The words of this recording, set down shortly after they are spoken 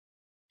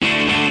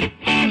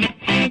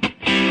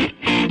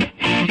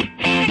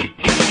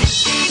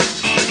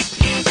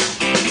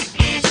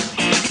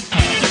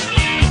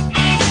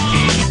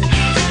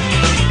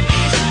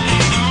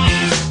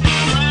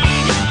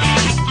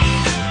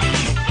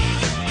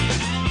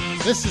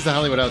This is the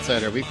Hollywood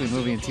Outsider, a weekly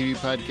movie and TV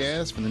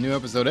podcast from the new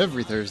episode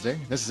every Thursday.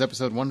 This is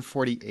episode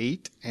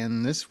 148,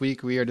 and this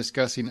week we are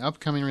discussing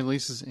upcoming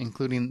releases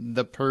including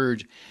The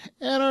Purge,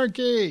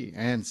 Anarchy,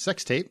 and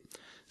Sex Tape,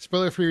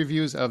 spoiler-free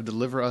reviews of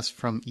Deliver Us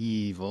from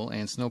Evil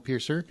and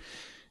Snowpiercer,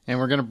 and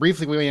we're going to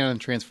briefly weigh in on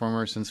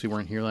Transformers since we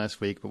weren't here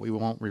last week, but we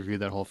won't review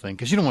that whole thing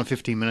because you don't want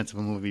 15 minutes of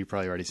a movie you've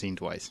probably already seen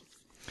twice.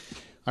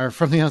 Our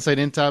From the Outside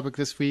In topic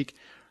this week,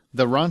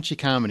 the Raunchy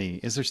Comedy.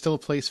 Is there still a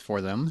place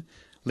for them?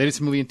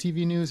 Latest movie and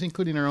TV news,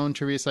 including our own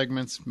trivia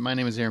segments. My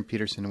name is Aaron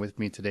Peterson, and with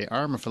me today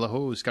are my fellow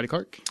host, Scotty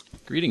Clark.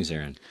 Greetings,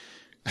 Aaron.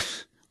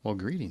 Well,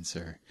 greetings,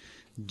 sir.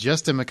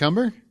 Justin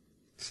McCumber.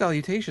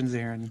 Salutations,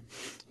 Aaron.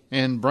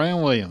 And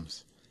Brian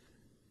Williams.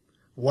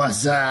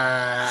 What's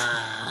up?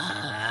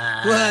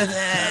 What's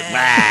up?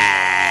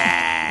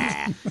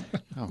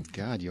 Oh,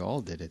 God, you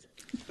all did it.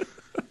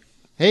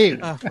 Hey.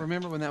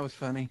 Remember when that was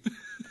funny?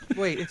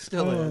 Wait, it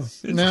still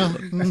is. No,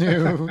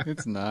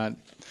 it's not.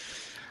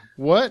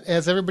 What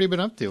has everybody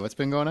been up to? What's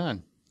been going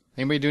on?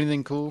 Anybody do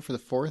anything cool for the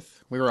 4th?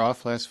 We were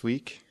off last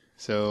week,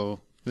 so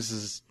this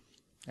is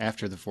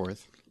after the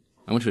 4th.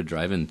 I went to a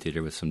drive-in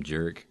theater with some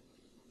jerk.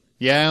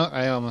 Yeah,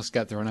 I almost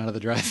got thrown out of the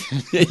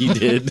drive-in. Yeah, you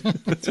did.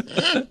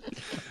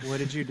 What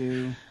did you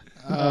do?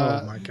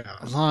 Oh, my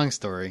God. Long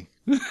story.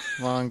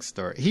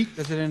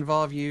 Does it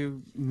involve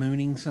you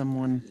mooning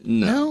someone?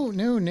 No.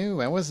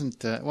 I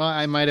wasn't. Well,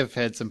 I might have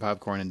had some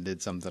popcorn and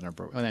did something.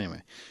 Well,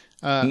 anyway.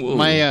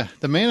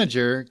 The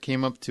manager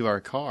came up to our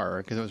car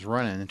because it was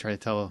running and tried to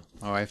tell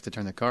my wife to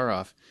turn the car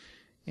off,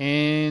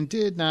 and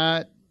did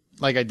not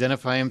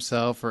identify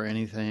himself or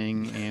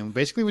anything, and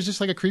basically was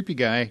just like a creepy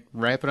guy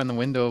rapping on the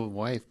window.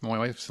 My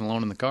wife's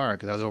alone in the car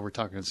because I was over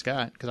talking to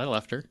Scott because I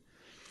left her,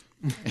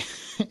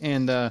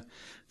 and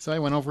so I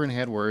went over and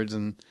had words,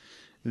 and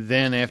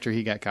then after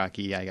he got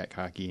cocky, I got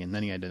cocky, and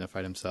then he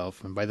identified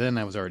himself, and by then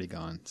I was already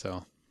gone.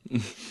 So we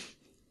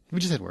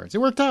just had words.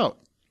 It worked out.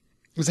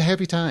 It was a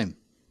happy time.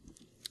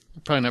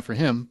 Probably not for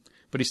him,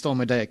 but he stole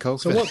my Diet Coke.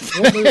 So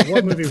what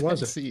movie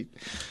was it? Seat.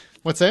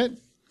 What's that?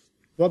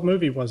 What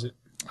movie was it?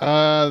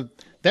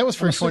 That was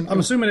for... I'm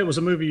assuming it was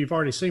a movie you've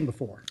already seen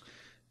before.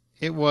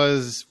 It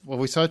was... Well,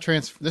 we saw...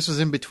 This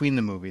was in between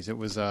the movies. It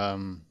was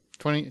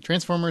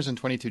Transformers and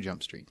 22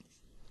 Jump Street.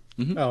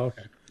 Mm-hmm. Oh,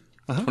 okay.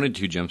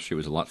 22 Jump Street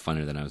was a lot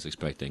funner than I was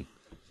expecting.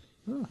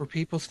 Were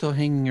people still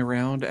hanging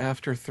around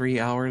after 3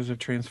 hours of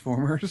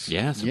Transformers?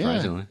 Yeah,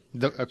 surprisingly.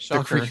 Yeah.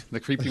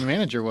 The creepy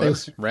manager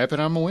was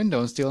rapping on my window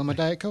and stealing my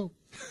Diet Coke.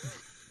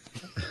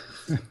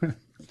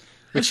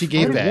 Which he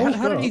gave back.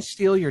 How did he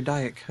steal your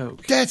Diet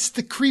Coke? That's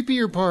the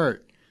creepier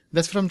part.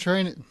 That's what I'm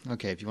trying to...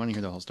 Okay, if you want to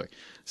hear the whole story.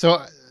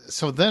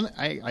 So then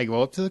I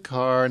go up to the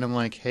car and I'm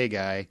like, hey,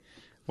 guy,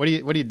 what are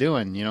you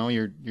doing? You know,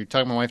 you're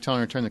talking to my wife, telling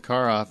her to turn the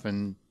car off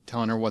and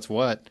telling her what's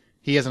what.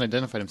 He hasn't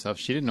identified himself.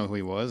 She didn't know who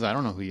he was. I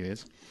don't know who he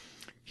is.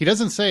 He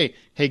doesn't say,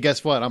 hey,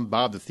 guess what? I'm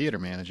Bob, the theater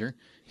manager.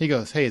 He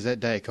goes, hey, is that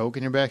Diet Coke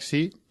in your back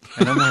seat?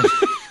 And I'm like...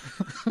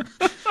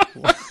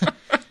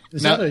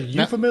 Is that a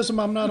euphemism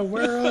I'm not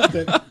aware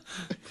of?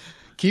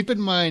 Keep in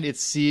mind,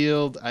 it's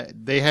sealed.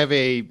 They have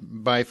a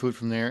buy food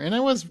from there, and I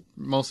was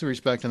mostly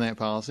respecting that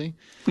policy.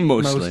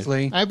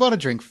 Mostly. I bought a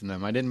drink from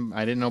them. I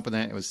didn't open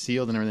that. It was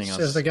sealed and everything else.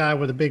 Says the guy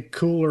with a big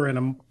cooler and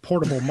a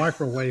portable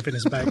microwave in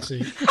his back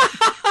seat.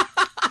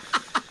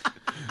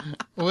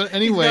 Well,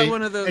 anyway, he's got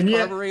one of those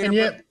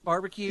carburetor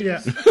barbecues.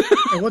 Yeah.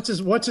 And what's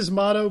his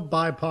motto?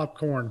 Buy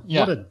popcorn.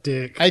 Yeah. What a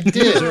dick! I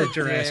did. Deserved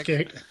your ass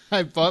kicked.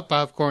 I bought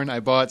popcorn. I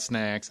bought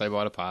snacks. I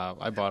bought a pop.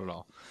 I bought it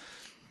all.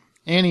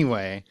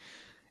 Anyway,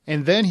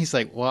 and then he's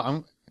like,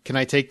 "Well, can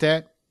I take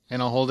that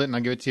and I'll hold it and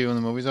I'll give it to you when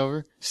the movie's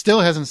over?"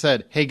 Still hasn't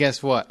said, "Hey,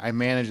 guess what? I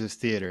manage this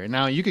theater." And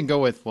now you can go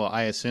with, "Well,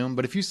 I assume,"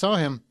 but if you saw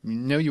him,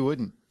 no, you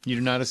wouldn't. You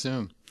do not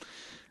assume.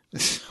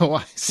 So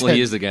I said, well,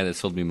 he is the guy that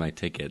sold me my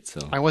ticket,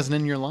 so... I wasn't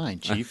in your line,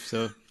 Chief,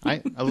 so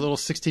a little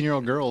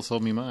 16-year-old girl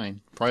sold me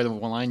mine. Probably the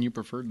one line you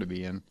preferred to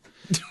be in.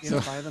 You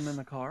didn't buy them in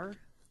the car?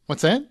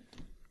 What's that?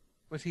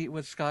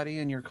 Was Scotty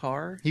in your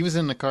car? He was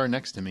in the car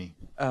next to me.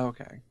 Oh,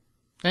 okay.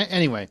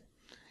 Anyway,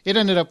 it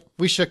ended up...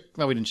 we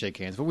didn't shake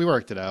hands, but we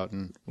worked it out,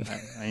 and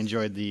I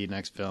enjoyed the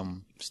next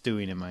film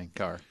stewing in my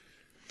car.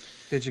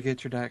 Did you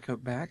get your Diet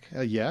Coke back?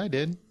 Yeah, I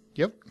did.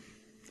 Yep.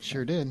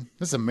 Sure did.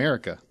 This is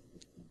America.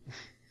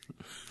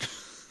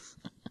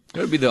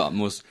 That would be the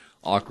most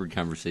awkward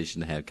conversation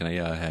to have. Can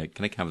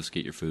I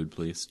confiscate your food,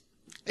 please?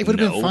 It would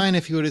have been fine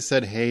if you would have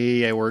said,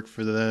 hey, I work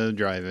for the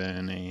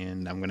drive-in,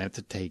 and I'm going to have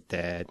to take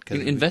that.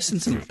 Invest in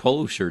some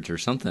polo shirts or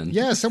something.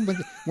 Yeah,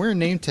 wear a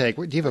name tag.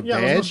 Do you have a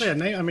badge? I was going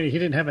to say, he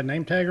didn't have a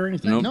name tag or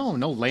anything? Nope.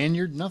 No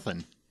lanyard,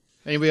 nothing.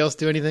 Anybody else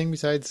do anything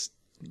besides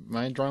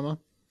my drama?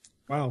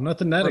 Wow,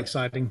 nothing that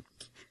exciting.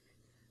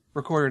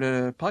 Recorded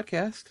a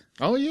podcast.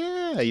 Oh,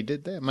 yeah, you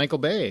did that. Michael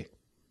Bay.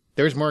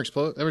 There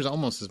was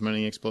almost as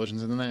many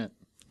explosions in that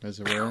as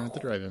there were at the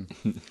drive-in.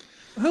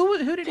 Who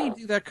did he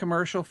do that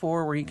commercial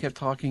for where he kept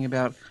talking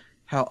about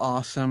how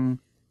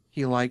awesome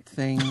he liked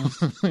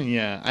things?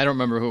 Yeah, I don't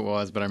remember who it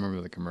was, but I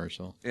remember the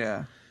commercial.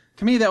 Yeah.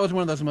 To me, that was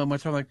one of those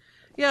moments where I'm like,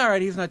 yeah, all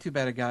right, he's not too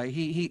bad a guy.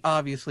 He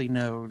obviously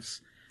knows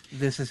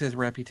this is his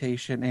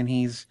reputation, and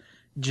he's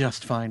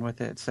just fine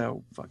with it.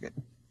 So fuck it.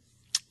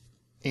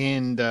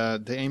 And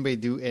did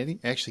anybody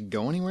actually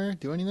go anywhere?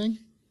 Do anything?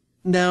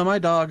 No, my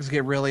dogs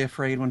get really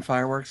afraid when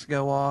fireworks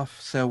go off,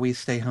 so we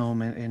stay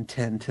home and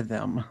tend to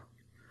them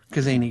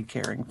because they need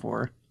caring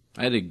for.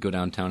 I had to go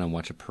downtown and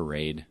watch a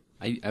parade.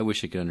 I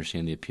wish I could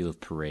understand the appeal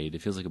of parade.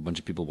 It feels like a bunch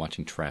of people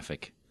watching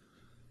traffic.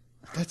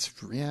 It is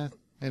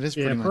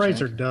pretty much.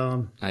 Parades are accurate.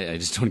 dumb. I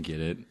just don't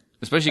get it.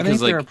 Especially I think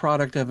because, they're a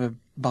product of a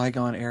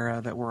bygone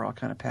era that we're all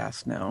kind of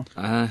past now.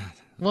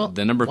 Well,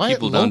 the number of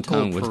people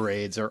downtown would...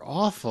 parades are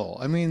awful.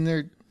 I mean,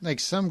 they're like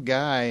some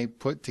guy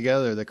put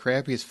together the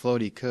crappiest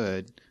float he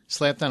could,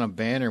 slapped on a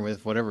banner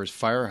with whatever his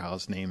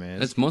firehouse name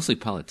is. It's mostly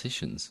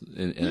politicians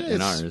in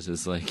ours.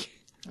 It's like...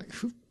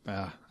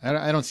 I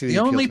don't see the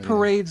only appeal to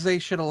parades they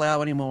should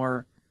allow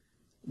anymore: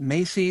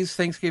 Macy's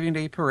Thanksgiving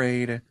Day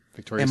Parade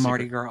Victoria's and Secret.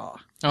 Mardi Gras.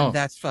 Oh, And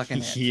that's fucking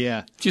it.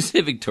 Yeah. Did you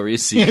say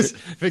Victoria's Secret? Yes,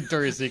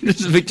 Victoria's Secret.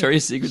 There's a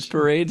Victoria's Secret's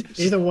parade?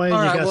 Either way,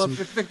 All you right, got well, some.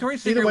 if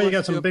Victoria's Secret Either way, you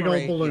wants got to some do a big old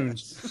parade,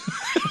 balloons.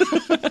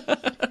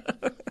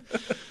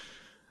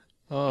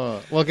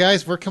 Well,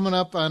 guys, we're coming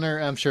up on our.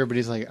 I'm sure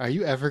everybody's like, "Are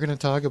you ever going to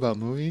talk about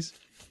movies?"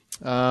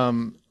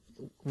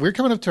 We're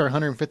coming up to our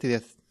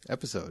 150th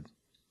episode.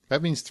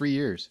 That means 3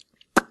 years.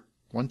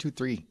 1, 2,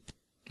 3.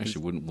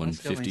 Actually, wouldn't I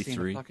still ain't seen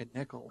a 153? fucking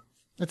nickel.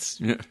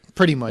 That's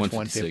pretty much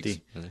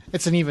 156. 150.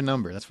 It's an even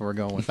number. That's what we're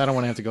going with. I don't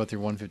want to have to go through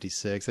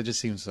 156. That just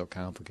seems so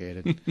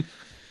complicated.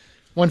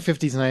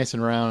 150 is nice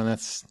and round, and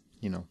that's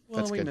Well,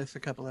 that's we good. miss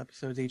a couple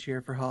episodes each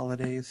year for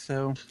holidays,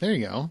 so There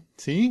you go.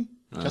 See,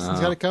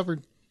 Justin's got it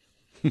covered.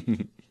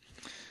 Should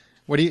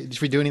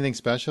we do anything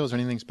special? Is there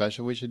anything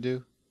special we should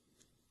do?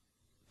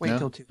 wait No?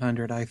 till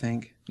 200, I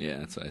think. Yeah,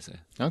 that's what I say.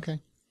 Okay,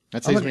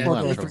 that I'm saves me looking a lot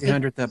forward of to the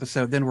trouble. 300th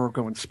episode, then we're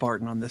going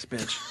Spartan on this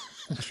bitch.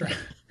 That's right.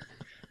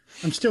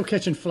 I'm still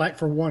catching flack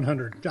for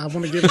 100. I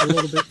want to give it a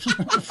little bit,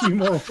 a few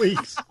more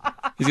weeks.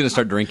 He's going to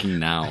start drinking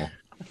now.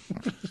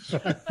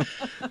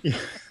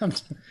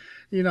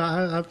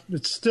 Yeah,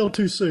 it's still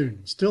too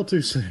soon. Still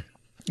too soon.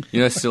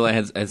 You know, I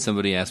had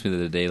somebody ask me the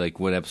other day, like,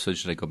 what episode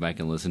should I go back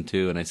and listen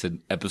to? And I said,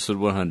 episode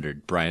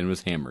 100. Brian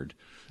was hammered.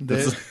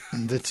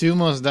 The two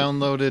most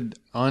downloaded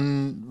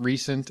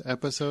unrecent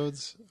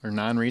episodes, or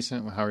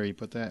non-recent, however you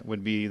put that,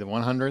 would be the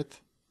 100th,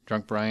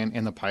 Drunk Brian,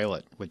 and the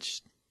pilot,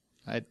 which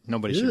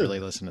nobody should Ew. really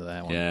listen to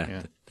that one.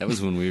 Yeah, that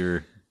was when we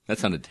were... That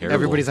sounded terrible.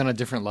 Everybody's on a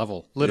different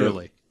level,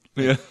 literally.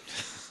 Yeah.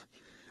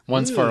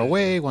 One's far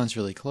away, one's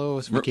really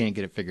close. We can't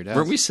get it figured out.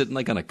 Weren't we sitting,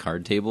 like, on a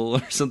card table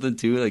or something,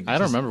 too? Like, I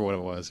don't remember what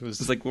it was. It was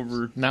It's like when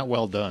we're... not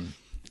well done.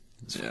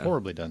 It's Yeah.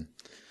 horribly done.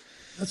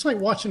 That's like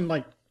watching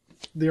like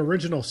the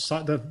original,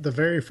 the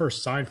very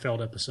first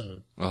Seinfeld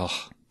episode.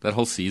 Oh, that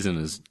whole season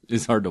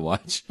is hard to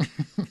watch.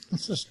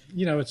 It's just,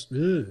 it's.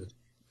 Ugh.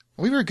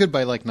 We were good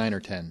by like 9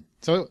 or 10.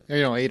 So,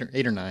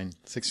 8 or 9,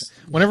 6.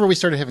 Whenever we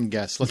started having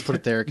guests, let's put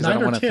it there because I 9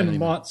 don't or want to 10 offend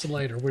anyone. months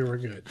later, we were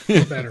good.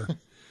 We're better.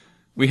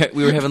 We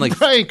were having, like...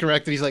 Brian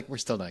corrected. He's like, we're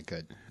still not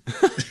good.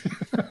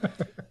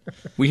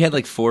 We had,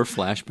 like, 4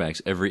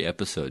 flashbacks every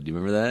episode. Do you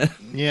remember that?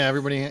 Yeah,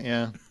 everybody.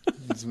 Yeah,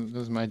 that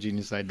was my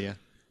genius idea.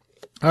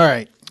 All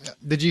right.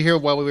 Did you hear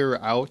while we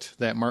were out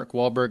that Mark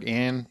Wahlberg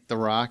and The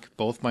Rock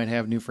both might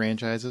have new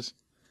franchises?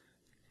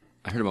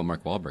 I heard about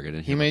Mark Wahlberg. I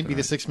didn't He hear might about be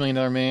the that. $6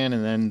 Million Man,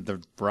 and then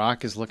The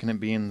Rock is looking at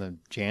being the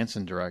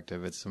Jansen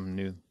directive. It's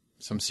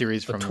some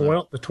series The from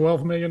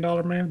 $12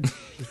 million man.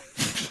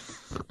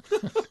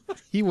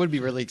 He would be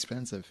really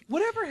expensive.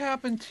 Whatever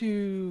happened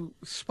to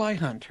Spy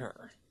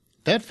Hunter?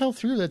 That fell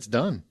through. That's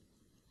done.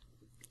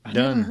 I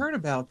Done. never heard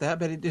about that,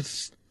 but it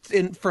just,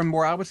 from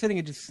where I was sitting,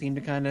 it just seemed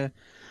to kind of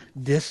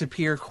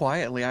disappear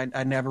quietly.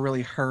 I never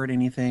really heard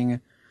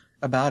anything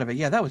about it.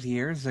 Yeah, that was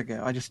years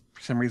ago. I just,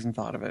 for some reason,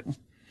 thought of it.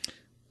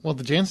 Well,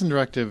 the Jansen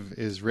directive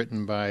is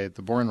written by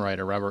the Bourne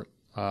writer, Robert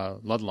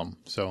Ludlum,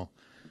 so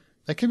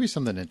that could be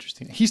something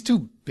interesting. He's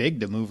too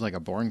big to move like a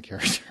Bourne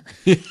character.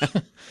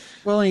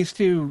 Well, and he's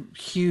too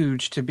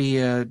huge to be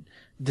a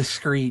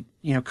discreet,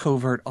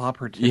 covert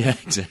operative. Yeah,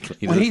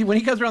 exactly. When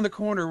he comes around the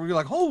corner, we're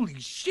like, holy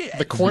shit!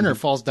 The corner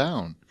falls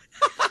down.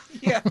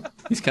 Yeah.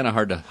 He's kind of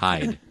hard to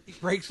hide. He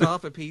breaks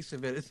off a piece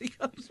of it as he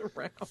comes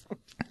around.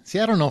 See,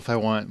 I don't know if I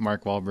want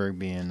Mark Wahlberg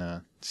being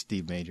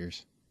Steve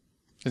Majors.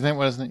 Isn't that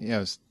what? Isn't it?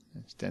 Yeah,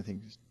 I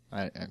think.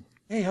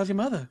 Hey, how's your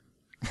mother?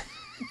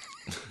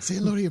 Say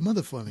hello to your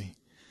mother for me.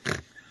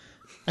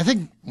 I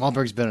think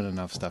Wahlberg's been in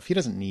enough stuff. He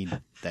doesn't need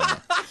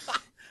that.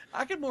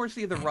 I could more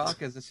see The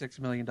Rock as a $6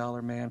 million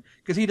man,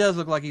 because he does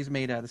look like he's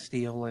made out of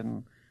steel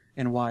and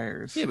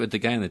wires. Yeah, but the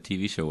guy on the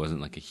TV show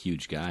wasn't like a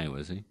huge guy,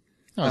 was he?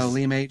 No,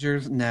 Lee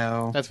Majors?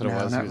 No. That's what it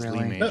No, was. not It was really.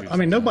 Lee Majors. I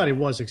mean, nobody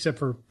was except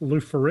for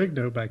Lou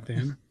Ferrigno back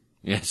then.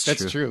 Yeah, it's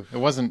That's true. It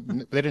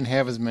wasn't. They didn't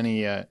have as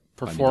many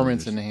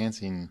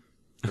performance-enhancing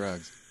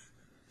drugs.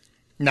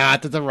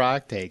 Not that The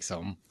Rock takes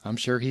them. I'm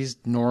sure he's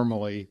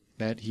normally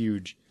that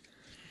huge.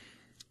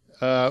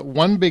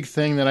 One big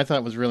thing that I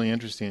thought was really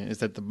interesting is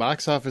that the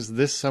box office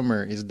this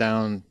summer is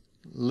down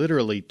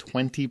literally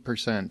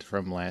 20%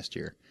 from last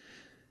year.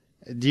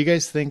 Do you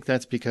guys think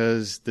that's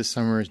because this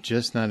summer is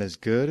just not as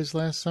good as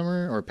last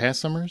summer or past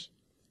summers?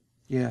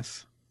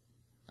 Yes.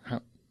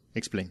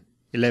 Explain.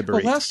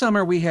 Elaborate. Well, last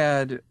summer we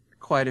had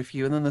quite a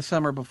few, and then the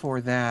summer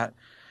before that,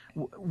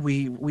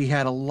 we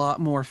had a lot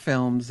more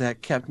films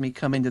that kept me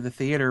coming to the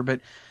theater.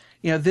 But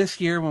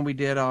this year when we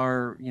did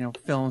our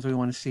films we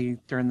want to see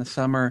during the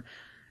summer,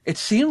 it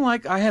seemed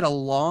like I had a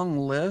long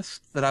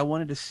list that I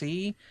wanted to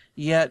see.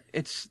 Yet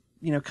it's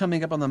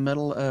coming up on the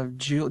middle of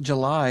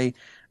July,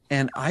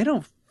 and I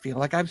don't feel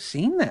like I've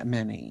seen that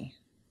many.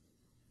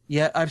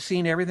 Yet I've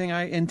seen everything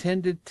I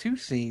intended to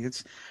see.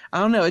 I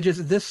don't know. It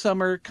just this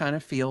summer kind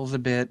of feels a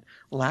bit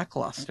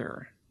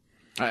lackluster.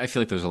 I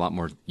feel like there's a lot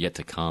more yet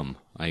to come.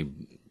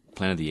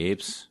 Planet of the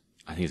Apes,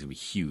 I think it's gonna be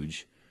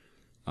huge.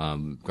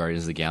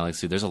 Guardians of the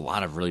Galaxy, there's a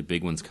lot of really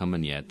big ones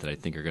coming yet that I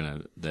think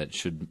that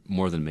should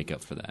more than make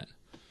up for that.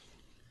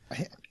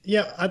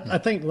 Yeah, I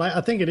think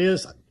it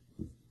is.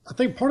 I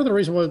think part of the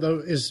reason why though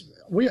is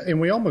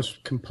we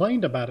almost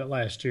complained about it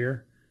last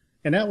year,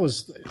 and that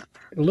was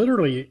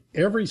literally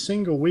every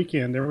single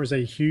weekend there was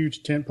a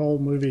huge tentpole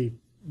movie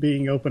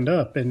being opened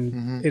up,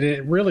 and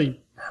it really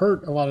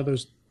hurt a lot of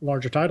those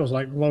larger titles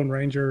like Lone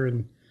Ranger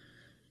and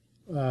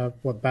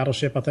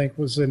Battleship I think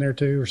was in there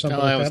too or something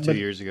like that. That was 2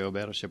 years ago.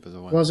 Battleship was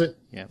the one. Was it?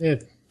 Yeah.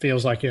 It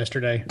feels like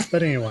yesterday,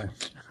 but anyway.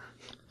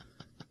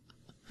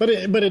 But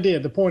it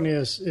did. The point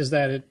is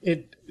that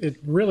it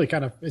really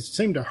it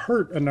seemed to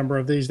hurt a number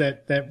of these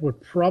that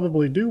would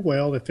probably do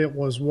well if it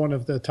was one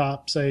of the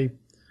top, say,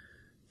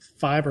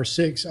 5 or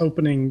 6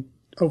 opening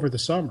over the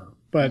summer.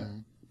 But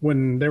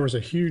when there was a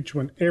huge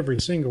one every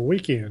single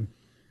weekend,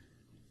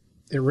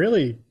 it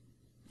really,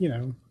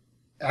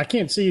 I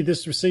can't see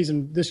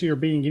this year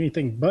being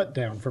anything but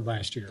down from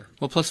last year.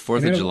 Well, plus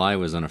 4th of July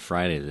was on a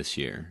Friday this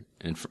year.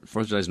 And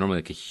 4th of July is normally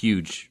like a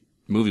huge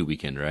movie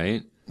weekend,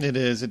 right? It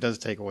is. It does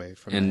take away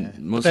from and that.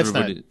 Most that's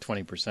everybody, not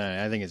 20%.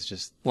 I think it's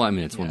just... Well, I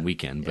mean, it's one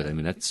weekend, but I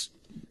mean, that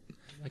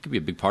could be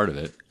a big part of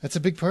it. That's a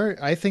big part.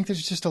 I think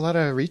there's just a lot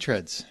of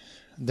retreads.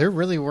 There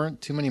really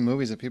weren't too many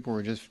movies that people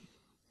were just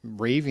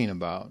raving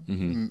about.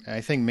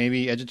 I think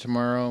maybe Edge of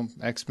Tomorrow,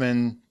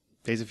 X-Men,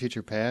 Days of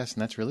Future Past,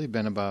 and that's really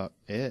been about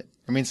it.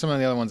 I mean, some of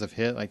the other ones have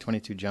hit, like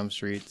 22 Jump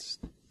Street's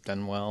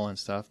done well and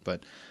stuff,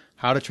 but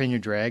How to Train Your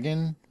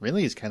Dragon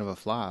really is kind of a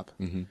flop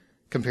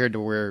compared to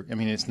where, I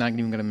mean, it's not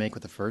even going to make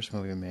what the first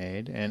movie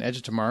made, and Edge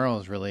of Tomorrow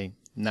is really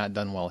not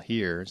done well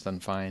here. It's done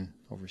fine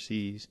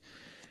overseas.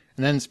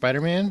 And then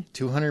Spider-Man,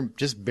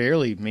 just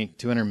barely make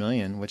 200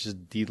 million, which is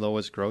the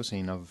lowest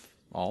grossing of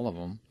all of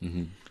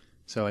them.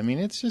 So, I mean,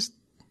 it's just,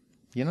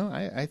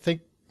 I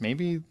think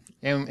maybe,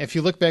 and if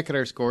you look back at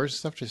our scores and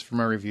stuff, just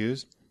from our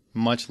reviews,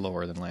 much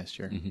lower than last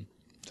year.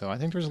 So I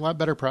think there's a lot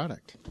better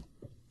product.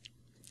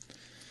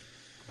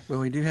 Well,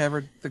 we do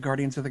have the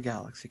Guardians of the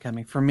Galaxy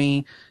coming. For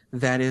me,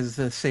 that is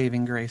the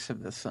saving grace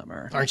of this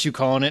summer. Aren't you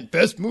calling it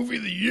best movie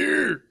of the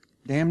year?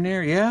 Damn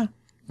near, yeah.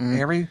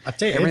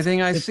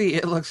 Everything I see,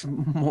 it looks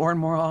more and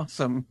more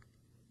awesome.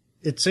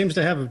 It seems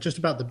to have just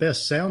about the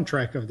best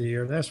soundtrack of the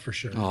year, that's for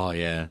sure. Oh,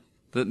 yeah.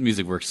 The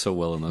music works so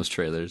well in those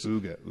trailers.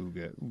 Ooga,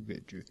 ooga,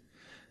 ooga, Drew.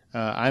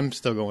 I'm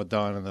still going with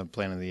Dawn of the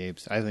Planet of the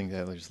Apes. I think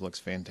that just looks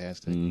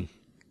fantastic.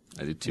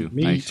 I do too.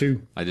 Me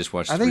too. I just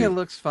watched. I think it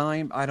looks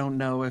fine. I don't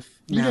know if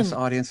mass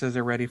audiences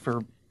are ready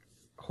for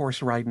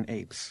horse riding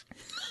apes.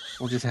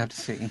 We'll just have to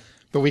see.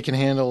 But we can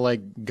handle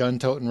like gun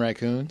toting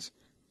raccoons.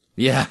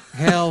 Yeah.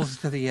 Hells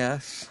to the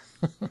yes.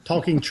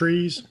 Talking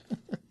trees.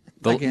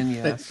 Again,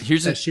 yes.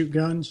 That shoot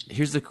guns.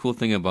 Here's the cool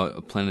thing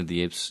about Planet of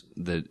the Apes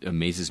that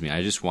amazes me.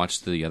 I just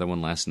watched the other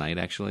one last night,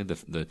 actually,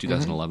 the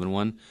 2011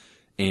 one,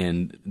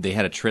 and they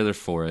had a trailer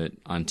for it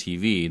on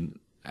TV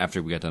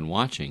after we got done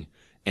watching,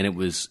 and it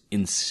was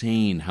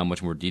insane how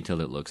much more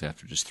detailed it looks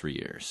after just 3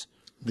 years.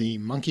 The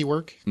monkey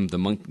work? The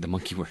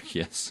monkey work,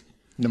 yes.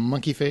 The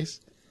monkey face?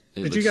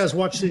 Did you guys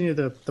watch any of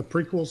the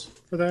prequels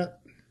for that?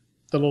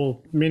 The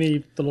little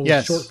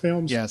short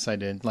films? Yes, I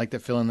did. Like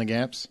that fill in the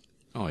gaps?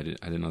 Oh, I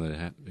didn't know that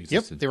it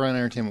existed. Yep, they were on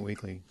Entertainment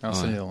Weekly. I'll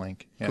send you the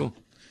link. Yeah. Cool.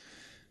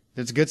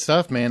 It's good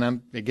stuff,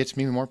 man. It gets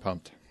me more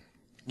pumped.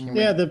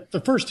 Yeah,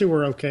 the first two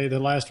were okay. The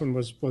last one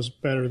was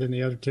better than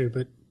the other two,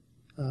 but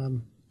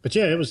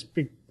yeah, it was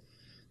a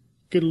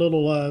good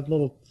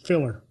little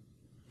filler.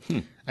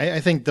 I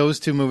think those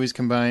two movies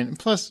combined,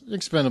 plus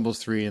Expendables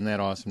 3 and that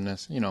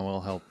awesomeness,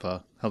 will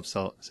help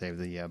save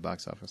the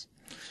box office.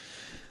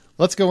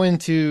 Let's go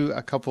into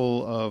a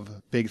couple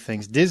of big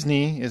things.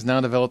 Disney is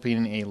now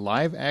developing a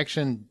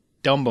live-action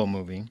Dumbo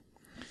movie.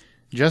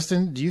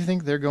 Justin, do you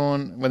think they're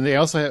going... When they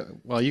also have,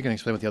 well, you can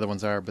explain what the other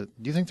ones are, but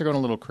do you think they're going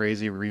a little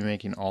crazy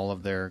remaking all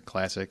of their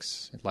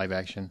classics live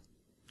action?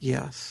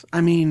 Yes.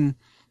 I mean,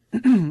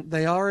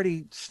 they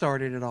already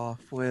started it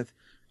off with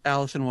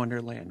Alice in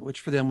Wonderland,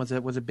 which for them was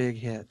a big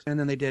hit. And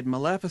then they did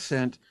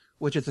Maleficent,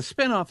 which is a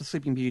spin-off of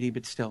Sleeping Beauty,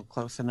 but still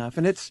close enough.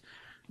 And it's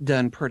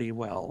done pretty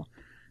well.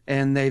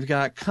 And they've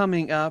got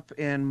coming up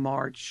in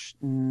March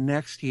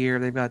next year,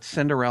 they've got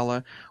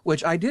Cinderella,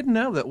 which I didn't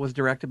know that was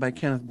directed by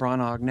Kenneth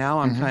Branagh. Now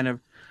I'm kind of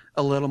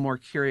a little more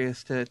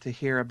curious to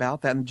hear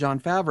about that. And Jon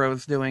Favreau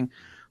is doing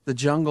The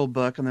Jungle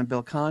Book, and then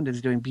Bill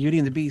Condon's doing Beauty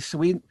and the Beast. So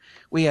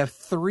we have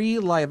 3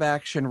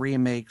 live-action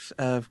remakes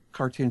of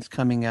cartoons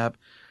coming up.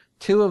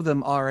 2 of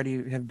them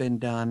already have been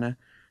done,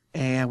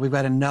 and we've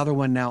got another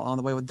one now on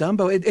the way with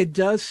Dumbo. It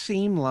does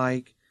seem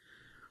like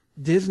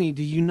Disney,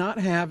 do you not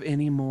have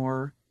any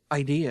more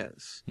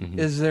ideas? Mm-hmm.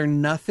 Is there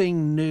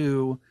nothing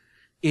new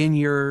in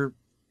your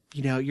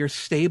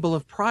stable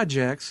of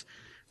projects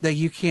that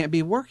you can't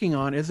be working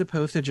on, as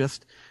opposed to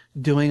just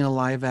doing a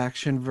live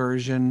action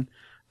version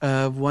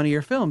of one of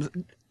your films?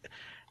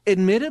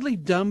 Admittedly,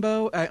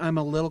 Dumbo, I'm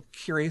a little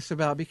curious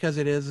about, because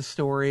it is a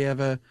story of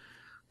a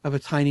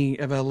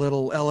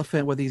little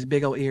elephant with these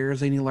big old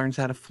ears, and he learns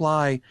how to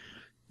fly.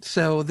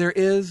 So there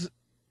is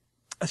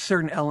a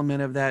certain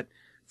element of that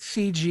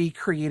CG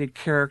created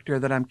character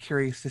that I'm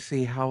curious to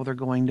see how they're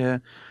going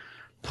to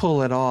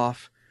pull it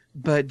off.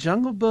 But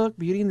Jungle Book,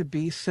 Beauty and the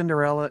Beast,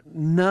 Cinderella,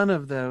 none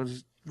of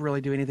those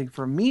really do anything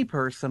for me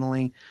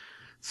personally.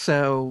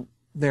 So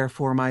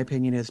therefore, my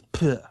opinion is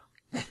puh.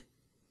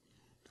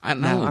 I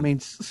don't know. Now, I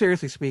mean,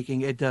 seriously speaking,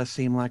 it does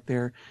seem like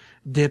they're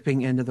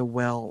dipping into the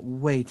well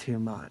way too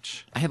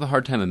much. I have a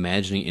hard time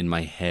imagining in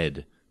my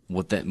head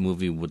what that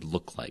movie would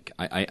look like.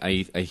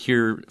 I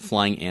hear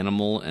flying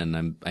animal,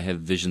 and I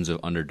have visions of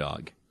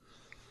Underdog.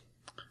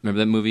 Remember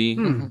that movie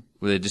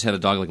where they just had a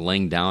dog like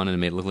laying down and it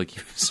made it look like he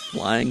was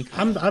flying?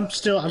 I'm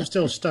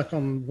still stuck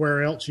on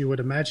where else you would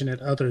imagine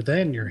it other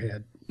than your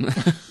head.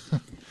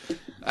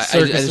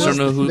 I just don't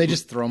know who. They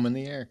just throw them in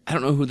the air. I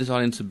don't know who this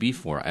audience would be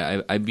for.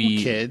 I'd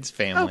be kids,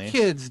 family. Oh,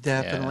 kids,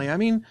 definitely. Yeah. I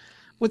mean,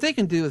 what they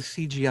can do with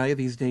CGI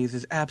these days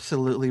is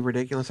absolutely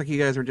ridiculous. Like you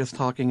guys were just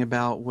talking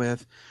about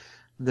with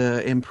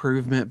the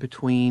improvement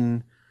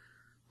between,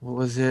 what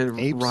was it,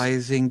 Apes.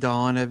 Rising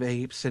Dawn of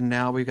Apes, and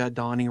now we've got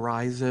Dawning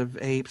Rise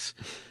of Apes.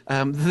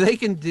 They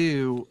can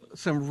do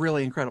some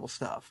really incredible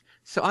stuff.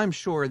 So I'm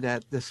sure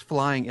that this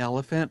flying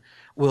elephant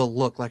will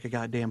look like a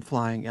goddamn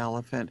flying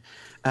elephant.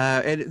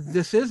 And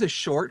this is a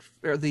short.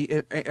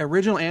 The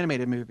original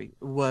animated movie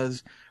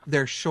was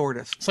their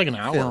shortest. It's like an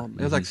hour. Film.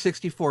 It was like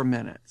 64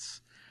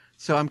 minutes.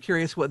 So I'm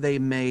curious what they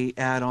may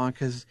add on,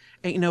 because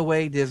ain't no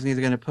way Disney's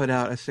going to put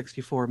out a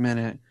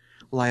 64-minute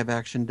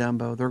live-action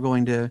Dumbo. They're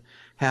going to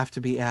have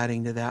to be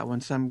adding to that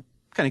one. So I'm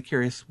kind of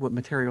curious what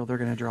material they're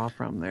going to draw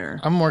from there.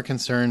 I'm more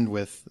concerned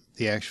with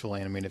the actual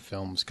animated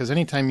films, because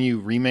anytime you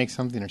remake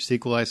something or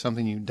sequelize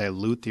something, you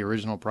dilute the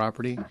original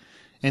property.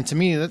 And to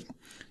me, that,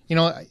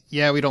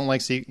 yeah, we don't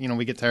like,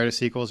 we get tired of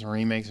sequels and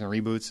remakes and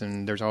reboots,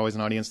 and there's always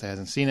an audience that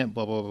hasn't seen it,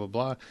 blah, blah, blah,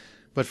 blah.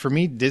 But for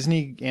me,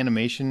 Disney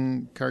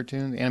animated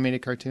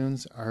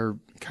cartoons are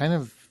kind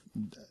of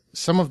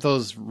some of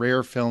those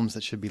rare films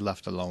that should be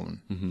left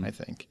alone, I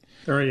think.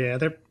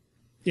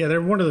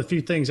 They're one of the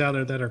few things out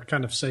there that are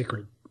kind of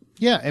sacred.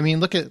 Yeah, I mean,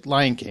 look at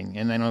Lion King,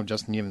 and I know,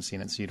 Justin, you haven't seen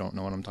it, so you don't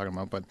know what I'm talking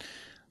about, but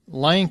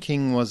Lion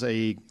King was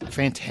a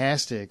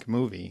fantastic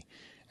movie,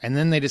 and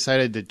then they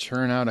decided to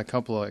churn out a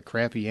couple of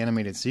crappy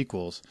animated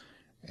sequels,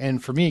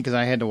 and for me, because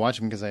I had to watch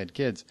them because I had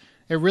kids,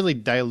 it really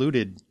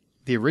diluted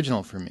the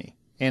original for me.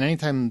 And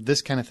anytime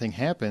this kind of thing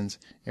happens,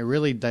 it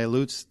really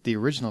dilutes the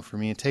original for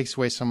me. It takes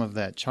away some of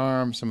that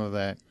charm, some of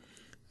that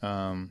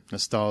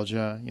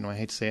nostalgia. I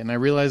hate to say it, and I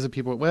realize that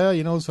people,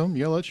 you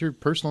gotta let your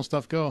personal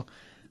stuff go.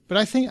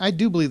 But I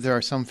do believe there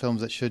are some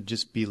films that should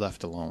just be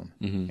left alone.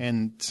 Mm-hmm.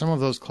 And some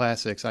of those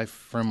classics, I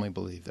firmly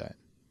believe that.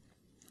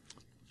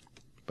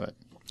 But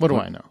what do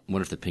I know?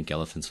 What if the pink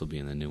elephants will be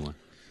in the new one?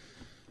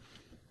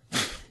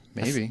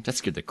 Maybe. That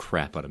scared the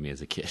crap out of me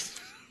as a kid.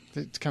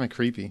 It's kind of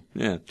creepy.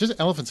 Yeah. Just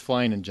elephants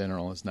flying in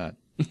general is not...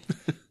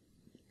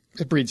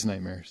 It breeds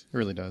nightmares. It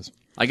really does.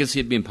 I can see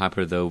it being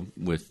popular, though,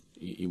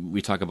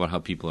 we talk about how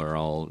people are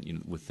all,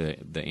 with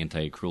the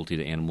anti-cruelty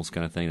to animals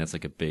kind of thing. That's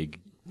like a big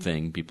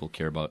thing. People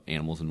care about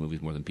animals in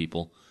movies more than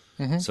people.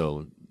 Mm-hmm.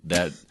 So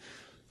that...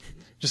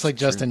 Just like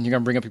Justin, you're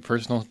going to bring up your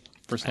personal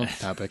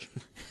topic.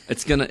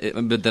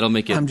 But that'll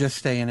make it... I'm just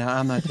staying out.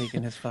 I'm not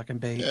taking his fucking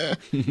bait.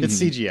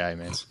 It's CGI,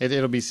 man.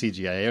 It'll be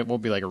CGI. It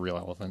won't be like a real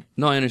elephant.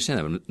 No, I understand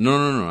that.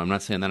 No. I'm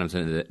not saying that. I'm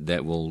saying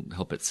that will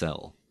help it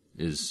sell.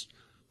 Is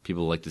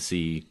people like to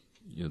see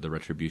the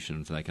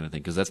retribution for that kind of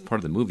thing, because that's part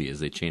of the movie. Is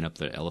they chain up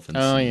the elephants.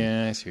 Oh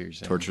yeah, I see what you're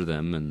saying. Torture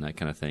them and that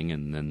kind of thing,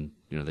 and then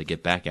they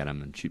get back at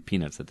them and shoot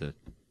peanuts at the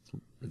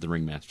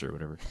ringmaster or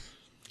whatever.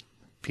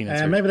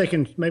 Peanuts. Maybe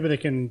they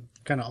can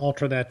kind of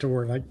alter that to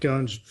where like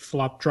guns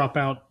drop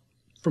out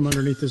from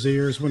underneath his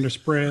ears when they're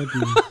spread.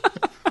 And,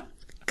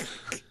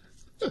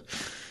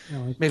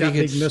 maybe got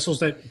big missiles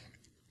that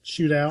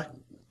shoot out.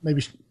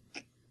 Maybe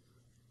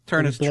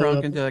turn his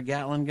trunk into a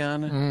Gatling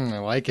gun. I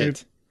like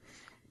it.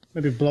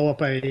 Maybe blow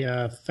up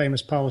a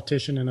famous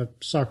politician in a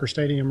soccer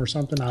stadium or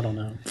something. I don't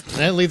know.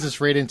 That leads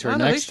us right into our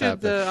next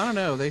topic. I don't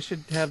know. They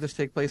should have this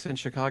take place in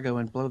Chicago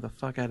and blow the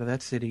fuck out of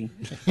that city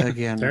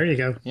again. There you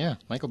go. Yeah,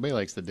 Michael Bay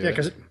likes to do it. Yeah,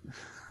 because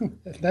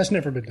that's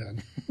never been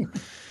done.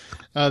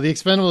 The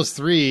Expendables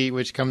 3,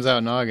 which comes out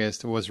in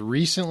August, was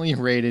recently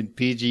rated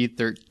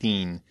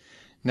PG-13.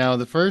 Now,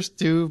 the first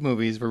 2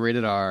 movies were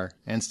rated R,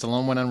 and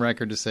Stallone went on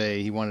record to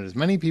say he wanted as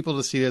many people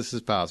to see this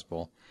as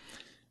possible.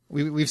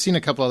 We've seen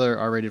a couple other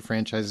R-rated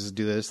franchises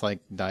do this, like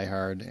Die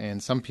Hard,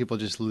 and some people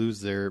just lose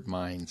their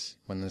minds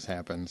when this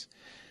happens.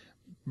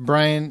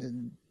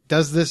 Brian,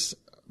 does this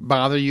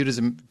bother you? Does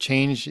it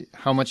change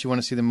how much you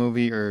want to see the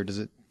movie, or does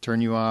it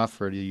turn you off,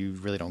 or do you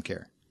really don't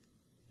care?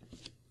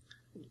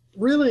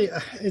 Really,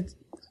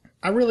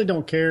 I really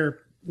don't care.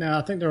 Now,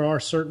 I think there are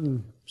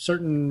certain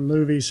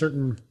movies,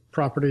 certain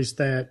properties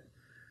that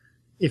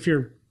if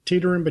you're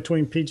teetering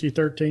between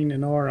PG-13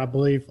 and R, I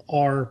believe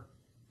R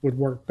would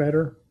work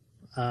better.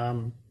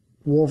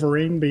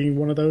 Wolverine being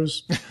one of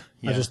those.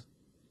 Yeah.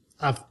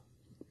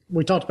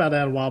 We talked about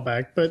that a while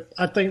back, but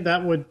I think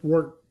that would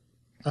work.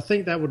 I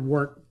think that would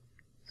work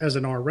as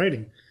an R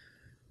rating.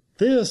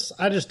 This,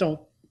 I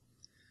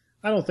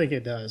don't think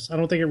it does. I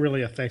don't think it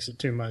really affects it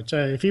too much.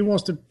 If he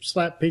wants to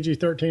slap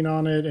PG-13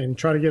 on it and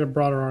try to get a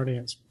broader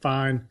audience,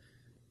 fine.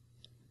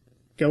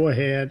 Go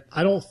ahead.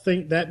 I don't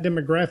think that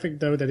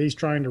demographic, though, that he's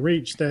trying to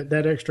reach, that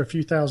extra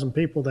few thousand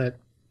people that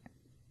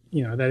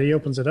he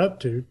opens it up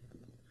to,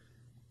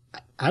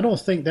 I don't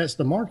think that's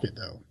the market,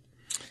 though.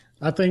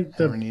 I think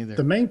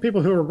the main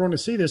people who are going to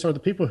see this are the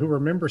people who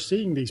remember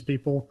seeing these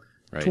people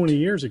 20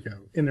 years ago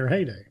in their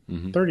heyday,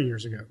 30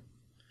 years ago.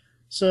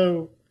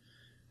 So,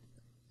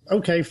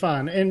 okay,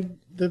 fine. And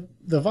the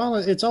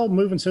violence, it's all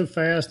moving so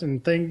fast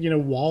and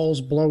walls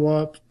blow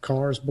up,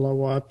 cars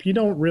blow up. You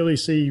don't really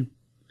see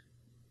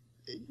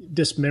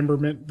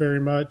dismemberment very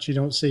much. You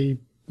don't see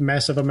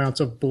massive amounts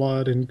of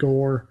blood and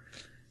gore.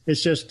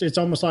 It's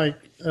almost like,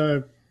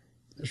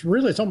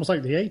 it's almost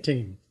like the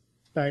A-Team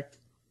back,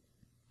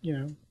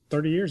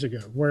 30 years ago,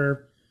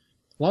 where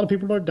a lot of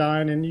people are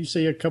dying and you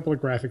see a couple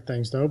of graphic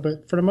things though,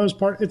 but for the most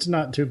part, it's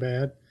not too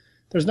bad.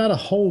 There's not a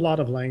whole lot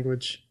of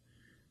language.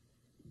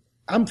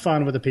 I'm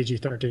fine with a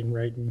PG-13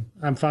 rating.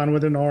 I'm fine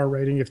with an R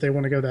rating if they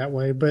want to go that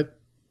way. But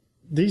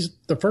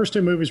the first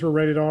two movies were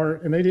rated R,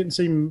 and they didn't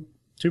seem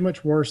too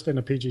much worse than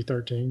a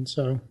PG-13.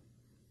 So,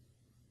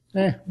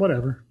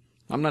 whatever.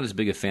 I'm not as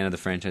big a fan of the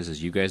franchise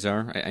as you guys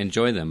are. I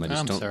enjoy them. I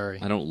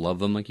don't love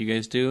them like you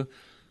guys do.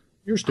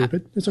 You're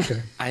stupid. It's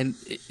okay.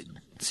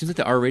 It seems like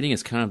the R rating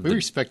is kind of we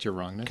respect your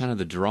wrongness. Kind of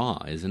the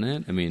draw, isn't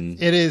it? I mean,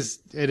 it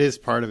is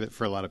part of it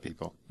for a lot of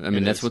people. I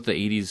mean, that's what the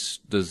 80s,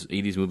 those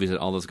 80s movies that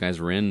all those guys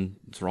were in.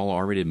 Those were all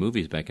R-rated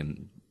movies back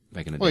in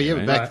the day. Well, yeah,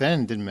 right? but back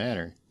then it didn't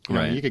matter.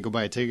 Right. You could go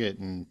buy a ticket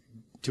and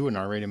do an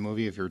R-rated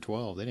movie if you were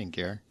 12. They didn't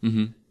care.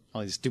 Mm-hmm.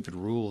 All these stupid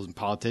rules and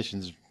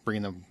politicians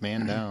bringing the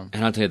man down.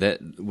 And I'll tell you that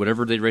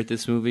whatever they rate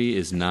this movie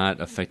is not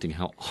affecting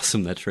how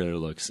awesome that trailer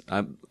looks.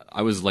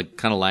 I was like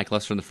kind of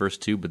lackluster in the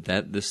first two, but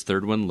this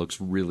third one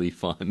looks really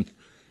fun.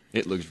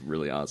 It looks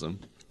really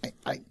awesome.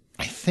 I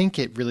think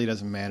it really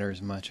doesn't matter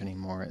as much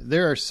anymore.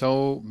 There are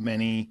so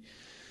many.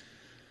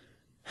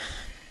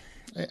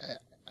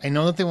 I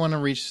know that they want to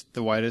reach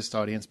the widest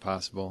audience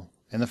possible,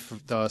 and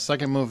the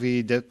second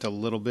movie dipped a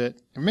little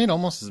bit. It made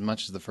almost as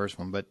much as the first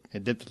one, but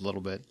it dipped a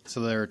little bit. So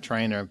they're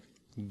trying to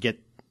get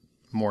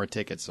more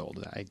tickets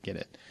sold. I get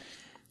it,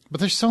 but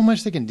there's so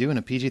much they can do in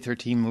a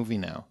PG-13 movie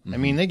now. Mm-hmm. I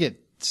mean, they get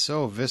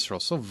so visceral,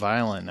 so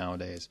violent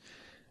nowadays.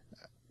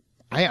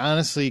 I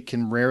honestly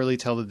can rarely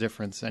tell the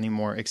difference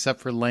anymore, except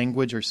for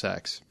language or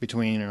sex,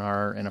 between an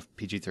R and a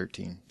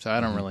PG-13. So I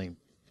don't really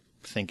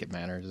think it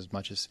matters as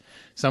much as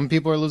some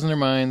people are losing their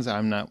minds.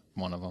 I'm not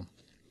one of them.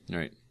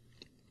 Right.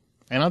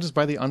 And I'll just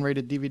buy the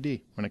unrated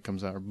DVD when it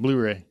comes out, or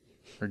Blu-ray,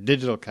 or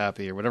digital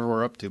copy, or whatever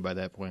we're up to by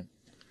that point.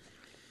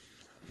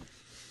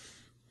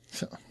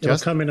 So it'll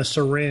come in a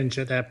syringe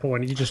at that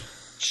point. You just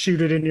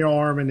shoot it in your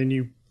arm, and then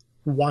you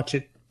watch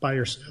it by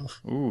yourself.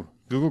 Ooh,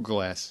 Google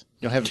Glass.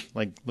 You'll have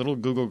like little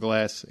Google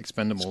Glass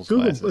expendables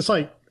glasses. It's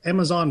like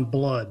Amazon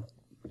blood.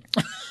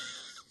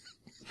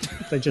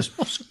 They just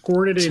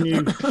squirt it in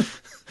you.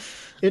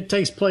 It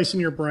takes place in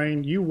your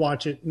brain. You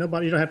watch it. You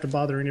don't have to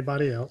bother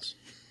anybody else.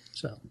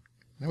 So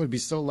that would be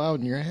so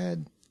loud in your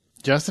head.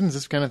 Justin, does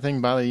this kind of thing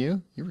bother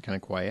you? You were kind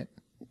of quiet.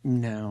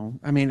 No.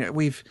 I mean,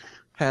 we've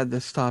had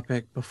this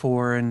topic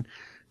before, and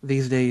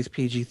these days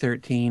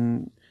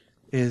PG-13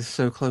 is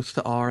so close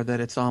to R that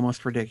it's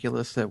almost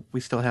ridiculous that we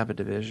still have a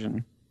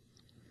division.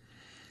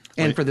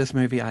 And for this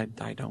movie, I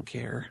don't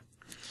care.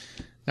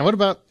 Now, what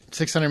about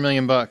 $600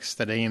 million that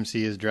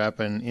AMC is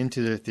dropping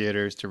into their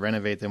theaters to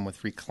renovate them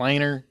with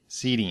recliner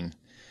seating?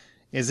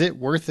 Is it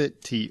worth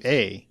it to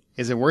you?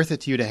 Is it worth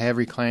it to you to have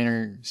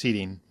recliner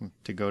seating when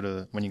you go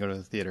to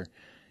the theater?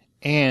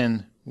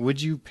 And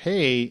would you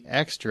pay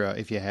extra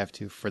if you have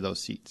to for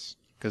those seats?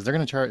 Because they're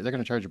going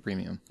to charge a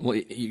premium. Well,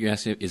 you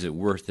asked, is it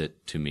worth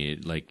it to me?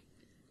 Like,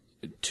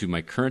 to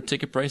my current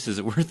ticket price, is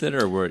it worth it,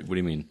 or what do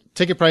you mean?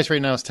 Ticket price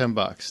right now is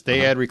 $10.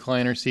 They add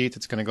recliner seats,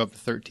 it's going to go up to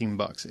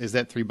 $13. Is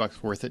that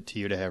 $3 worth it to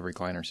you to have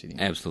recliner seating?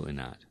 Absolutely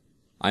not.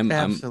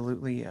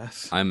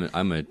 Yes.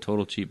 I'm a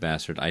total cheap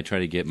bastard. I try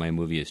to get my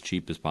movie as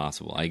cheap as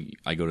possible.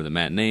 I go to the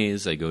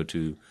matinees. I don't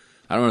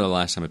know the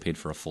last time I paid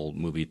for a full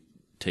movie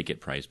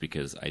ticket price,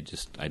 because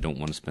I don't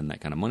want to spend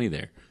that kind of money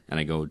there, and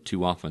I go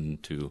too often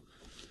to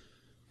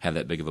have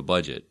that big of a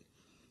budget.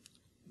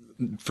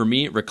 For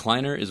me,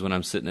 recliner is when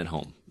I'm sitting at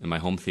home in my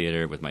home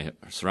theater with my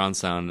surround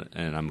sound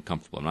and I'm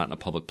comfortable. I'm not in a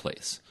public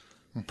place.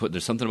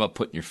 There's something about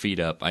putting your feet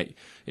up.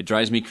 It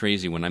drives me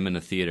crazy when I'm in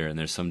a theater and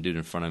there's some dude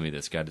in front of me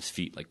that's got his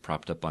feet like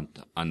propped up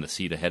on the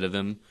seat ahead of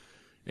him.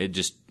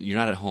 You're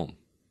not at home.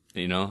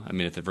 You know, I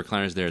mean, if the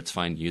recliner's there, it's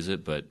fine. Use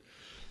it, but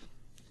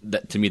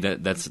to me,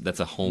 that's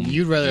a home.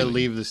 You'd rather viewing.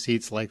 leave the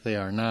seats like they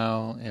are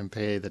now and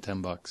pay the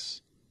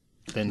 $10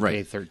 than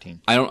pay $13.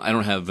 I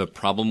don't have a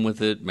problem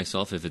with it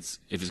myself. If it's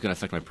going to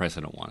affect my price,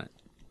 I don't want it.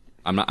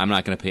 I'm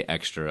not going to pay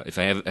extra. If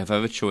I have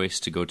a choice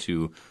to go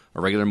to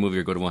a regular movie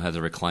or go to one that has a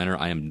recliner,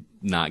 I am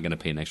not going to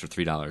pay an extra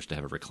 $3 to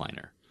have a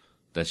recliner.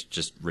 That's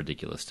just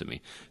ridiculous to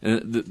me.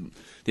 And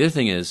the other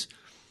thing is,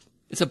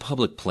 it's a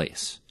public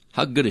place.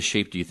 How good a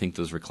shape do you think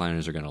those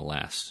recliners are going to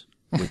last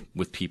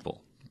with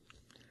people?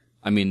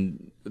 I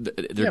mean,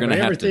 they're going to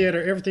have to.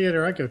 Every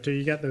theater I go to,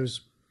 you got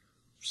those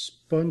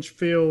sponge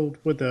filled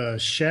with the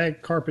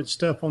shag carpet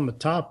stuff on the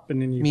top,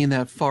 and then you mean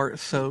that fart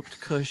soaked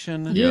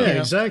cushion. Yeah,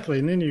 exactly.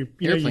 And then you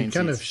kind seats.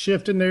 of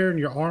shift in there, and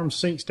your arm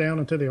sinks down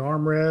into the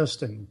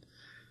armrest, and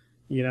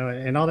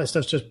and all that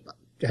stuff's just,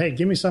 hey,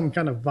 give me some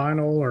kind of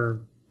vinyl or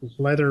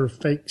leather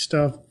fake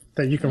stuff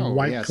that you can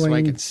wipe clean. So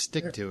I can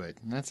stick to it.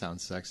 That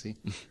sounds sexy.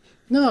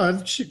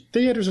 No,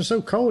 theaters are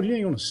so cold, you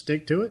ain't going to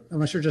stick to it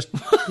unless you're just,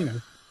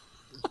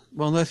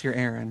 Well, unless you're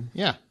Aaron.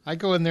 Yeah, I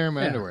go in there in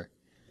my underwear.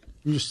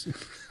 You just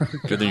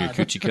Good than your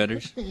coochie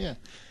cutters. Yeah.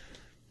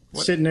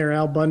 sitting there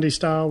Al Bundy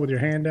style with your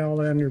hand out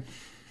on your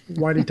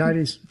whitey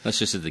tighties. That's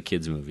just at the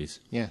kids' movies.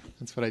 Yeah,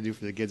 that's what I do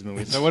for the kids'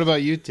 movies. So what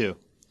about you two?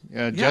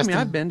 Justin? I mean,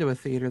 I've been to a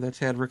theater that's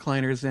had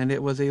recliners, and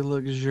it was a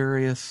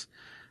luxurious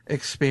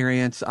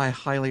experience. I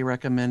highly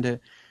recommend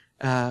it.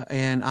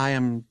 And I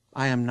am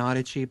not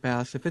a cheap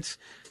ass. If it's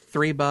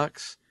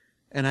 $3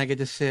 and I get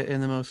to sit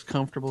in the most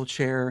comfortable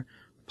chair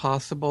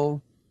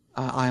possible,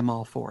 I'm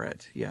all for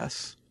it.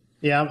 Yes.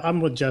 Yeah, I'm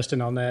with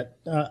Justin on that.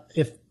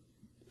 If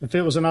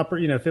it was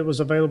if it was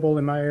available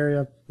in my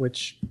area,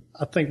 which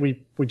I think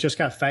we just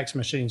got fax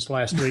machines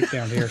last week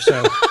down here,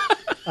 so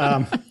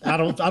I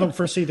don't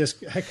foresee this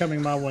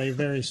coming my way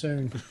very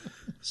soon.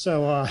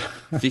 So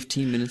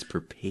 15 minutes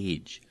per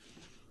page.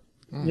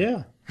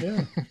 Yeah.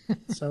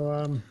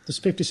 So this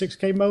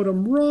 56K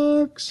modem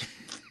rocks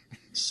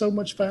so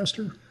much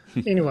faster.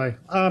 Anyway,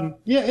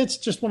 it's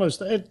just one of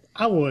those.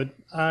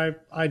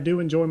 I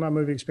do enjoy my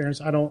movie experience.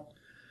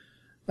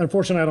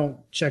 Unfortunately, I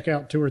don't check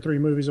out 2 or 3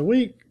 movies a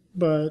week,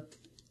 but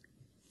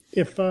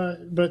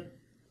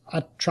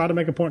I try to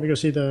make a point to go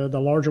see the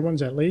larger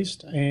ones at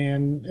least.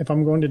 And if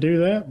I'm going to do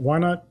that, why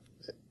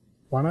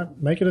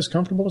not make it as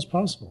comfortable as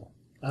possible?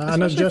 Especially I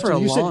know Justin, for a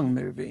long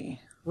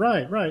movie.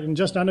 Right. And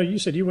Justin, I know you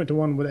said you went to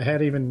one that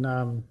had even,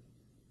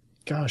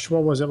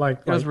 what was it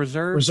like? It was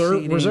reserved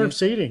seating. Reserved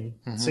seating.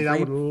 Mm-hmm. See, I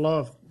would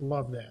love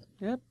that.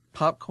 Yep.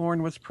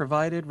 Popcorn was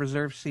provided,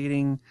 reserved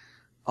seating,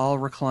 all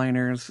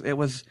recliners. It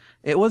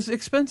was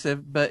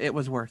expensive, but it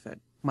was worth it.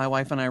 My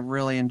wife and I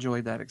really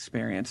enjoyed that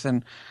experience.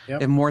 And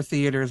if more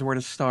theaters were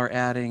to start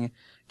adding, it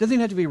doesn't even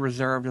have to be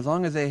reserved. As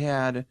long as they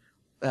had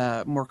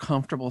more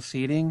comfortable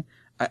seating,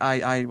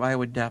 I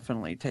would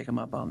definitely take them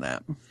up on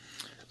that.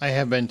 I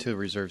have been to a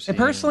reserve seating.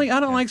 And personally, I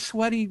don't like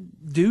sweaty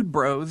dude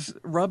bros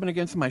rubbing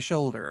against my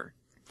shoulder.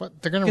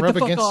 But they're going to rub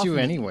against you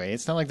anyway.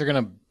 It's not like you're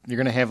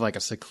going to have like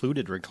a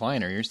secluded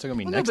recliner. You're still going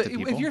to be next to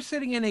people. If you're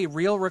sitting in a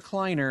real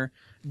recliner,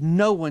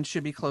 no one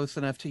should be close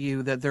enough to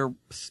you that their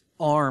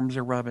arms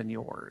are rubbing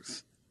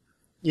yours.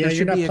 Yeah,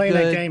 you're not playing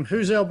that game.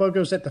 Whose elbow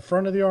goes at the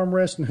front of the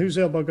armrest and whose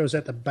elbow goes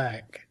at the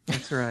back?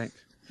 That's right.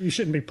 You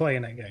shouldn't be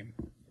playing that game.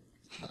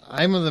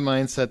 I'm of the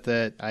mindset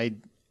that I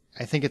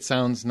think it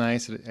sounds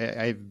nice.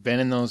 I've been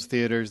in those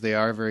theaters. They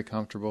are very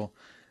comfortable.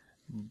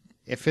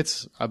 If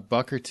it's $1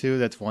 or $2,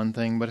 that's one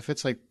thing. But if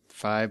it's like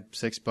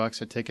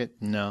 $5-6 a ticket,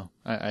 no,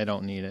 I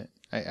don't need it.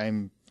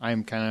 I'm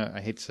kind of,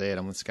 I hate to say it,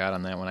 I'm with Scott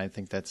on that one. I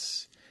think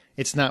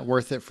it's not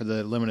worth it for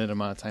the limited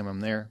amount of time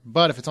I'm there.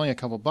 But if it's only a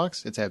couple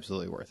bucks, it's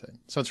absolutely worth it.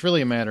 So it's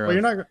really a matter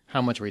of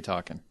how much are we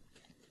talking.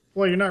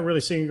 Well, you're not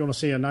really going to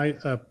see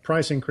a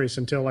price increase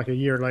until like a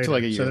year later. Until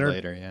like a year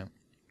later, yeah.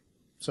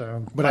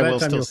 So but by I will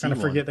that time, you'll kind of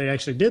forget they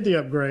actually did the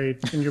upgrade,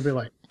 and you'll be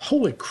like,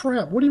 holy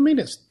crap, what do you mean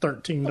it's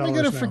 $13 I'm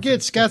going to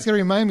forget. Scott's going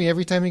to remind me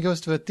every time he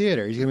goes to a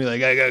theater. He's going to be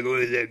like, I got to go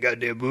to that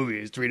goddamn movie.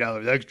 It's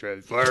 $3 extra.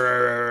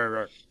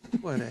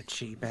 What a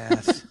cheap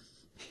ass.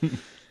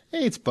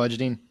 Hey, it's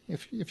budgeting.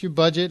 If you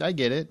budget, I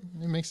get it.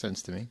 It makes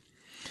sense to me.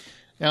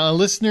 Now, a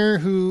listener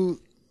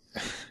who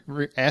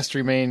asked to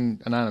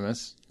remain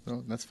anonymous,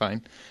 well, that's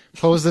fine,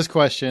 posed this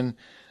question,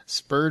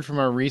 spurred from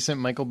our recent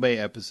Michael Bay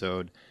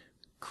episode.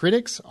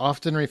 Critics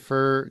often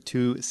refer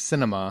to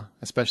cinema,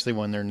 especially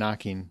when they're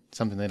knocking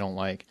something they don't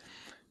like.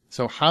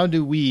 So how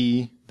do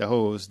we, the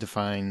hoes,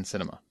 define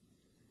cinema?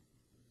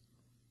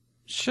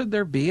 Should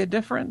there be a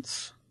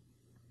difference?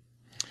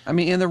 I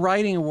mean, in the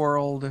writing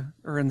world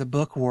or in the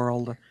book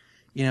world,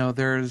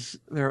 there's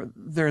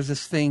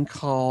this thing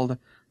called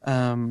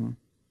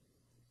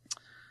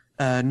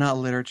not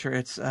literature.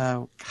 It's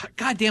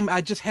goddamn.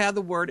 I just had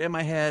the word in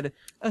my head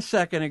a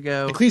second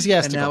ago.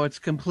 Ecclesiastical. And now it's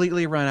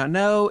completely run out.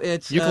 No,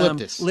 it's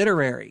eucalyptus.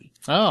 Literary.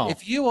 Oh,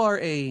 if you are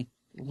a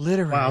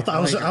literary, wow, I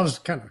was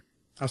kind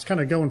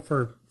of going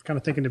for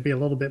thinking to be a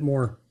little bit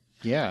more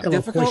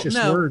difficult.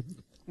 Word.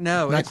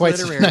 No, not it's quite,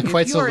 literary. not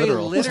quite so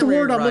literal. What's the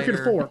word I'm looking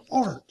for?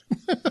 Art.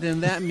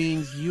 Then that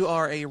means you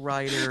are a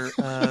writer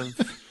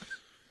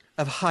of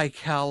of high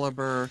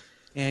caliber,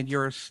 and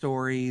your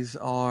stories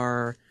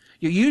are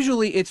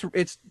usually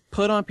it's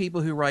put on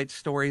people who write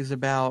stories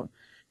about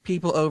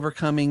people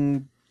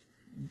overcoming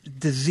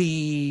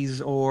disease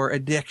or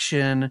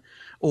addiction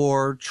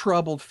or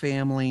troubled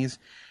families.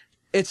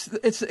 It's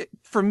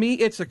for me,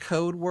 it's a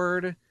code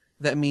word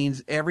that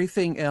means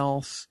everything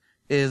else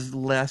is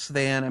less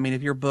than. I mean,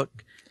 if your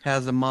book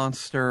has a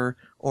monster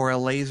or a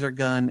laser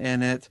gun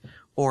in it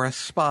or a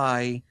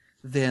spy,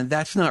 then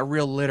that's not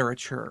real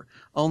literature.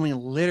 Only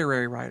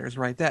literary writers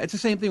write that. It's the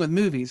same thing with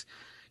movies.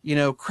 You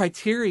know,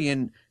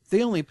 Criterion,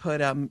 they only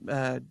put out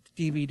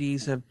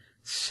DVDs of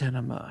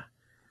cinema,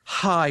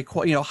 high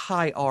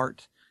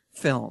art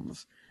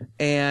films.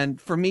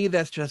 And for me,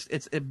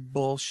 it's a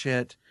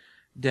bullshit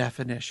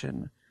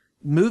definition.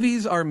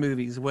 Movies are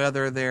movies,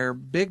 whether they're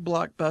big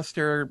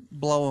blockbuster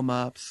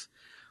blow-em-ups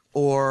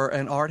or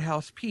an art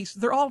house piece.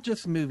 They're all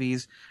just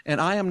movies,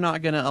 and I am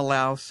not going to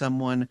allow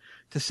someone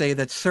to say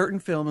that certain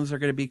films are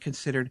going to be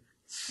considered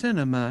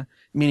cinema,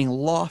 meaning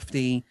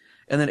lofty,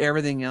 and then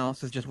everything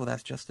else is just, well,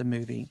 that's just a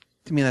movie.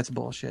 To me, that's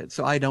bullshit.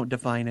 So I don't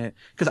define it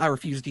because I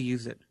refuse to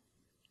use it.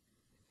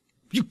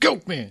 You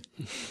goat man.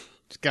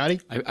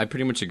 Scotty? I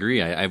pretty much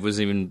agree. I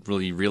wasn't even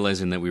really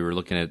realizing that we were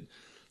looking at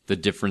the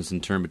difference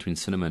in term between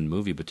cinema and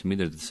movie, but to me,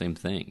 they're the same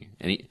thing.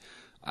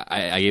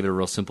 I gave it a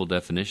real simple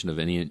definition of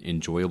any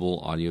enjoyable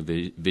audio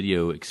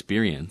video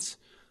experience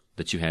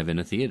that you have in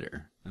a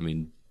theater. I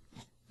mean,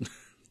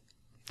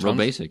 real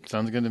basic.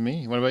 Sounds good to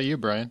me. What about you,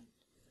 Brian?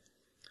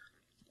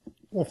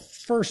 Well,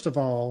 first of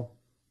all,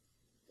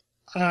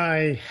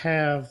 I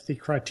have the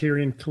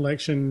Criterion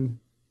Collection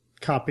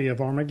copy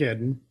of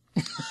Armageddon.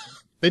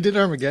 They did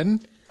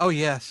Armageddon? Oh,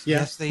 yes. Yeah.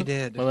 Yes, they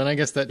did. Well, then I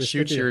guess that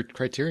shoots your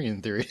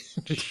Criterion theory.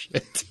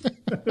 Shit.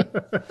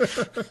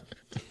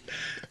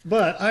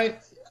 But I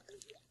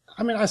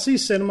mean, I see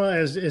cinema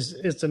as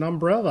it's an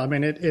umbrella. I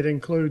mean, it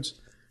includes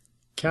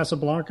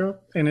Casablanca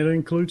and it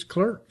includes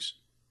Clerks.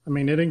 I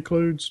mean, it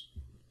includes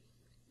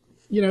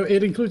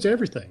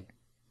everything.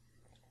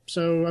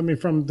 So, I mean,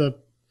 from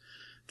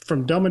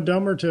Dumb and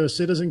Dumber to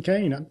Citizen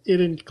Kane, it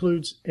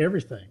includes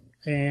everything.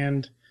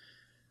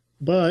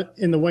 But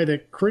in the way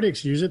that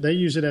critics use it, they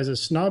use it as a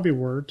snobby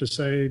word to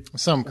say...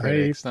 Some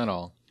critics, not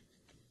all.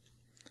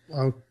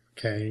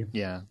 Okay.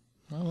 Yeah.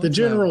 Well, the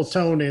general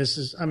tone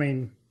is, I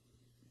mean,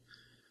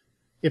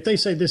 if they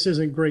say this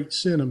isn't great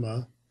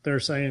cinema, they're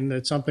saying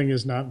that something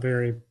is not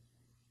very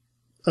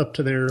up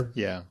to their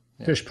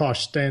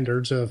pish-posh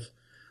standards of,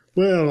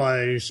 well,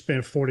 I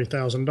spent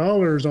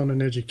 $40,000 on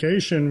an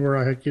education where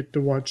I get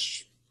to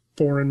watch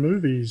foreign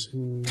movies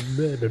and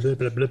blah, blah, blah,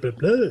 blah, blah, blah,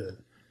 blah.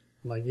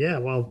 I'm like, yeah,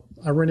 well,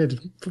 I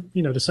rented,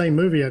 the same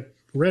movie at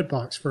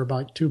Redbox for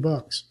about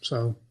 $2,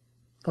 so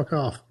fuck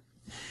off.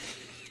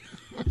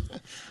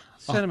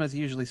 Cinema's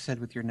usually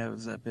said with your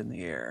nose up in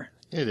the air.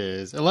 It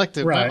is.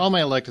 Elective. Right. All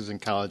my electives in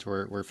college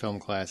were film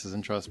classes,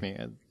 and trust me,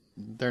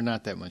 they're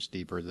not that much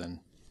deeper than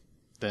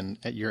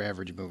at your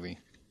average movie.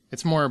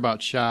 It's more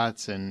about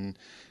shots and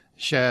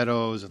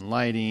shadows and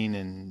lighting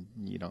and,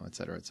 et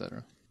cetera, et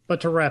cetera.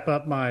 But to wrap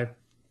up my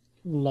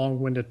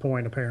long-winded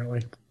point,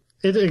 apparently,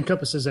 it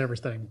encompasses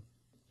everything.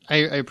 I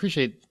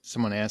appreciate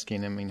someone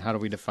asking, I mean, how do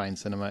we define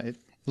cinema?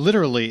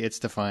 Literally, it's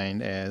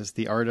defined as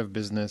the art of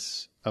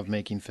business of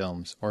making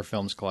films or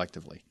films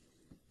collectively.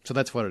 So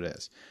that's what it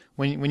is.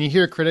 When you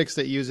hear critics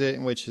that use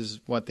it, which is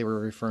what they were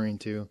referring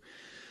to,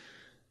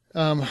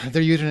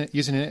 they're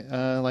using it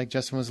like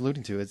Justin was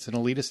alluding to. It's an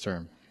elitist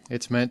term.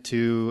 It's meant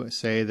to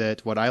say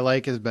that what I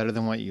like is better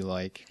than what you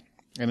like.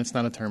 And it's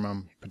not a term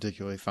I'm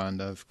particularly fond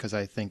of because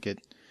I think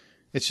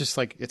it's just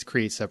like it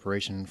creates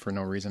separation for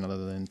no reason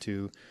other than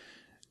to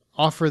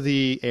offer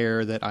the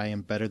air that I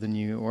am better than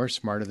you or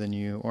smarter than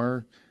you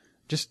or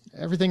just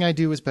everything I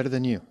do is better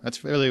than you.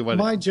 That's really what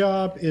my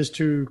job is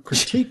to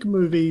critique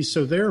movies,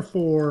 so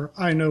therefore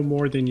I know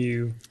more than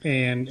you.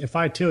 And if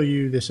I tell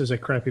you this is a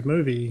crappy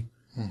movie,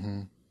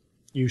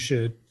 you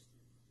should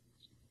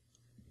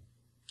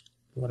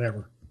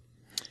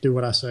do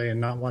what I say and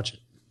not watch it.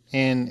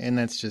 And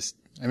that's just,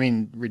 I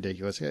mean,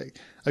 ridiculous.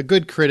 A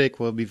good critic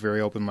will be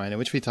very open-minded,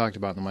 which we talked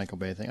about in the Michael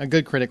Bay thing. A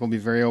good critic will be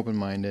very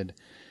open-minded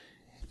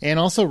and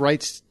also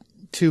writes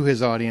to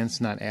his audience,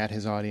 not at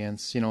his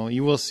audience.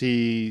 You will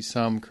see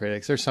some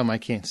critics, there's some I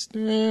can't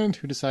stand,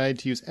 who decide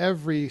to use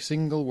every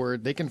single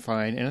word they can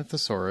find in a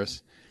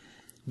thesaurus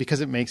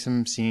because it makes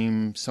them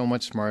seem so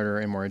much smarter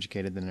and more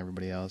educated than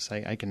everybody else.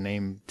 I can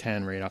name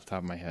 10 right off the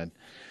top of my head.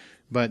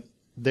 But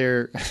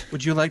they're...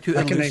 Would you like to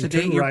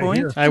elucidate your point?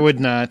 Here. I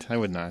would not,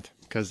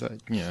 because,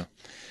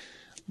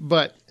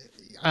 But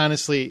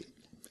honestly,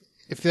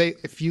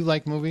 if you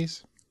like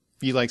movies,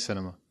 you like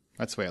cinema.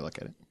 That's the way I look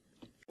at it.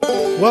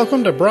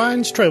 Welcome to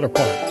Brian's Trailer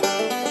Park.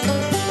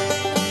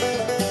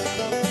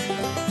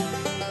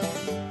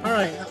 All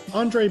right,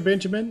 Andre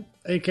Benjamin,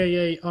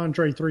 a.k.a.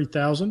 Andre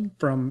 3000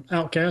 from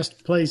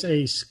Outkast, plays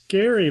a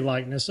scary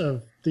likeness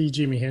of the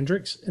Jimi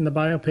Hendrix in the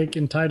biopic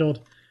entitled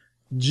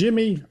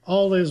Jimmy,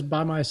 All Is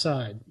By My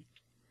Side.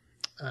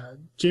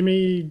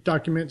 Jimmy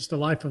documents the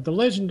life of the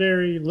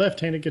legendary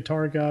left-handed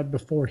guitar god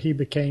before he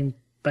became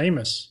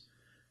famous.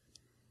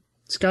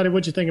 Scotty,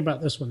 what'd you think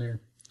about this one there?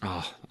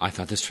 Oh, I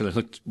thought this trailer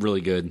looked really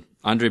good.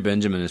 Andre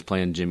Benjamin is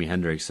playing Jimi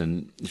Hendrix,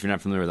 and if you're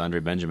not familiar with Andre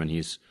Benjamin,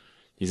 he's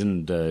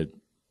in the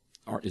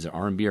is it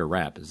R&B or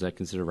rap? Is that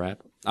considered rap?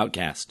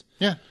 Outcast.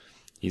 Yeah.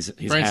 He's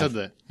Brian said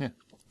that. Yeah.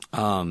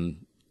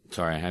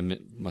 Sorry, I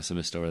must have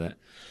missed over that.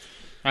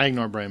 I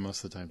ignore Brian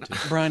most of the time too.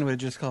 Brian would have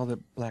just called it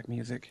black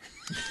music.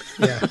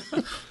 Yeah.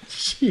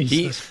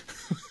 Jesus.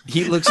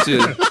 He looks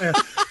to.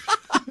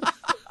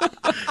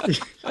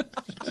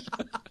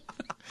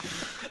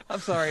 I'm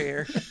sorry,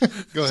 Eric.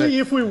 Go ahead. See,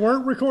 if we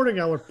weren't recording,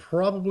 I would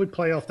probably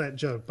play off that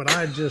joke, but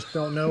I just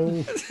don't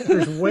know.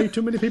 There's way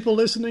too many people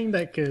listening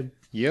that could.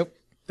 Yep.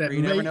 That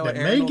You never know what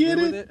may Aaron will get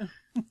do it. with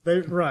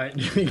it.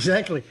 Right,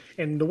 exactly.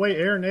 And the way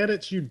Aaron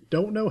edits, you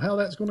don't know how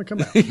that's going to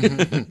come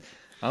out.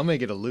 I'll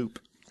make it a loop.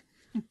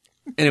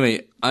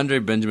 Anyway, Andre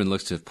Benjamin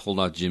looks to have pulled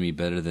off Jimmy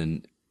better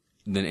than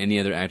any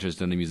other actor has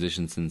done a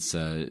musician since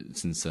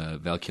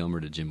Val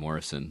Kilmer to Jim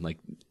Morrison. Like,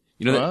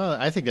 you know, Well,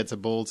 I think that's a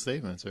bold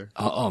statement, sir.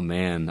 oh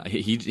man,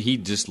 he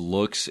just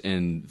looks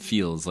and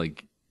feels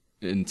like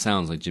and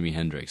sounds like Jimi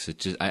Hendrix. It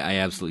just I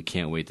absolutely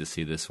can't wait to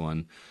see this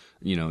one.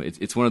 You know,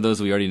 it's one of those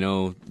we already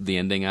know the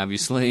ending.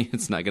 Obviously,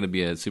 it's not going to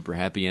be a super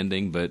happy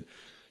ending, but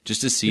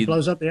just to see He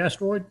blows up the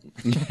asteroid.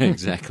 Yeah,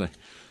 exactly.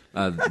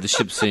 The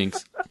ship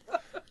sinks.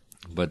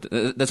 But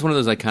that's one of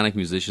those iconic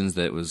musicians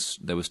that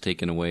was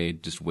taken away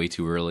just way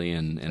too early.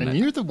 And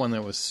you're the one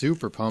that was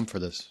super pumped for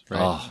this,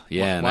 right? Oh,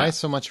 yeah. Why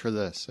so much for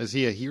this? Is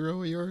he a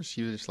hero of yours?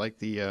 You just like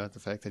the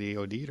fact that he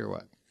OD'd or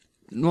what?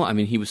 No, I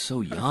mean, he was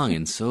so young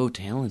and so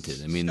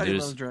talented. I mean, Scotty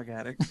there's loves drug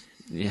addicts.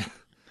 yeah.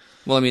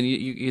 Well, I mean,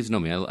 you guys know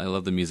me. I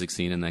love the music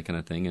scene and that kind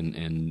of thing,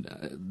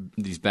 and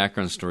these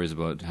background stories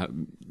about how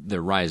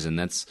their rise. And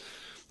that's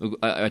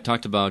I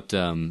talked about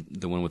the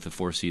one with the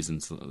Four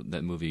Seasons,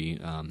 that movie,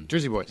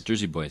 Jersey Boys.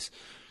 Jersey Boys.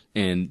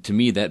 And to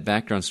me, that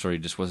background story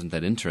just wasn't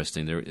that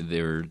interesting.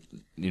 They're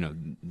you know,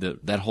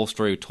 that whole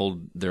story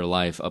told their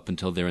life up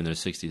until they're in their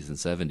 60s and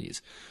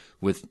 70s.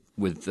 With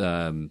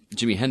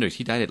Jimi Hendrix,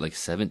 he died at like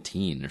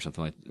 17 or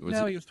something like that.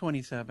 No, he was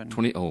 27.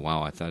 20. Oh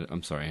wow,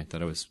 I'm sorry. I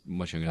thought I was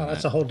much younger than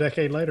That's that. a whole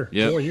decade later.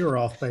 Yep. Boy, you were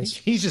off base.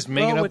 He's just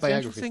making up what's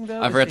biography. interesting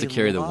though, I is forgot to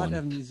carry the a lot one.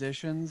 of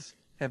musicians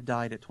have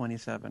died at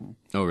 27.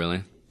 Oh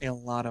really? A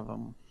lot of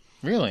them.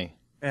 Really?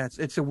 Yeah,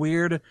 it's a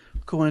weird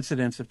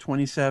coincidence of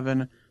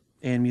 27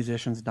 and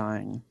musicians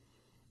dying.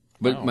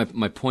 But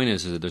my point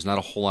is that there's not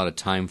a whole lot of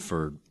time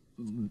for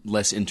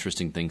less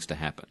interesting things to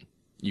happen.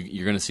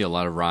 You're going to see a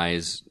lot of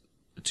rise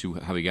to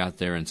how he got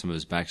there and some of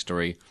his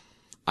backstory.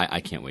 I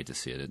can't wait to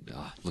see it. It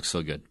looks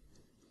so good.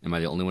 Am I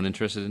the only one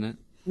interested in it?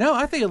 No,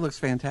 I think it looks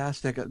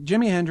fantastic.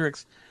 Jimi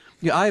Hendrix,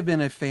 I've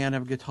been a fan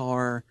of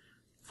guitar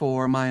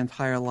for my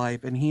entire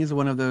life, and he's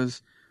one of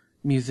those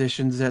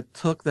musicians that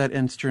took that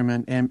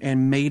instrument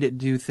and made it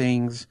do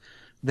things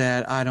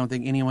that I don't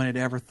think anyone had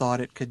ever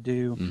thought it could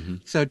do. Mm-hmm.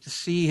 So to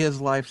see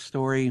his life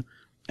story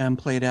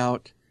played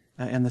out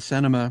in the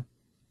cinema,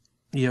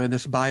 in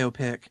this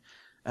biopic,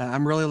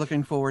 I'm really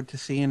looking forward to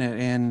seeing it.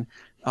 And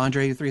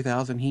Andre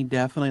 3000, he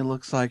definitely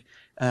looks like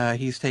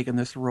he's taken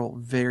this role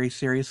very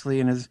seriously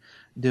and is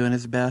doing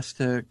his best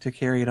to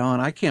carry it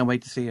on. I can't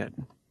wait to see it.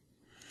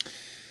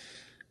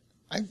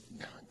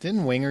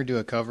 Didn't Winger do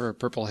a cover of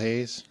Purple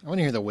Haze? I want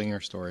to hear the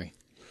Winger story.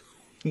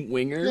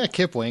 Winger? Yeah,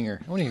 Kip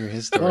Winger. I want to hear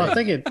his story. Well, I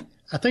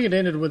think it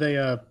ended with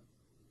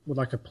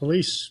like a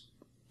police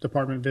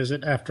department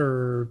visit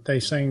after they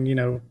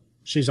sang,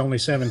 she's only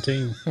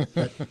 17.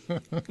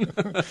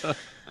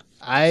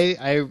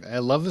 I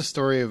love the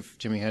story of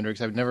Jimi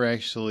Hendrix. I've never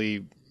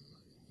actually,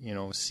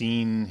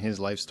 seen his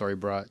life story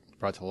brought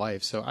to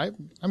life. So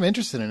I'm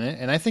interested in it,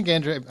 and I think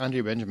Andre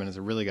Benjamin is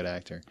a really good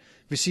actor.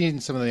 We've seen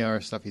some of the other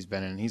stuff he's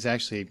been in. He's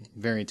actually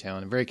very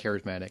talented, very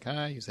charismatic.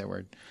 I use that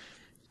word.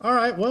 All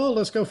right, well,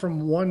 let's go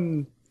from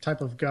one type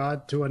of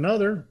God to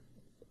another.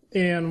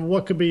 And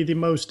what could be the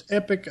most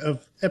epic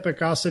of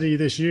epicosity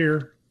this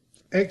year?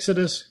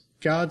 Exodus,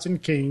 Gods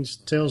and Kings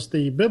tells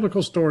the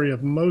biblical story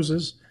of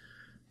Moses,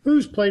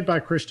 who's played by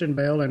Christian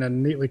Bale in a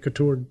neatly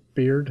contoured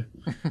beard.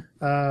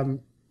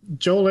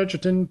 Joel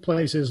Edgerton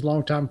plays his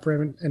longtime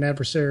friend and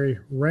adversary,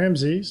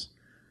 Ramses.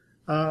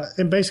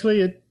 And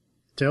basically it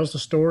tells the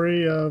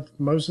story of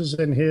Moses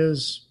and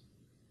his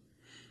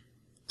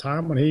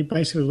time when he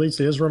basically leads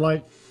the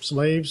Israelite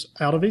slaves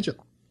out of Egypt.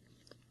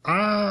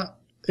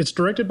 It's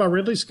directed by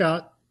Ridley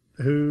Scott,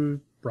 who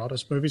brought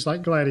us movies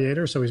like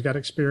Gladiator, so he's got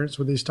experience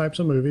with these types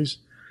of movies.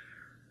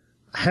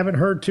 I haven't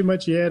heard too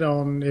much yet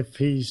on if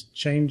he's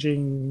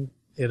changing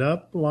it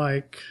up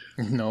like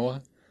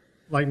Noah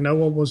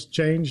was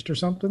changed or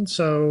something,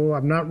 so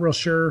I'm not real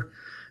sure.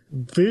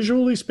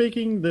 Visually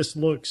speaking, this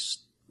looks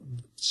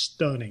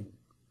stunning.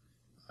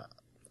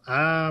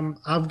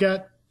 I've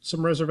got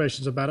some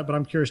reservations about it, but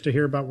I'm curious to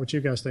hear about what you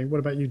guys think. What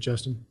about you,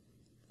 Justin?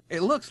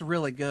 It looks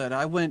really good.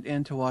 I went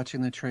into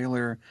watching the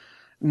trailer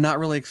not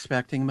really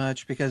expecting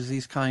much because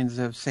these kinds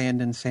of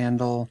sand and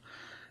sandal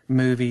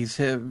movies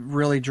have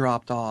really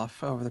dropped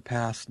off over the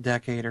past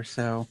decade or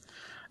so.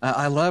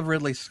 I love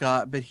Ridley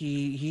Scott, but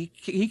he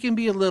can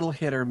be a little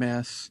hit or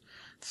miss.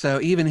 So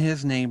even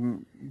his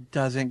name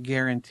doesn't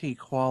guarantee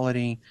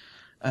quality.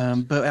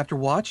 But after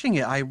watching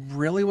it, I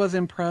really was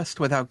impressed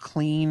with how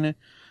clean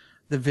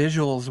the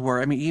visuals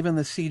were. I mean, even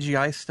the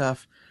CGI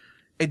stuff,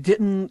 it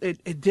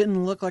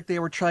didn't look like they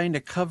were trying to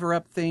cover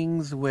up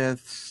things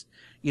with,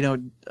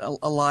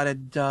 a lot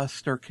of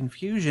dust or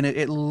confusion.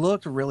 It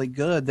looked really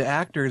good. The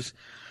actors,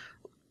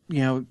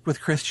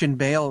 with Christian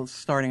Bale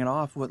starting it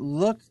off, what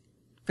looked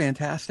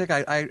fantastic.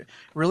 I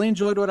really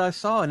enjoyed what I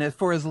saw, and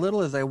for as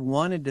little as I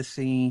wanted to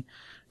see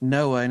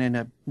Noah and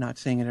ended up not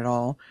seeing it at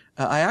all,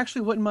 I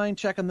actually wouldn't mind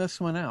checking this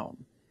one out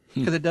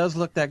because it does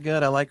look that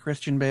good. I like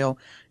Christian Bale,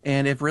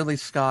 and if Ridley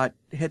Scott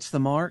hits the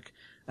mark,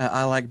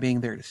 I like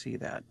being there to see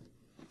that.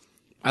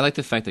 I like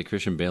the fact that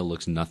Christian Bale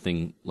looks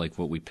nothing like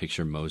what we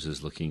picture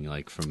Moses looking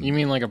like from... You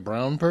mean like a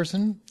brown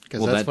person?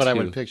 Because that's what I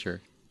would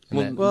picture.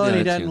 And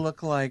he doesn't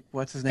look like,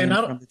 what's his name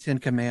from the Ten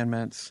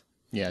Commandments?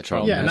 Yeah,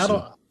 Charles. Yeah, and I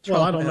don't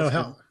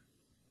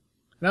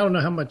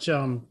know how much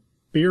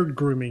beard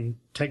grooming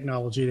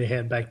technology they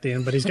had back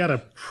then, but he's got a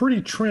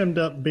pretty trimmed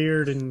up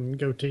beard and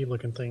goatee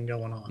looking thing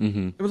going on.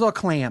 Mm-hmm. It was all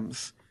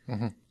clams.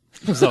 Mm-hmm.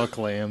 It was all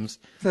clams.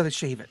 So they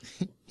shave it.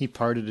 He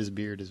parted his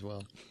beard as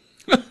well.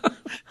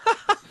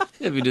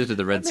 If he did it to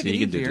the Red Sea, he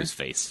could do it to his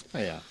face. Oh,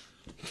 yeah.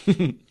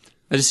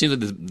 I just feel like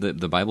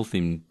the Bible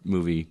themed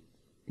movie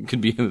could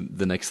be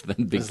the next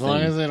big thing. As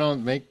long as they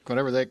don't make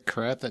whatever that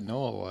crap that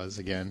Noah was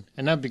again.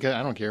 And not because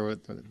I don't care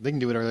what they can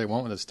do whatever they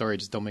want with the story,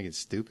 just don't make it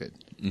stupid.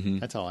 Mm-hmm.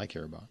 That's all I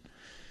care about.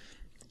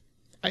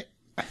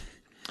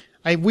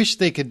 I wish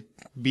they could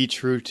be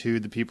true to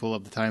the people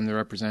of the time they're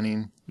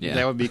representing. Yeah.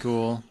 That would be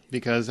cool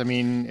because I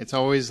mean it's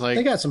always like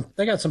they got some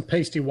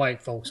pasty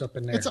white folks up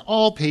in there. It's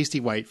all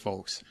pasty white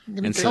folks.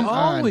 And they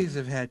always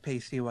have had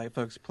pasty white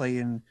folks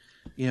playing,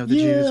 the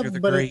Jews or the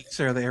Greeks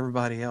or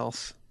everybody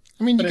else.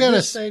 I mean, you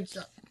gotta.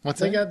 What's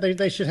that?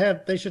 They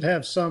should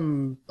have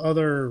some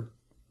other,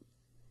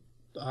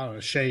 I don't know,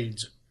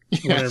 shades,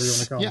 whatever you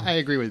want to call them. Yeah, I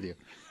agree with you.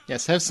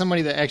 Yes, have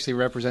somebody that actually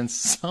represents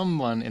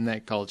someone in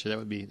that culture. That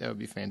would be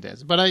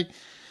fantastic. But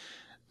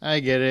I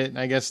get it.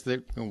 I guess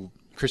that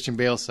Christian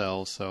Bale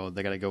sells, so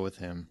they got to go with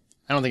him.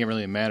 I don't think it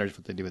really matters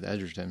what they do with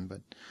Edgerton,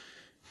 but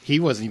he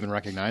wasn't even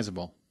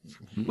recognizable.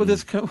 With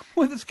as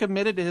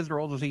committed to his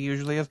roles as he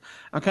usually is,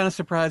 I'm kind of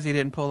surprised he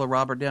didn't pull a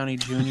Robert Downey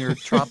Jr.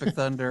 Tropic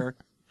Thunder,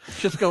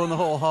 just going the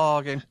whole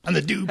hog and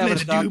the dude played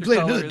the dude played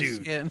another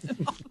dude.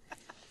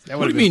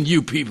 What do you mean,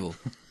 you people?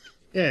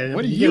 Yeah,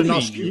 what do you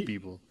mean, you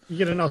people? You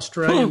get an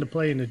Australian to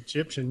play an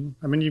Egyptian.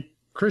 I mean, you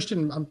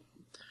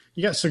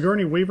got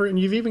Sigourney Weaver, and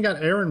you've even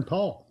got Aaron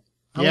Paul.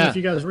 I don't know if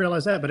you guys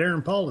realize that, but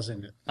Aaron Paul is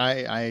in it.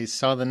 I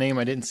saw the name.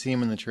 I didn't see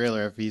him in the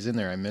trailer. If he's in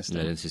there, I missed him.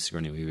 I didn't see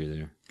Sigourney Weaver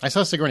there. I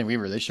saw Sigourney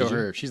Weaver. They show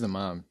her. She's the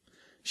mom.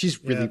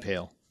 She's really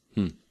pale.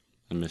 I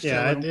missed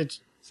it.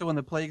 So when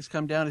the plagues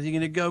come down, is he going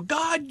to go,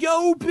 God,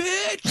 yo,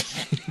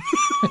 bitch?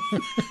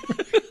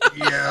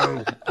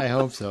 Yo. I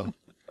hope so.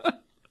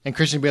 And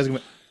Christian Bale's going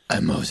to go,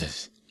 I'm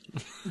Moses.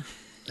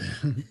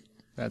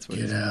 That's what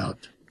Get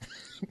out.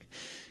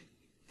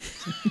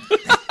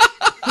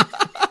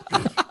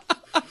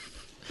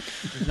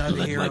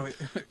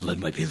 Let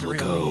my people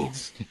go.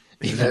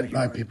 Let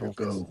my people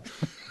go.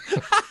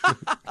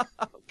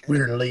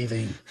 We're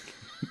leaving.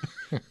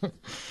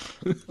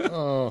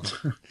 Oh.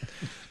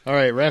 All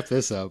right, wrap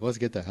this up. Let's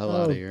get the hell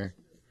out of here.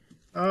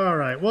 All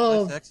right.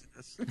 Well, that's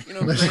Exodus. You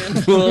know what I'm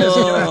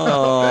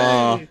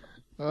saying?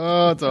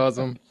 Oh, it's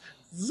awesome.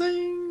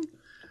 Zing.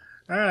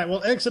 All right.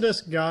 Well,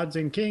 Exodus, Gods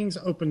and Kings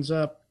opens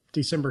up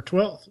December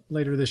 12th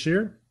later this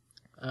year.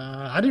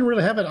 I didn't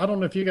really have it. I don't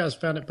know if you guys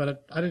found it,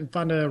 but I didn't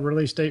find a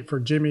release date for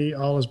Jimmy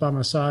All Is By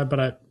My Side,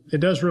 but it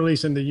does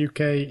release in the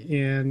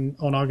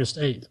UK on August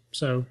 8th.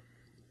 So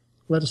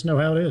let us know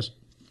how it is.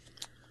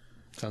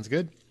 Sounds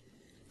good.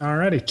 All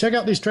righty. Check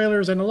out these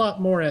trailers and a lot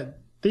more at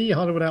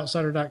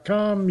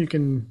thehollywoodoutsider.com. You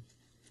can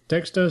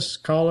text us,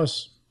 call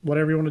us,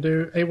 whatever you want to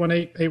do.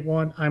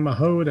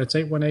 818-81-I'm-a-ho. That's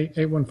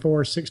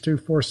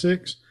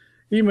 818-814-6246.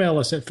 Email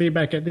us at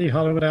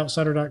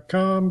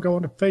feedback@thehollywoodoutsider.com. Go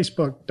on to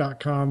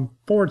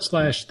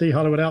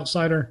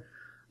facebook.com/thehollywoodoutsider.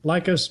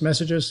 Like us,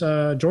 message us,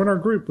 join our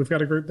group. We've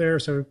got a group there,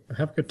 so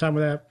have a good time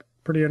with that.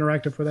 Pretty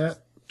interactive with that.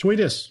 Tweet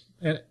us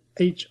at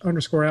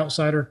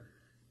H_outsider.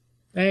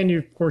 And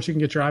of course, you can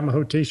get your I'm a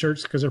Ho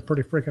t-shirts because they're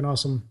pretty freaking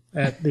awesome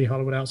at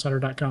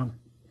thehollywoodoutsider.com.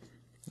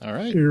 All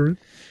right.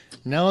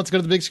 Now let's go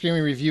to the big screen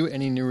and review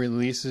any new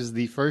releases.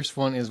 The first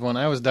one is one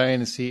I was dying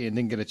to see and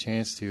didn't get a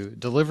chance to.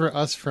 Deliver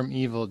Us from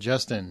Evil.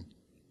 Justin,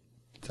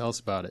 tell us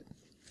about it.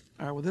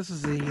 All right, well, this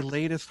is the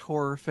latest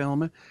horror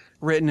film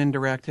written and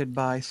directed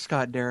by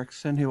Scott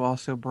Derrickson, who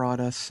also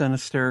brought us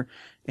Sinister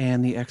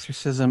and The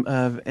Exorcism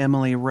of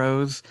Emily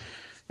Rose.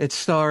 It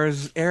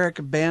stars Eric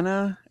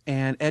Bana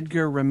and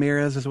Edgar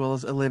Ramirez, as well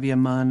as Olivia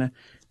Munn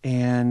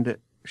and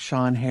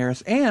Sean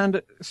Harris,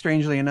 and,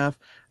 strangely enough,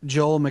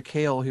 Joel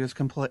McHale, who is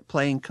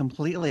playing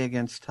completely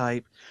against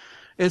type.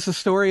 It's the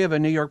story of a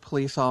New York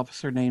police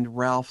officer named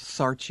Ralph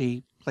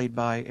Sarchi, played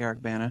by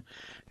Eric Bana,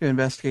 who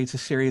investigates a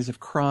series of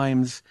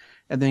crimes,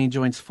 and then he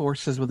joins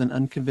forces with an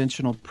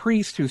unconventional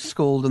priest who's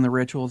schooled in the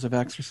rituals of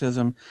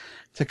exorcism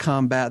to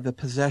combat the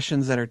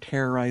possessions that are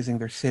terrorizing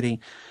their city.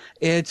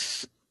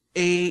 It's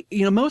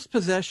most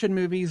possession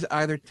movies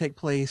either take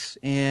place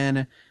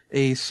in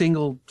a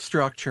single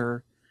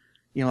structure,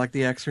 like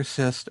The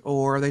Exorcist,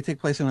 or they take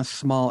place in a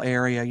small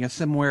area,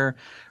 somewhere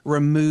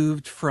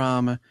removed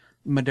from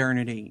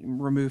modernity,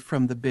 removed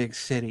from the big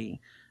city,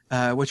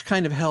 which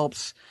kind of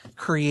helps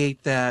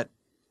create that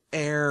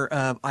air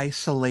of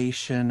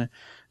isolation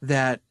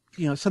that,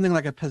 something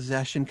like a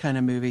possession kind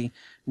of movie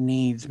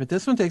needs. But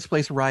this one takes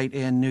place right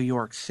in New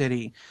York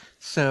City.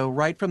 So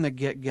right from the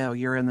get-go,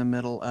 you're in the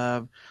middle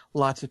of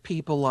lots of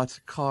people, lots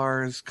of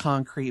cars,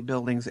 concrete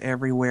buildings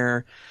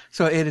everywhere.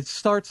 So it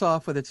starts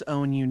off with its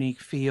own unique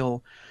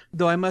feel.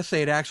 Though I must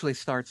say it actually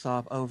starts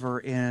off over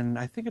in,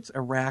 I think it's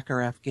Iraq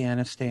or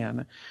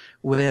Afghanistan,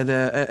 with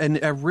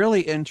a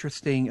really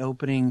interesting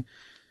opening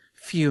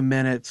few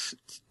minutes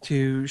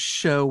to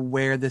show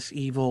where this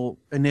evil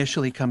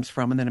initially comes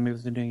from, and then it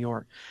moves to New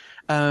York.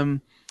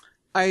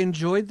 I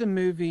enjoyed the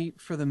movie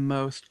for the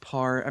most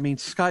part. I mean,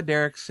 Scott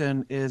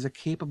Derrickson is a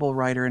capable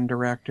writer and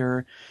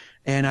director,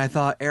 and I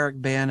thought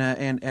Eric Bana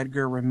and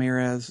Edgar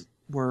Ramirez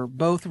were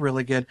both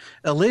really good.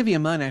 Olivia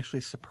Munn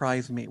actually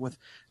surprised me with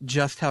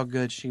just how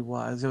good she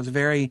was. It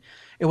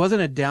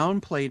wasn't a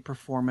downplayed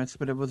performance,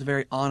 but it was a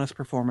very honest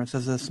performance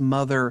as this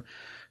mother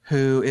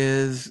who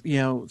is,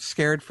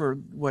 scared for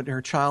what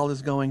her child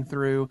is going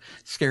through,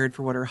 scared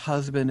for what her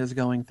husband is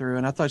going through.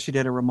 And I thought she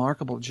did a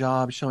remarkable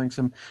job showing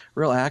some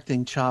real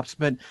acting chops.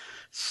 But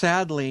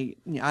sadly,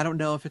 I don't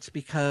know if it's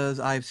because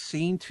I've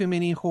seen too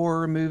many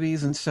horror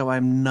movies and so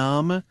I'm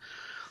numb,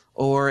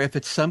 or if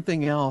it's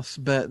something else,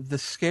 but the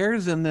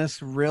scares in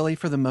this really,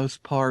 for the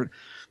most part,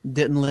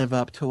 didn't live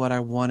up to what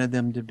I wanted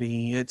them to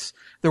be.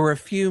 There were a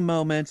few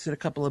moments and a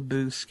couple of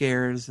boo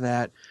scares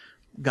that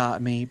got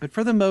me, but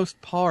for the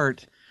most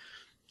part,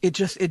 it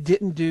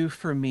didn't do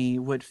for me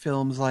what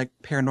films like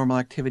Paranormal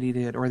Activity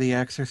did, or The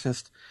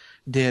Exorcist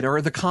did,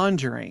 or The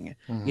Conjuring.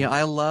 Mm-hmm.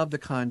 I love The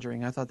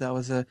Conjuring. I thought that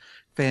was a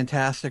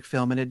fantastic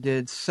film, and it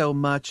did so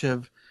much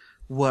of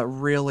what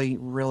really,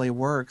 really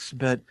works,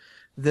 but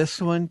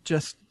this one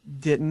just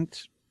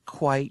didn't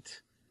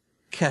quite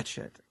catch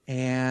it.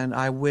 And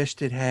I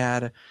wished it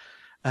had,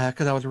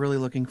 because I was really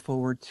looking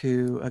forward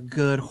to a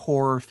good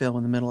horror film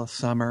in the middle of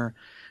summer,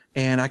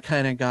 and I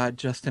kind of got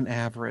just an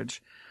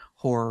average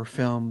horror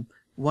film.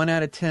 1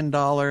 out of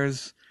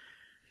 $10.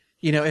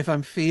 If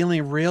I'm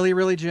feeling really,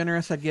 really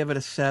generous, I'd give it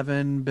a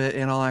 7, but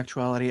in all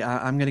actuality,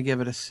 I'm going to give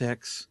it a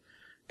 6.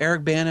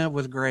 Eric Bana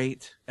was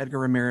great. Edgar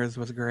Ramirez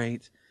was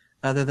great.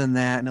 Other than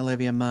that, and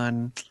Olivia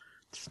Munn,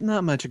 there's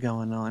not much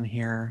going on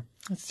here.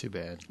 That's too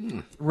bad.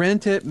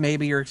 Rent it.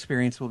 Maybe your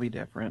experience will be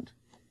different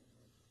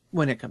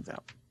when it comes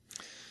out.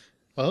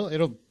 Well,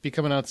 it'll be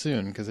coming out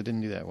soon because it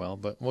didn't do that well,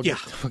 but we'll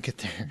get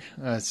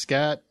there.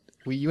 Scott,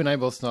 you and I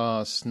both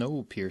saw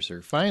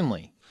Snowpiercer,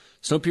 finally.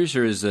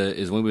 Snowpiercer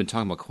is one we've been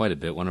talking about quite a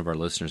bit. One of our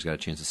listeners got a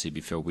chance to see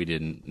before we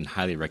did and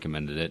highly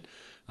recommended it.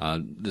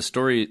 The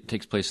story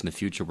takes place in the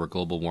future where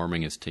global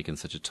warming has taken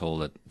such a toll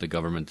that the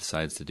government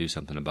decides to do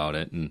something about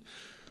it. And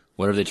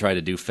whatever they tried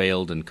to do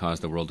failed and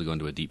caused the world to go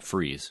into a deep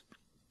freeze.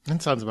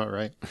 That sounds about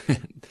right.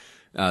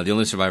 The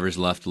only survivors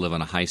left live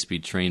on a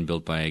high-speed train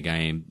built by a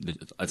guy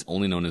that's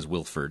only known as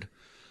Wilford.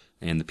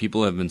 And the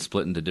people have been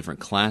split into different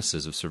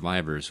classes of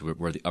survivors,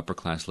 where the upper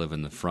class live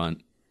in the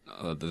front,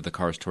 the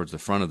cars towards the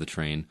front of the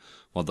train,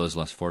 while those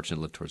less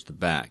fortunate live towards the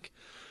back.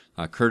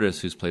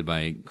 Curtis, who's played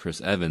by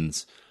Chris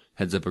Evans,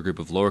 heads up a group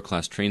of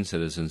lower-class train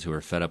citizens who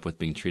are fed up with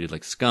being treated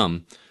like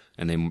scum,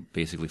 and they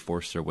basically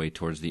force their way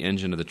towards the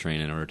engine of the train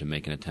in order to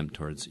make an attempt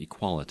towards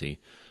equality,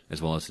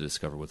 as well as to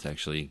discover what's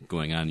actually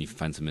going on. You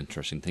find some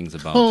interesting things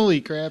about...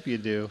 Holy crap, you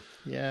do.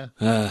 Yeah.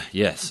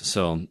 Yes.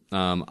 So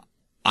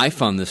I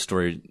found this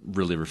story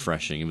really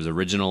refreshing. It was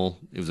original.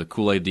 It was a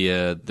cool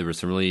idea. There were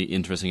some really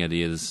interesting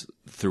ideas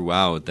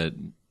throughout that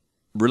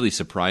really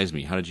surprised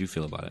me. How did you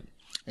feel about it?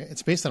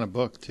 It's based on a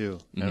book, too.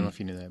 I don't know if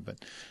you knew that,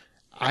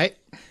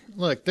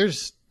 but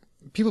there's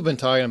people have been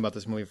talking about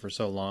this movie for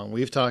so long.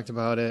 We've talked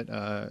about it.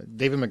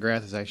 David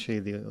McGrath is actually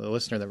the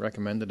listener that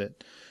recommended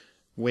it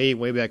way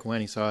back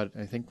when. He saw it,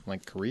 I think,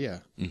 like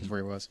Korea is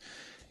where he was.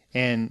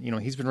 And,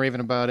 he's been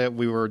raving about it.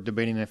 We were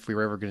debating if we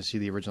were ever going to see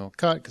the original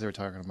cut because they were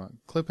talking about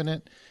clipping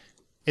it.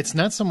 It's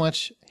not so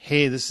much,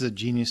 hey, this is a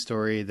genius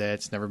story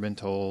that's never been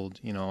told.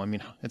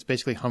 It's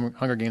basically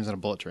Hunger Games on a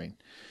bullet train.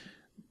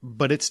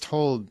 But it's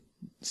told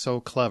so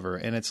clever,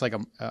 and it's like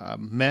a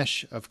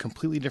mesh of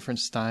completely different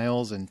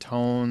styles and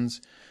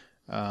tones.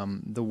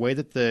 The way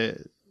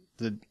that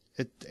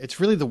it's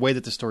really the way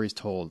that the story is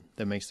told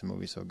that makes the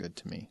movie so good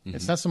to me. Mm-hmm.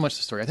 It's not so much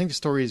the story. I think the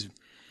story is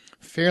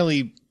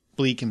fairly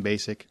bleak and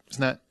basic. It's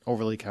not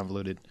overly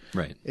convoluted.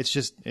 Right. It's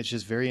just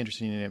very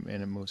interesting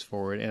and it moves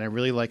forward. And I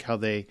really like how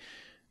they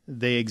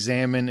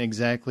examine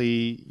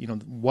exactly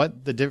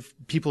what the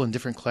people in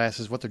different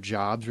classes, what their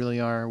jobs really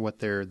are, what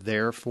they're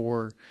there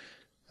for.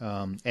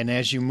 And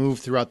as you move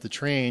throughout the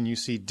train, you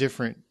see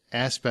different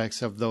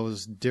aspects of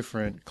those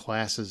different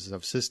classes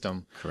of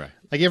system. Correct.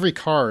 Like every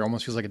car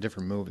almost feels like a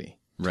different movie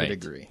to right. a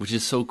degree. Which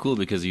is so cool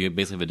because you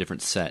basically have a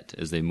different set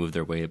as they move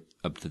their way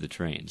up to the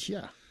train.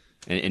 Yeah.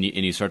 And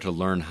you start to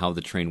learn how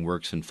the train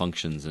works and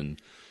functions, and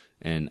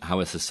and how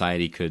a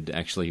society could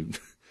actually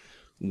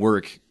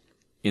work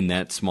in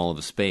that small of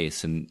a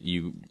space, and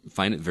you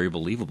find it very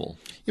believable.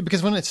 Yeah,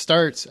 because when it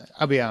starts,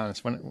 I'll be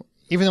honest,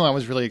 even though I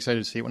was really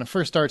excited to see it, when it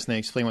first starts and they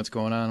explain what's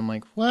going on, I'm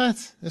like,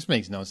 what? This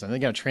makes no sense. They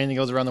got a train that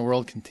goes around the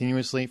world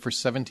continuously for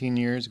 17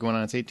 years, going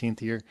on its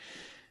 18th year.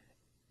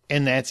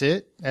 And that's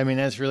it. I mean,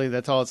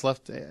 that's all that's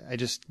left. I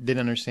just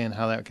didn't understand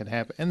how that could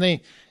happen.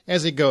 And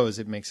as it goes,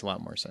 it makes a lot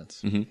more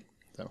sense. Mm-hmm.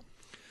 So,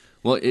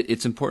 well,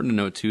 it's important to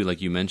note too,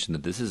 like you mentioned,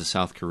 that this is a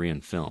South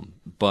Korean film,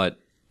 but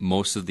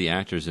most of the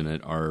actors in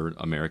it are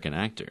American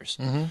actors.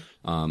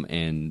 mm-hmm.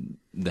 And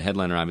the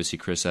headliner, obviously,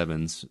 Chris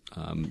Evans.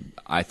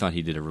 I thought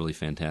he did a really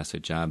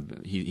fantastic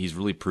job. He's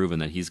really proven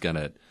that he's got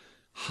a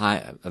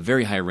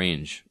very high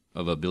range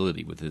of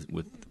ability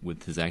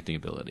with his acting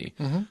ability.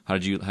 Mm-hmm. How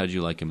did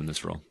you like him in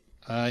this role?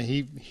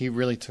 He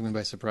really took me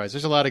by surprise.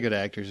 There's a lot of good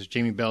actors.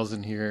 Jamie Bell's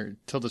in here.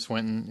 Tilda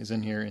Swinton is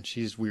in here, and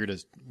she's weird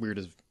as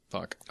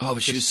fuck. Oh,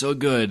 but she's so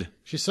good.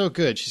 She's so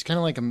good. She's kind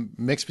of like a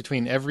mix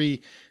between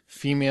every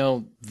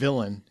female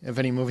villain of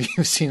any movie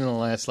you've seen in the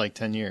last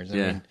 10 years. I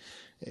mean,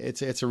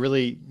 it's a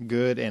really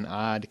good and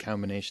odd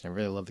combination. I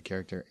really love the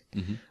character.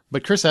 Mm-hmm.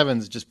 But Chris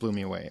Evans just blew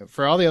me away.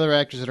 For all the other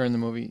actors that are in the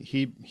movie,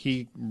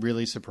 he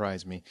really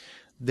surprised me.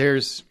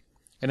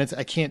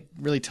 I can't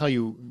really tell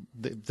you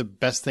the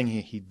best thing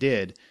he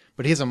did,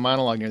 but he has a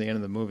monologue near the end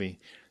of the movie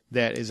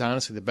that is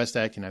honestly the best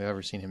acting I've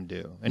ever seen him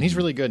do. And he's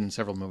really good in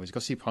several movies. Go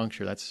see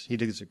Puncture. He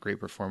does a great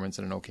performance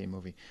in an okay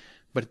movie.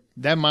 But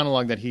that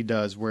monologue that he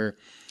does where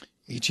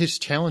he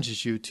just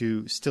challenges you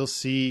to still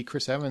see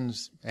Chris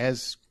Evans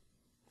as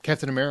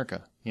Captain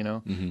America,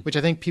 mm-hmm. which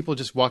I think people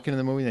just walk into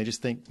the movie and they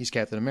just think he's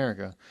Captain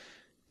America.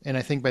 And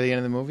I think by the end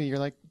of the movie, you're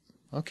like,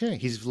 okay,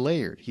 he's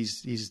layered.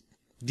 He's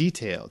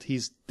detailed.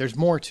 There's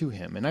more to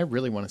him. And I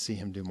really want to see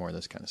him do more of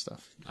this kind of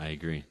stuff. I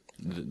agree.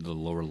 The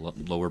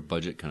lower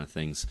budget kind of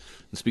things.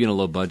 And speaking of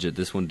low budget,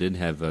 this one didn't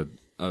have a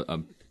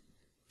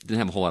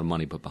whole lot of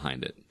money put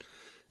behind it,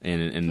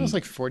 and it was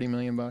like $40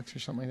 million or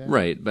something like that.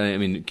 Right, but I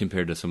mean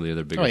compared to some of the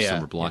other bigger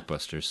summer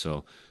blockbusters.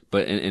 So,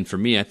 but and for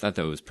me, I thought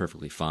that was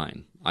perfectly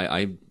fine.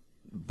 I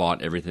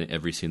bought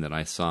every scene that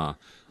I saw.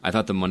 I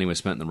thought the money was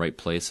spent in the right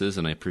places,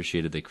 and I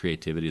appreciated the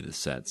creativity of the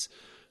sets.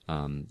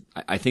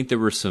 I think there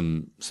were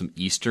some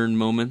Eastern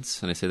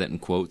moments, and I say that in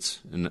quotes,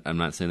 and I'm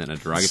not saying that in a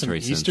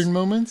derogatory sense. Eastern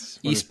moments?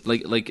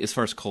 Like as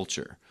far as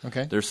culture.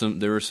 Okay. There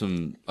were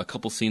a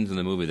couple scenes in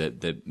the movie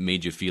that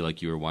made you feel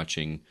like you were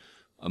watching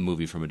a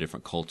movie from a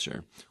different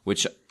culture,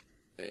 which,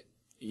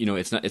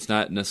 it's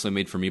not necessarily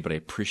made for me, but I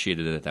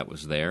appreciated that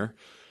was there,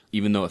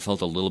 even though it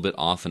felt a little bit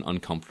off and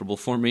uncomfortable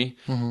for me.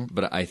 Mm-hmm.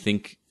 But I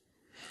think,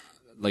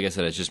 like I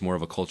said, it's just more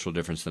of a cultural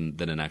difference than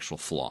an actual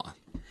flaw.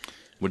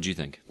 What did you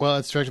think? Well,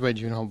 it's directed by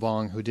Joon-ho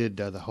Bong, who did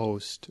The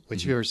Host,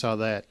 which if you ever saw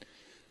that,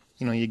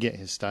 you get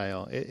his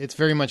style. It's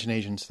very much an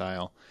Asian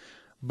style,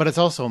 but it's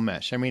also a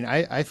mesh. I mean,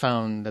 I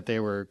found that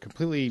they were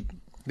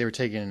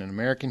taking an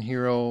American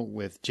hero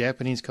with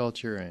Japanese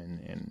culture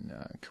and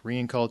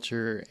Korean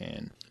culture,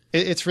 and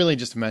it's really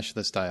just a mesh of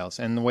the styles.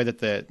 And the way that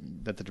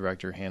the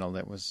director handled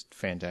it was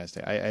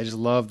fantastic. I just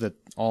love that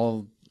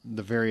all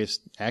the various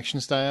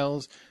action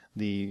styles,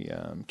 the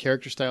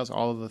character styles,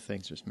 all of the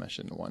things just mesh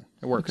into one.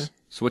 It works. Okay.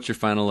 So what's your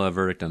final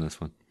verdict on this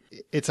one?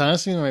 It's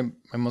honestly my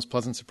most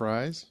pleasant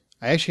surprise.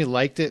 I actually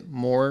liked it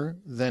more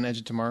than Edge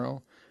of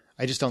Tomorrow.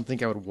 I just don't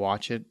think I would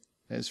watch it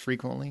as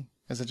frequently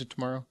as Edge of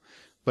Tomorrow.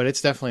 But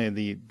it's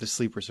definitely the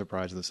sleeper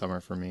surprise of the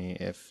summer for me.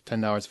 If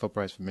 $10 full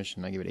price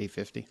admission, I give it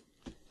 $8.50.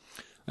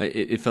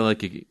 It felt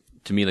like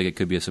to me like it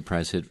could be a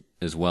surprise hit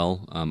as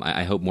well.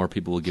 I hope more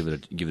people will give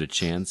it a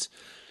chance.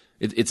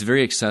 It's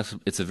very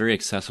accessible. It's a very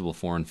accessible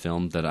foreign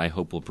film that I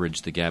hope will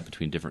bridge the gap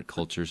between different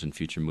cultures and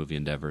future movie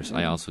endeavors.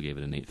 I also gave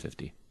it an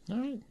 $8.50. All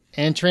right.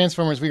 And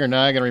Transformers, we are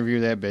not going to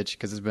review that bitch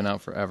because it's been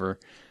out forever.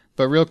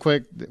 But real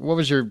quick, what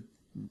was your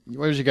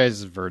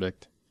guys'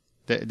 verdict?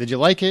 Did you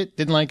like it?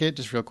 Didn't like it?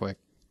 Just real quick.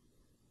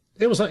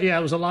 It was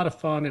a lot of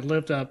fun. It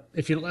lived up.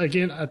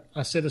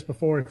 I said this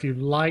before. If you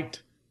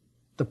liked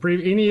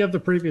any of the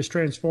previous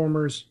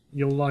Transformers,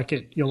 you'll like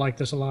it. You'll like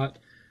this a lot.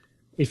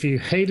 If you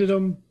hated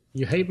them,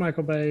 you hate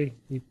Michael Bay,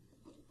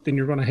 then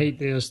you're going to hate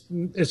this.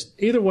 It's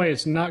either way.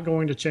 It's not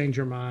going to change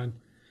your mind.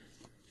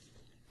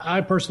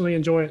 I personally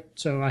enjoy it,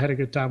 so I had a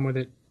good time with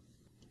it.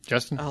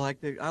 Justin, I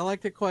liked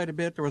it quite a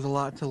bit. There was a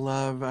lot to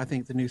love. I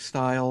think the new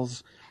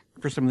styles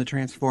for some of the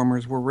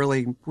Transformers were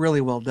really,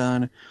 really well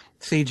done.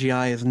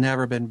 CGI has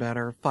never been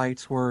better.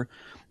 Fights were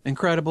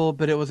incredible,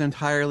 but it was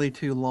entirely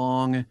too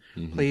long.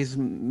 Mm-hmm. Please,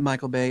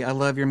 Michael Bay, I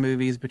love your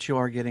movies, but you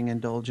are getting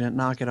indulgent.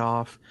 Knock it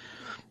off.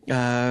 1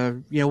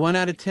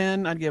 out of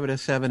 10, I'd give it a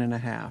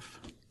 7.5.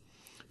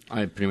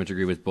 I pretty much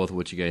agree with both of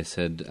what you guys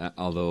said,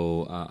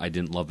 although I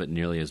didn't love it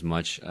nearly as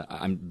much.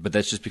 But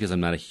that's just because I'm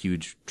not a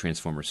huge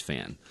Transformers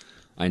fan.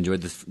 I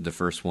enjoyed the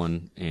first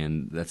one,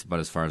 and that's about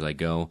as far as I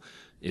go.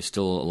 It's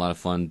still a lot of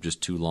fun,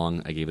 just too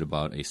long. I gave it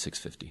about a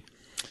 6.50.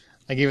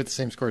 I gave it the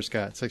same score,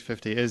 Scott.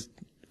 6.50 is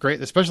great.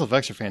 The special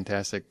effects are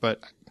fantastic,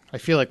 but I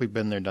feel like we've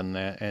been there, done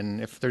that.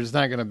 And if there's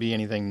not going to be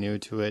anything new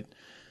to it,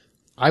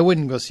 I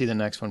wouldn't go see the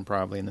next one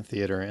probably in the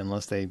theater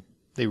unless they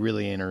they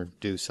really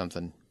introduce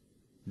something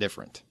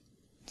different.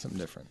 Something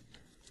different.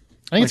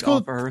 I think Like it's cool.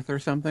 Off Earth or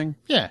something?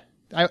 Yeah.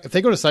 If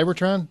they go to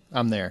Cybertron,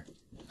 I'm there.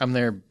 I'm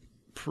there,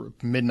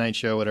 midnight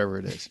show, whatever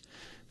it is.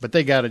 But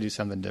they got to do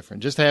something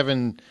different. Just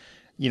having,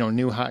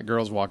 new hot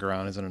girls walk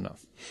around isn't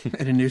enough.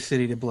 And a new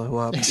city to blow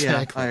up.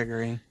 Exactly. Yeah, I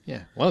agree.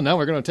 Yeah. Well, now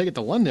we're going to take it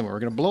to London. We're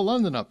going to blow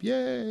London up.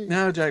 Yay.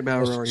 No, Jack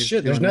Bauer.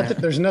 Shit, there's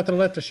nothing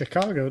left of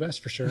Chicago, that's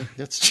for sure.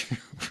 That's true.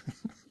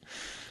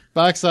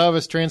 Box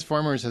office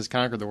Transformers has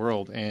conquered the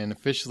world and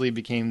officially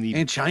became the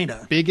In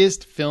China.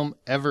 biggest film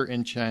ever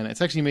in China. It's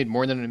actually made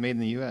more than it made in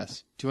the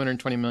U.S.,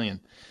 $220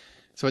 million.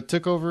 So it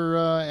took over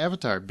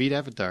Avatar, beat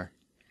Avatar.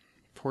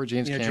 Poor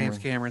James Cameron. James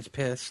Cameron's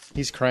pissed.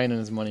 He's crying in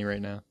his money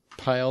right now.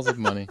 Piles of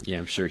money. Yeah,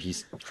 I'm sure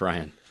he's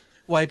crying.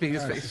 Wiping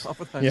his face off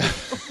with honey. Yeah.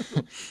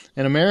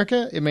 In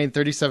America, it made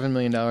 $37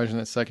 million in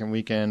its second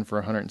weekend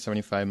for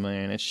 $175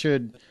 million.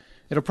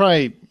 It'll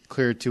probably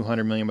clear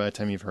 $200 million by the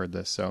time you've heard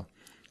this. So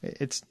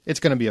it's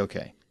going to be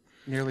okay.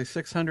 Nearly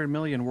 600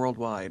 million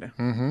worldwide.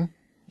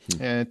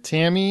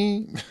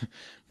 Tammy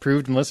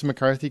proved Melissa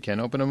McCarthy can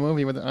open a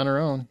movie on her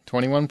own.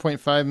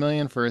 $21.5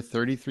 million for a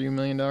 $33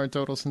 million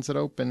total since it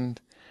opened.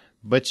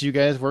 But you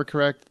guys were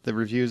correct. The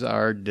reviews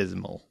are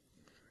dismal.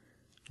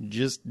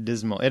 Just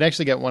dismal. It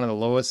actually got one of the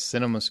lowest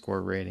cinema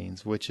score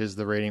ratings, which is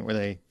the rating where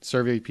they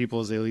survey people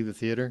as they leave the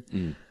theater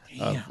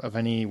of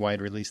any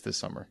wide release this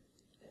summer.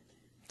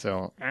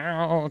 So,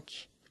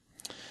 ouch.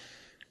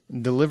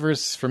 Deliver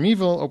Us from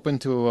Evil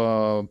opened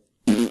to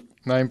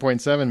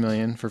 $9.7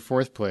 million for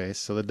fourth place,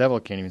 so the devil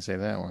can't even say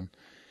that one.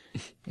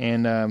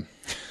 And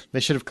they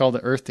should have called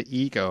it Earth to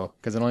Eco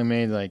because it only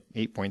made like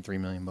 $8.3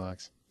 million.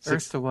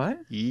 Earth to what?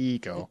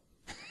 Eco.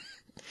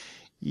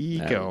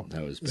 Eco.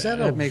 That was bad.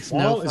 That makes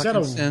no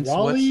fucking sense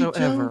Wall-E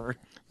whatsoever.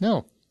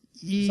 No.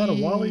 Is that a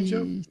Wall-E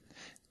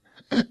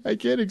joke? I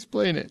can't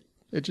explain it.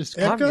 It just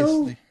Echo?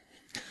 Obviously.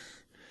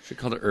 Should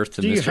call it Earth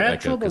to Do you Mr. have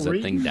Echo trouble because that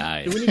reading? thing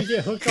died. Do we need to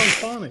get hooked on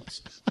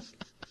phonics?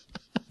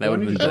 That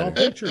would have been draw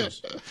better.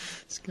 pictures.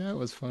 Scott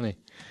was funny.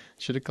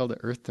 Should have called it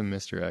Earth to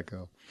Mr.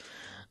 Echo.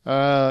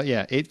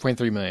 Yeah,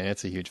 $8.3 million.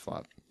 That's a huge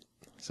flop.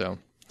 So,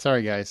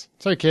 sorry guys.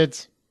 Sorry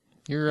kids.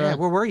 Where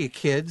were you,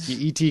 kids?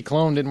 Your ET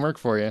clone didn't work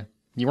for you.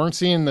 You weren't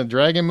seeing the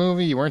Dragon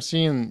movie. You weren't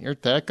seeing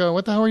Earth to Echo.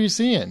 What the hell were you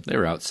seeing? They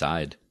were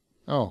outside.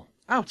 Oh,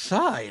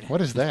 Outside?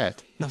 what is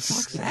that? The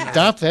fuck's that?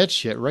 Stop that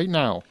shit right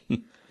now.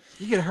 You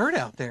get hurt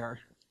out there.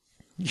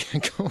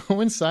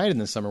 Go inside in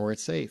the summer where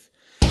it's safe.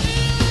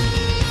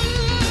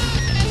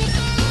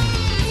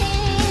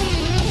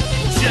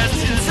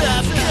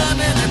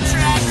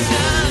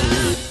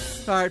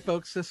 All right,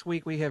 folks, this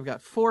week we have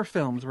got 4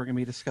 films we're going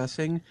to be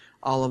discussing,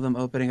 all of them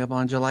opening up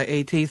on July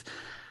 18th.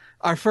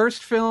 Our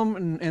first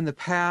film, in the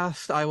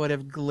past, I would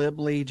have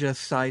glibly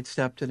just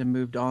sidestepped it and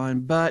moved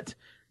on, but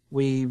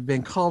we've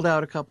been called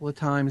out a couple of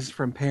times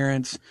from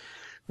parents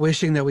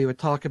wishing that we would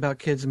talk about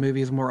kids'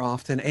 movies more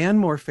often and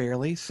more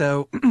fairly,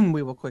 so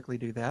we will quickly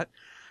do that.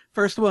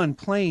 First one,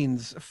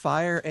 Planes,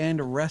 Fire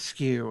and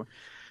Rescue.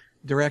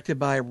 Directed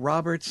by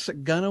Roberts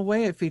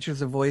Gunaway. It features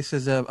the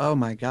voices of, oh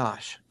my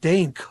gosh,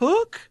 Dane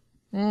Cook?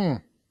 This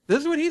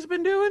is what he's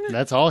been doing?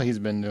 That's all he's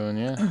been doing,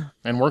 yeah.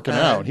 And working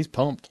out. He's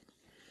pumped.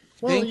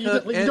 Well, Dane you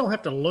Cook, don't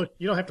have to look.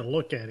 You don't have to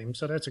look at him,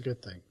 so that's a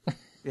good thing.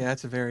 Yeah,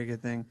 that's a very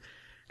good thing.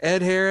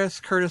 Ed Harris,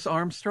 Curtis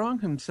Armstrong,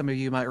 whom some of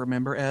you might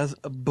remember as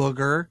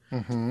Booger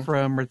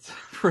from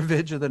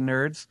Revenge of the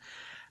Nerds.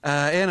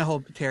 And a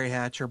whole Terry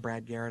Hatcher,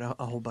 Brad Garrett,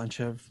 a whole bunch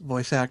of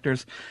voice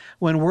actors.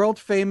 When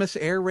world-famous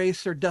air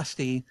racer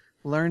Dusty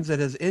learns that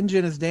his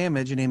engine is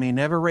damaged and he may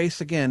never race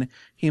again,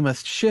 he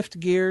must shift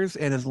gears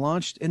and is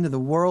launched into the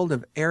world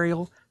of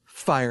aerial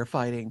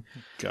firefighting.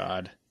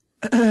 God.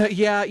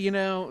 Yeah,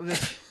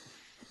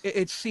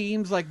 it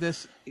seems like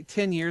this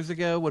 10 years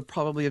ago would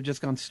probably have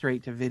just gone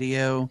straight to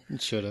video.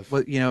 It should have.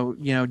 But,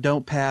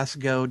 don't pass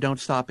go, don't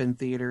stop in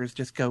theaters,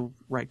 just go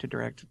right to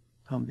direct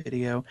home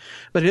video.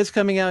 But it is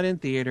coming out in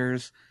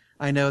theaters.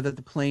 I know that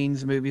the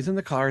Planes movies and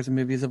the Cars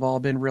movies have all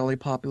been really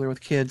popular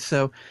with kids,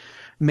 so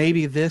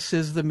maybe this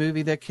is the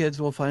movie that kids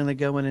will finally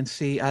go in and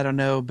see. I don't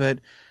know, but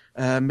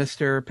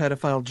Mr.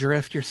 Pedophile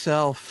Drift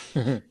yourself,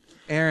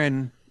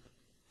 Aaron,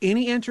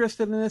 any interest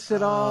in this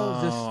at all?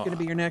 Is this going to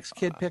be your next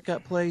kid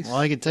pickup place? Well,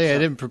 I can tell you, I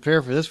didn't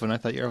prepare for this one.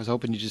 I was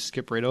hoping you just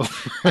skip right over.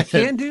 I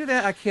can't do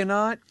that. I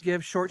cannot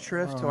give short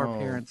shrift to our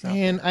parents.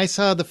 Man, I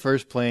saw the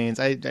first Planes.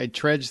 I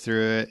trudged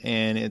through it,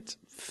 and it's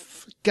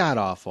god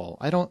awful.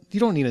 You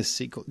don't need a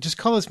sequel. Just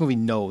call this movie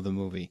No, the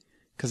movie.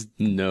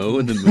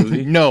 No, the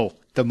movie? No,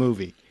 the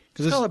movie.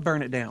 Call it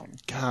Burn It Down.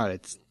 God,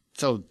 it's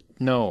so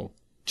no.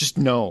 Just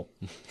no.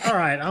 All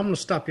right, I'm going to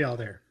stop y'all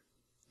there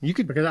You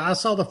could because I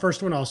saw the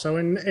first one also,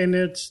 and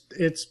it's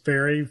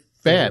very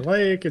bad.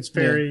 formulaic. It's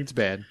very it's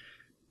bad.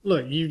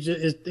 Look,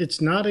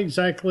 it's not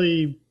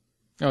exactly.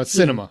 No, it's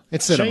cinema.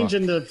 It's cinema.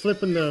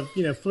 Flipping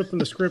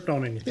the script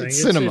on anything.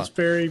 It's cinema. It's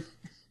very,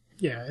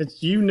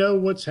 it's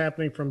what's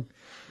happening from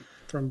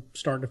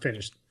start to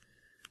finish.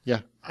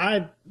 Yeah.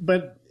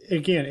 But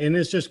again, and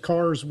it's just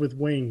cars with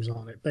wings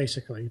on it,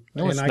 basically.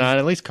 No, it's not.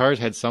 At least Cars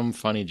had some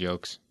funny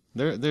jokes.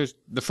 There's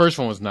the first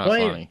one was not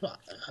funny.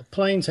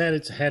 Planes had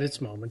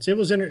its moments. It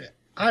was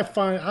I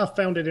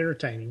found it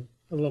entertaining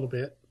a little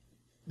bit,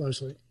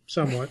 mostly,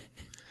 somewhat.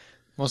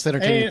 Most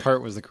entertaining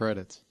part was the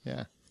credits.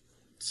 Yeah.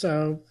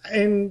 So,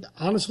 and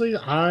honestly,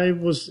 I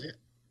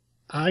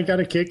got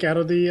a kick out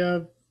of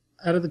the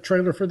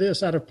trailer for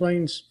this, out of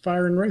Planes,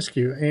 Fire and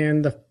Rescue,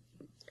 and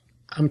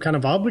I'm kind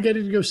of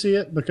obligated to go see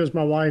it because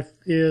my wife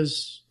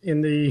is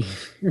in the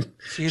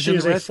she is in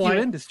the rescue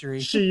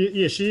industry. She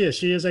is.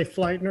 She is a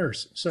flight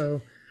nurse.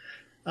 So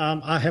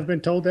I have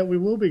been told that we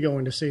will be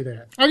going to see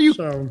that. Are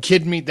you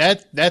kidding me?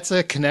 That's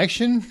a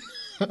connection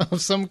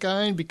of some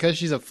kind? Because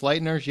she's a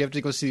flight nurse, you have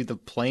to go see the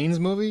Planes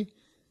movie?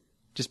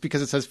 Just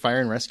because it says Fire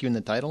and Rescue in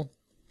the title?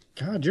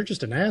 God, you're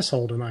just an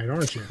asshole tonight,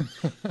 aren't you?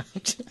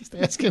 Just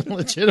asking a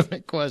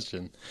legitimate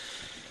question.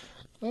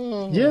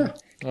 Oh, yeah.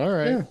 All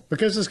right. Yeah,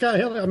 because it's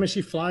got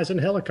she flies in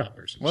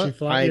helicopters. Well,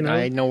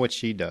 I know what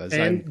she does.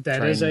 And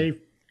that is a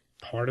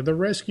part of the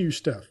rescue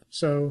stuff.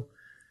 So,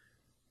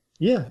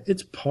 yeah,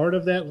 it's part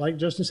of that, like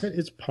Justin said,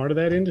 it's part of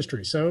that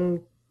industry.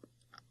 So,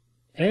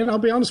 and I'll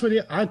be honest with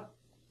you,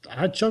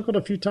 I chuckled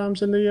a few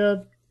times in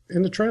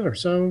the trailer.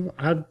 So,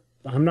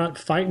 I'm not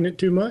fighting it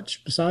too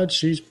much. Besides,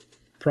 she's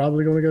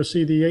probably going to go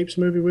see the Apes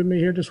movie with me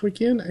here this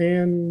weekend,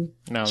 and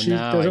she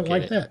doesn't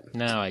like that.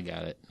 Now I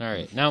got it. All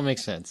right. Now it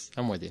makes sense.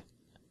 I'm with you.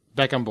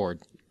 Back on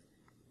board.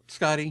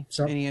 Scotty,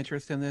 any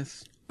interest in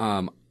this?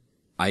 I'll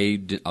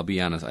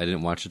be honest. I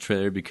didn't watch the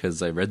trailer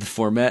because I read the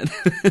format.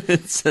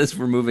 It says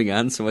we're moving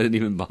on, so I didn't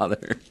even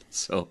bother.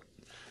 So,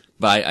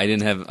 but I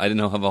didn't have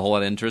a whole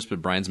lot of interest.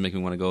 But Brian's making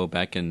me want to go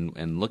back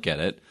and look at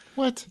it.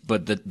 What?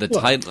 But the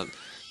title.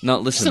 No,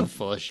 listen. Some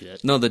full of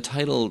shit. No, the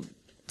title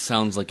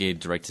sounds like a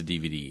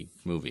direct-to-DVD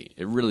movie.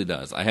 It really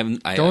does.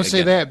 Don't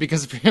say that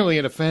because apparently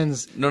it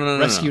offends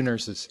rescue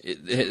nurses. It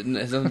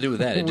has nothing to do with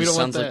that. It just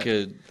sounds like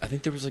I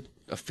think there was like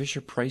a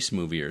Fisher-Price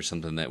movie or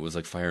something that was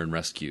like Fire and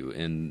Rescue,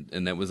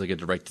 and that was like a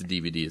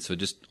direct-to-DVD. So it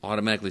just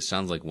automatically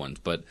sounds like one.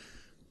 But,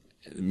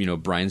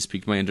 Brian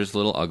piqued my interest a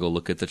little. I'll go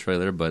look at the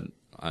trailer, but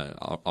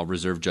I'll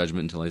reserve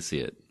judgment until I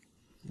see it.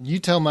 You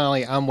tell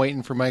Molly I'm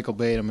waiting for Michael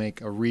Bay to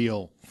make a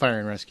real Fire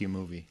and Rescue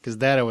movie, because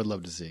that I would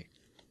love to see.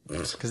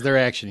 Because they're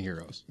action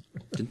heroes.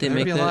 Didn't they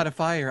make a lot of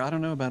fire? I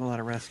don't know about a lot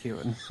of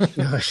rescuing.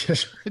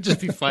 It'd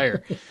just be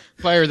fire.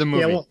 Fire the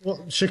movie. Yeah,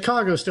 well,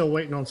 Chicago's still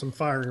waiting on some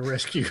Fire and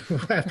Rescue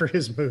after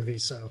his movie,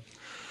 so.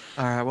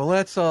 All right, well,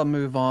 let's all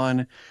move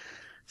on.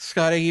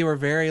 Scotty, you were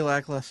very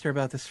lackluster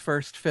about this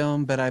first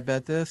film, but I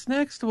bet this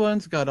next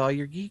one's got all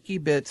your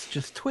geeky bits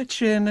just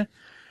twitching.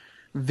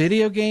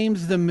 Video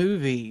Games, the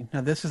Movie.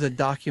 Now, this is a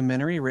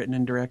documentary written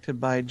and directed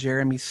by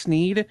Jeremy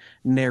Sneed,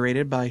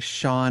 narrated by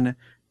Sean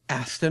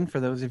Astin, for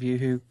those of you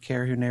who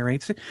care who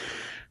narrates it.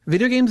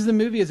 Video Games, the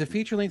Movie is a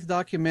feature-length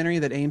documentary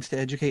that aims to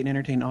educate and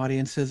entertain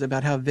audiences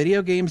about how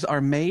video games are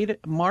made,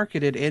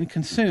 marketed, and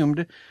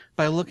consumed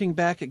by looking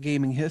back at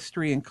gaming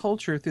history and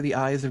culture through the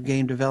eyes of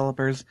game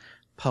developers,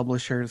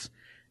 publishers,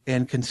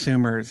 and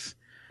consumers.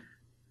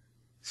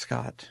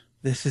 Scott,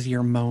 this is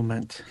your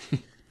moment.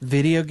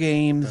 Video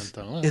games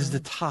is the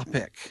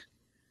topic.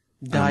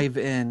 Dive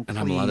in, please. And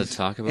I'm allowed to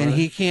talk about it? And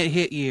he can't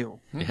hit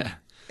you. Yeah.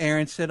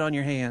 Aaron, sit on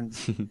your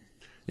hands.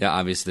 Yeah,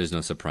 obviously there's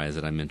no surprise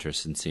that I'm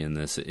interested in seeing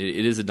this. It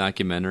is a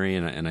documentary,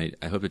 and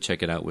I hope to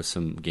check it out with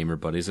some gamer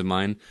buddies of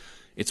mine.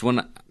 It's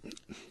one,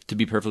 to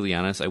be perfectly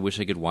honest, I wish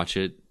I could watch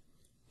it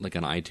like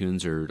on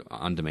iTunes or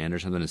on demand or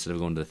something instead of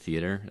going to the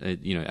theater. I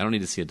don't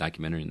need to see a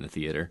documentary in the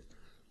theater,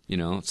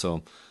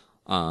 So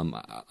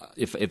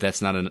if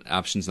that's not an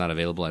option's not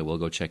available, I will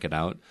go check it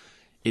out.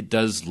 It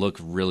does look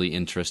really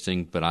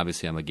interesting, but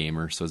obviously I'm a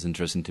gamer, so it's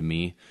interesting to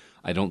me.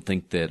 I don't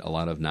think that a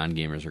lot of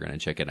non-gamers are going to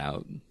check it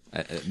out.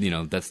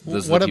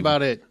 What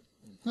about it?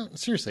 No,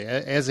 seriously,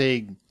 as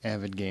a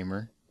avid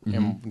gamer,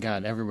 and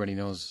God, everybody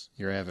knows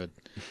you're avid.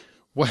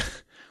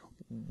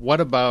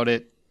 What about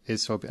it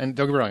is so? And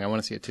don't get me wrong, I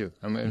want to see it too.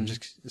 I'm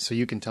just so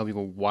you can tell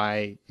people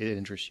why it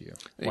interests you.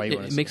 Why you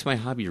want to see it. It makes my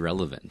hobby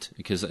relevant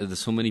because there's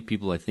so many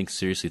people I think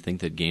seriously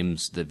think that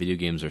video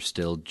games are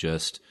still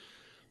just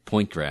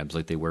point grabs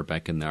like they were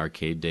back in the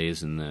arcade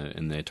days and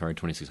the Atari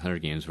 2600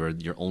 games, where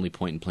your only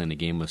point in playing a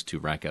game was to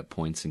rack up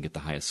points and get the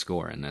highest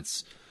score, and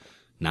that's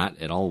not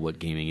at all what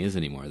gaming is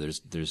anymore. There's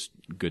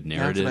good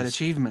narratives. That's about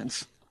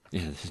achievements.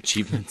 Yeah,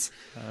 achievements.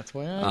 That's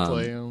why I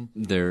play them.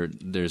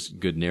 There's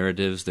good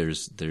narratives.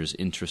 There's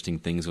interesting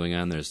things going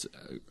on. There's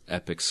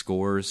epic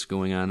scores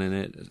going on in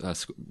it.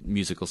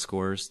 Musical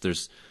scores.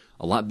 There's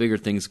a lot bigger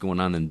things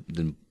going on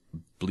than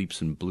bleeps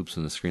and bloops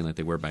on the screen like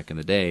they were back in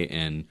the day.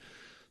 And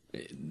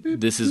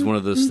this is one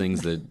of those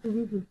things that.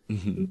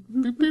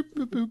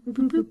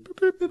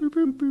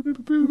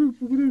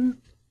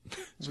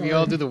 We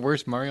all do the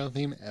worst Mario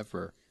theme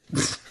ever.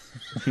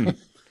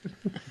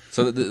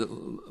 So the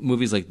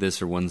movies like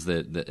this are ones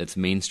that it's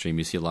mainstream.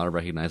 You see a lot of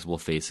recognizable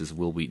faces.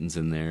 Will Wheaton's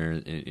in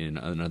there, and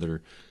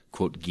other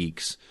quote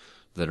geeks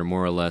that are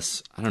more or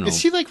less. I don't know.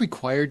 Is he like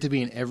required to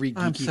be in every geeky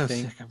I'm so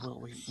thing? Sick of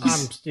Will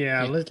Wheaton.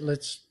 Yeah.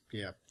 Let's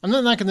Yeah. I'm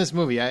not knocking this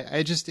movie.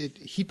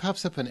 He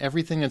pops up in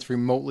everything that's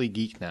remotely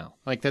geek now.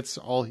 Like that's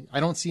all. I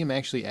don't see him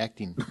actually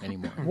acting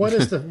anymore. What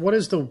is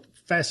the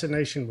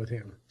fascination with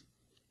him?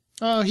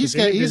 Oh, he's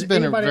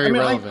been very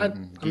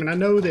relevant. I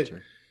know that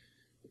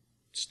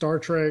Star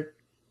Trek,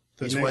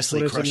 He's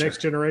Wesley the Crusher. Next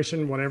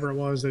Generation, whatever it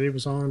was that he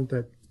was on.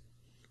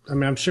 I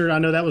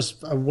know that was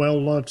a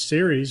well-loved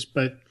series,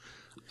 but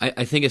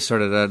I think it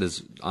started out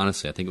as,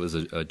 honestly, I think it was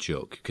a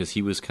joke because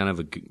he was kind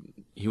of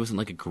he wasn't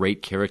like a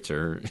great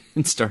character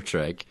in Star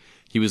Trek.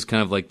 He was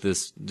kind of like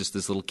this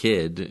little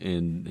kid,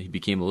 and he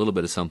became a little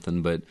bit of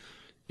something, but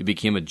it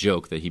became a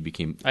joke that he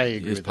became. I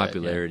agree his with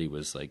popularity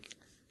was like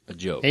a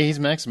joke. Hey, he's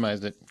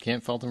maximized it.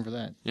 Can't fault him for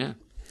that. Yeah.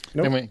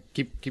 Nope. Anyway,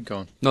 keep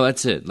going. No,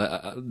 that's it.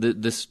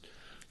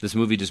 This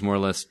movie just more or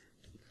less,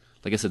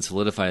 like I said,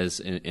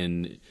 solidifies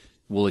and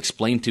will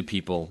explain to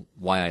people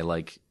why I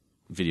like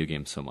video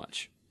games so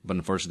much. But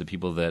unfortunately, the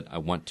people that I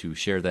want to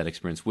share that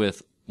experience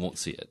with won't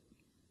see it.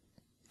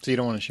 So you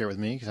don't want to share with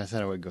me because I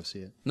said I would go see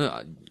it.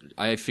 No,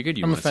 I figured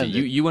you I'm want to see.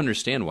 offended. You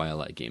understand why I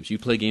like games. You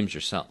play games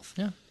yourself.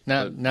 Yeah.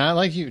 Not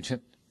like you.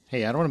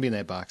 Hey, I don't want to be in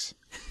that box.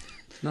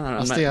 No,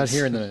 I'll stay out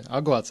here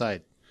I'll go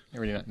outside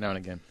every now and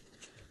again.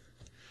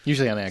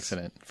 Usually on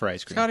accident for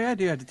ice cream. Scotty, I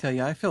do have to tell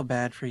you, I feel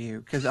bad for you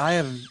because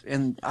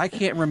I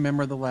can't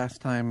remember the last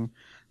time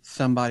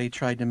somebody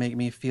tried to make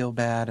me feel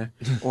bad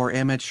or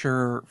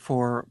immature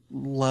for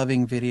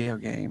loving video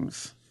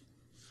games.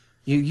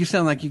 You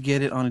sound like you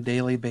get it on a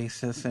daily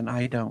basis, and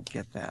I don't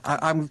get that.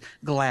 I'm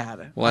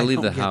glad. Well, I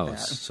leave the don't get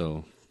house, that.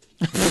 so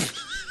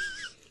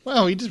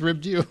Wow, he just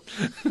ribbed you.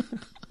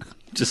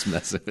 just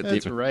messing with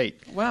That's you. right.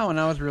 Wow, and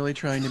I was really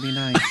trying to be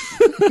nice.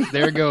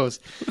 There it goes.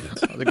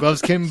 The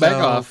gloves came back So,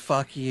 off.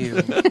 Fuck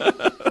you.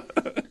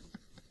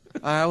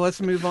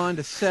 Let's move on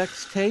to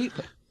Sex Tape.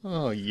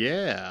 Oh,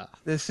 yeah.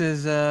 This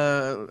is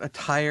a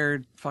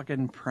tired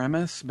fucking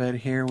premise, but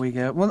here we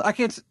go. Well, I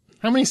can't.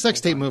 How many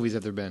sex tape movies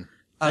have there been?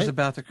 I was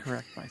about to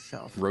correct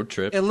myself. Road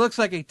trip. It looks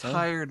like a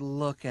tired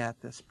look at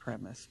this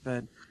premise,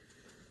 but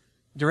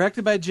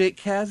directed by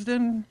Jake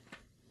Kasdan,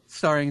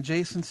 starring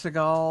Jason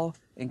Segel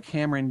and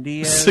Cameron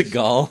Diaz.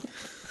 Seagal.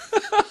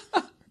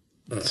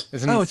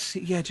 Isn't Oh, it?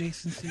 it's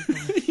Jason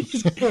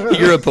Segel.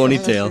 You're a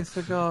ponytail.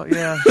 Jason Segel,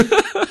 yeah.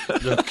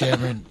 Look,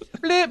 Cameron.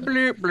 Blip,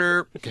 blip,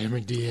 blip.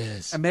 Cameron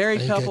Diaz. A married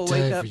I ain't got couple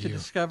time wake for up to you.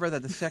 discover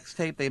that the sex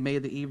tape they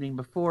made the evening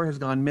before has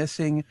gone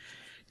missing,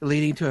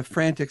 leading to a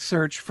frantic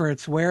search for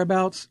its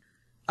whereabouts.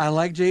 I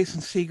like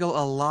Jason Segel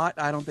a lot.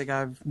 I don't think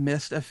I've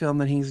missed a film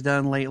that he's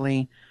done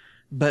lately,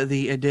 but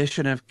the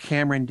addition of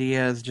Cameron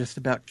Diaz just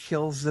about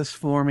kills this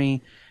for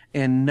me,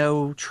 and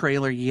no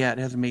trailer yet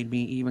has made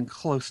me even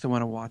close to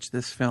want to watch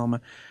this film.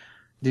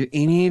 Do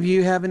any of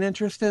you have an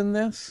interest in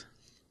this?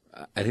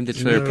 I think the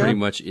trailer No. pretty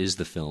much is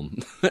the film.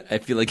 I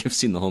feel like I've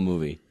seen the whole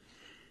movie.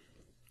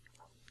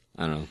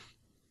 I don't know.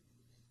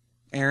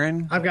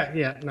 Aaron? I've got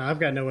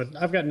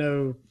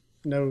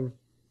no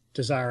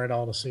desire at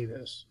all to see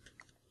this.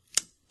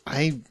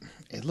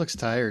 It looks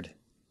tired.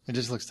 It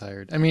just looks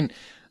tired. I mean,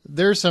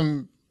 there's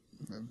some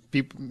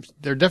people.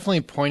 They're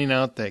definitely pointing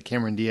out that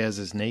Cameron Diaz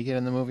is naked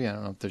in the movie. I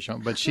don't know if they're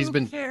showing, but she's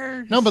been.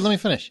 Cares? No, but let me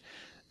finish.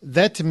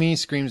 That to me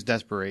screams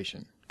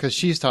desperation because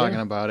she's talking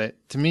about it.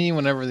 To me,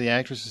 whenever the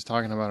actress is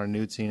talking about a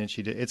nude scene and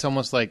it's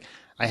almost like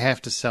I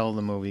have to sell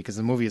the movie because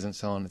the movie isn't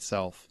selling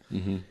itself,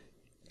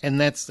 and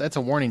that's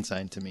a warning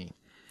sign to me.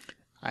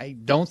 I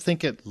don't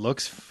think it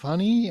looks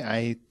funny.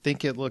 I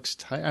think it looks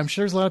I'm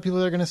sure there's a lot of people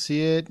that are going to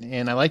see it.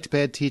 And I liked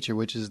Bad Teacher,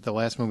 which is the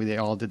last movie they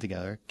all did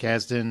together.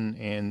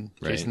 Kasdan and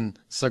Right. Jason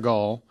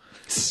Segel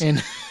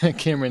and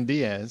Cameron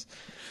Diaz.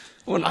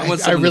 Well,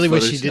 I really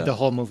wish he did the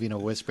whole movie in a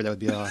whisper. That would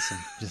be awesome.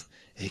 Just,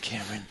 hey,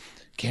 Cameron,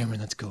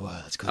 let's go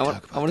talk I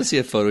about want to see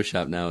a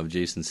Photoshop now of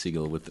Jason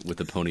Segel with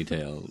the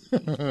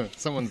ponytail.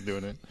 Someone's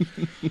doing it.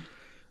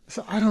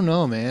 So I don't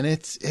know, man.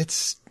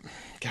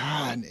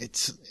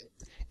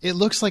 It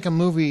looks like a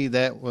movie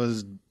that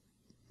was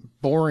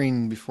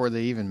boring before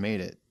they even made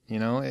it. You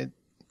know,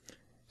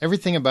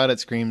 everything about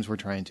it screams we're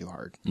trying too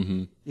hard.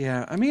 Mm-hmm.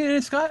 Yeah, I mean,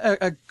 it's got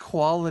a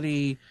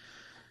quality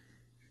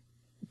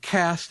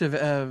cast of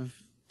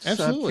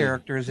Absolutely.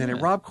 sub-characters in it.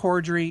 Yeah. Rob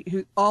Corddry,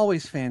 who's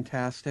always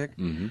fantastic.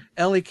 Mm-hmm.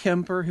 Ellie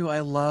Kemper, who I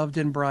loved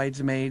in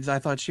Bridesmaids. I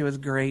thought she was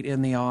great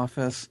in The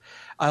Office.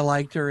 I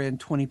liked her in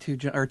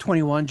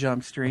 21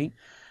 Jump Street.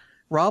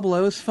 Rob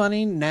Lowe's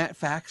funny. Nat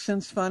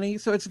Faxon's funny.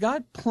 So it's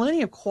got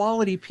plenty of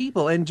quality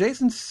people. And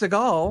Jason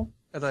Segel,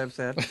 as I've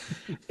said,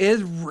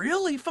 is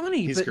really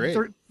funny. He's great.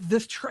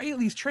 These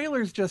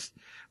trailers just,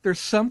 there's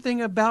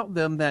something about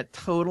them that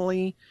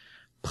totally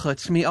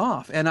puts me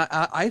off. And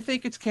I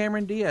think it's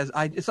Cameron Diaz.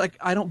 It's like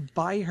I don't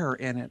buy her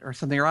in it or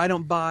something, or I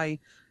don't buy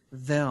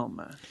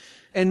them.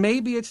 And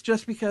maybe it's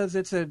just because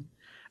it's a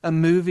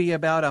movie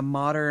about a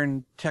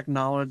modern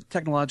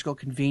technological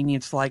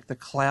convenience like the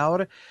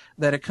cloud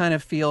that it kind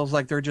of feels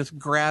like they're just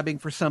grabbing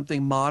for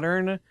something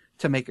modern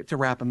to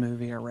wrap a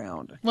movie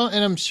around. Well,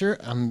 and I'm sure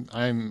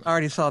I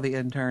already saw The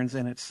Interns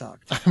and it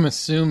sucked. I'm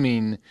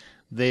assuming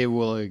they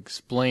will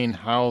explain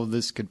how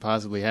this could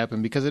possibly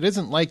happen, because it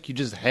isn't like you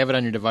just have it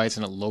on your device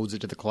and it loads it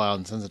to the cloud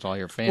and sends it to all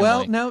your family.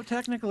 Well, no,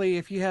 technically,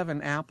 if you have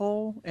an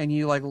Apple and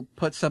you like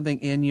put something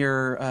in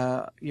your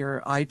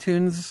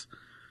iTunes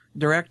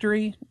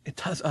directory, it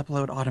does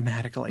upload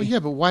automatically. Well, yeah,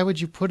 but why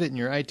would you put it in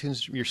your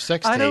iTunes, your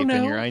sex tape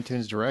in your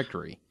iTunes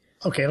directory?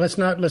 Okay, let's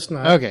not.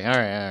 Okay, all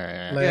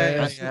right.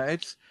 Yeah,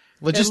 it's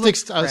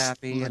logistics. It looks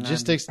crappy,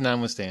 Logistics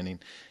notwithstanding,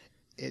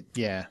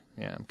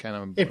 I'm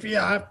kind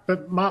of.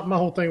 But my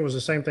whole thing was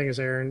the same thing as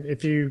Aaron.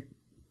 If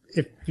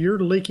you're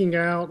leaking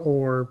out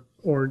or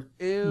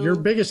your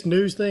biggest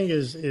news thing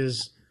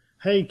is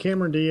hey,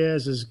 Cameron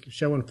Diaz is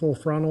showing full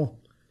frontal,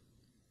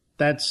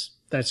 that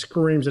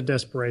screams of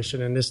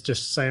desperation, and this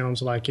just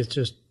sounds like it's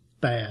just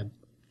bad.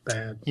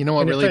 You know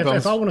what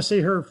if I want to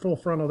see her full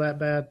frontal that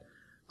bad,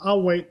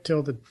 I'll wait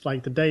till the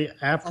day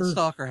after. I'll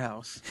stalk her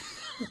house.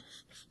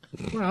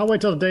 Well, I'll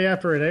wait till the day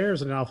after it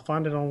airs, and I'll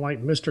find it on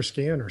like Mr.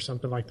 Skin or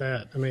something like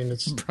that. I mean,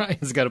 it's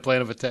Brian's got a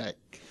plan of attack.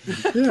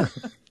 Yeah.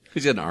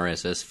 He's got an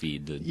RSS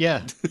feed.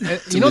 Yeah.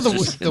 You know,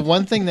 the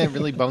one thing that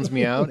really bums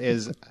me out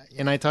is,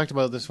 and I talked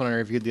about this when I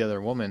reviewed The Other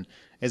Woman,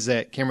 is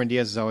that Cameron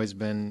Diaz has always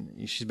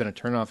been, she's been a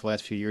turnoff the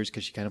last few years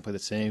because she kind of played the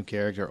same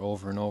character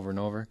over and over and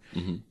over.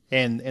 Mm-hmm.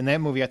 And in that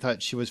movie, I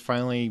thought she was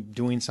finally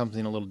doing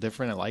something a little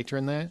different. I liked her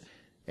in that.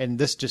 And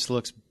this just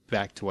looks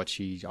back to what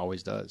she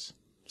always does.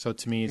 So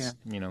to me, it's,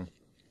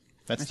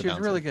 that's the downside. She was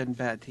really good in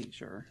Bad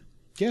Teacher.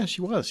 Yeah,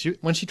 she was.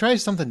 When she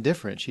tries something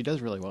different, she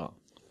does really well.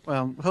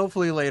 Well,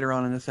 hopefully later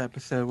on in this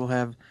episode, we'll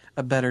have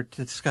a better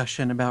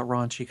discussion about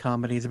raunchy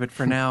comedies. But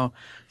for now,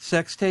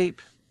 Sex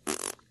Tape,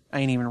 I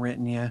ain't even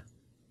written yet.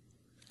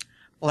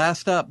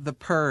 Last up, The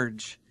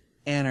Purge,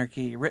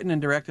 Anarchy, written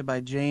and directed by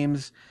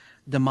James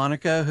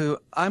DeMonaco, who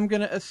I'm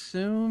going to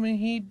assume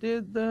he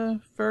did the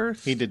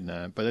first. He did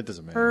not, but it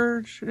doesn't matter.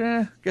 Purge,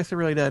 guess it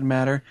really doesn't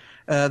matter.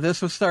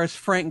 This one stars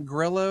Frank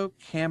Grillo,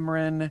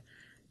 Cameron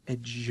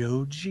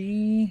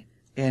Ejoji,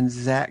 and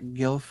Zach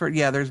Gilford.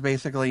 Yeah, there's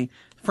basically...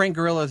 Frank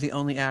Grillo is the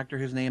only actor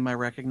whose name I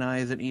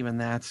recognize, and even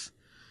that's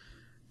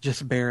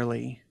just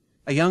barely.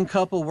 A young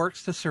couple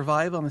works to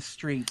survive on the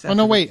streets. Oh,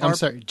 no, wait. I'm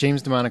sorry.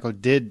 James DeMonaco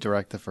did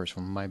direct the first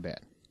one. My bad.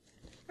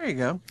 There you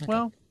go. Okay.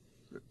 Well,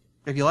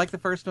 if you like the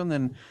first one,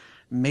 then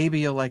maybe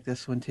you'll like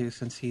this one, too,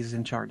 since he's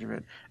in charge of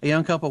it. A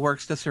young couple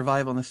works to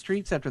survive on the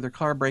streets after their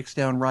car breaks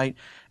down right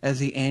as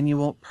the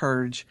annual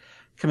purge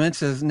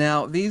commences.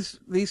 Now, these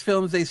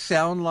films, they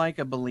sound like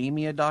a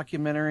bulimia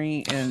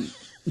documentary and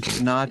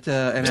not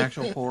an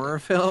actual horror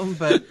film,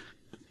 but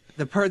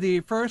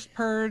the first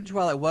Purge,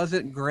 while it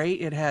wasn't great,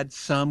 it had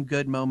some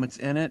good moments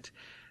in it.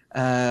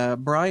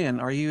 Brian,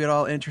 are you at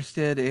all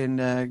interested in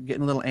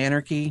getting a little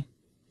anarchy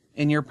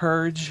in your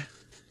Purge?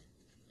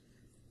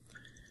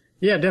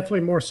 Yeah,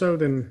 definitely more so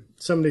than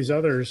some of these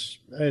others.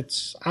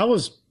 I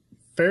was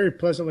very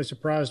pleasantly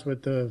surprised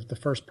with the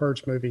first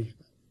Purge movie,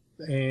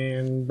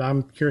 and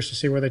I'm curious to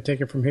see where they take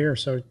it from here.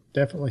 So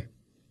definitely.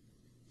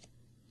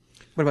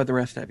 What about the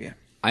rest of you?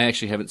 I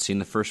actually haven't seen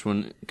the first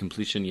one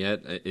completion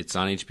yet. It's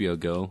on HBO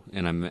Go,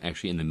 and I'm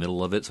actually in the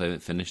middle of it, so I haven't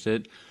finished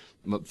it.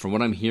 But from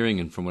what I'm hearing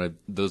and from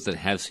those that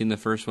have seen the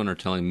first one are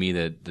telling me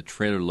that the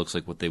trailer looks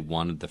like what they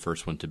wanted the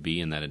first one to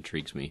be, and that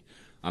intrigues me.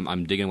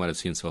 I'm digging what I've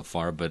seen so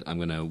far, but I'm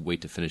going to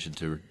wait to finish it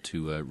to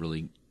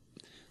really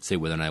say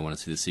whether or not I want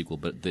to see the sequel.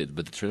 But the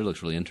trailer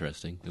looks really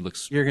interesting.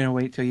 You're going to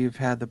wait till you've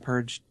had the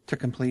Purge to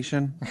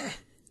completion?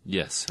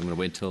 Yes, I'm going to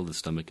wait until the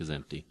stomach is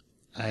empty.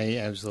 I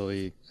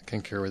absolutely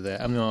concur with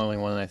that. I'm the only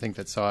one, I think,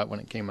 that saw it when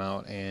it came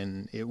out,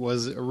 and it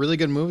was a really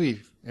good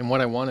movie and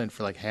what I wanted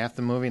for like half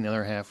the movie, and the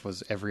other half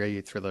was every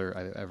thriller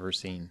I've ever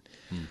seen.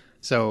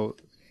 So,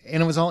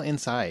 and it was all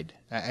inside.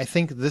 I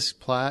think this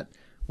plot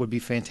would be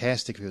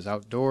fantastic if it was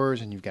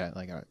outdoors and you've got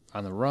like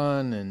on the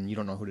run and you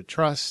don't know who to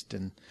trust,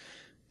 and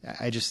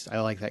I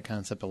like that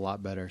concept a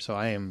lot better. So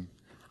I am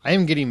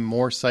getting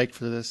more psyched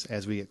for this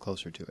as we get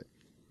closer to it.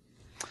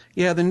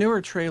 Yeah, the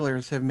newer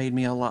trailers have made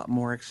me a lot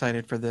more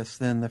excited for this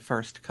than the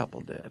first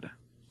couple did.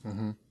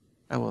 Mm-hmm.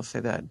 I will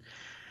say that.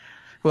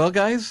 Well,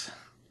 guys,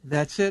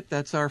 that's it.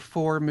 That's our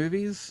 4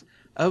 movies.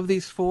 Of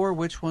these 4,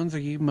 which ones are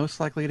you most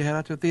likely to head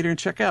out to a theater and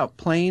check out?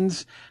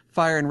 Planes,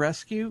 Fire and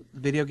Rescue,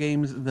 Video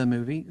Games, the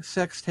movie,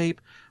 Sex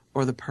Tape,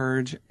 or The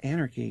Purge,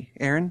 Anarchy?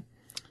 Aaron?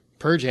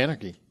 Purge,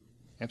 Anarchy.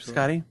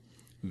 Absolutely. Scotty?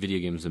 Video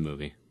Games, the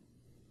movie.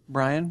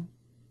 Brian?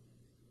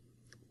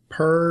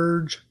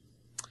 Purge.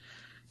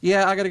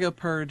 Yeah, I got to go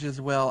Purge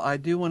as well. I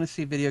do want to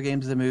see Video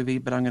Games the movie,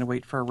 but I'm going to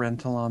wait for a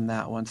rental on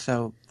that one.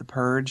 So The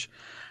Purge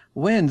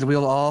wins.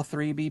 We'll all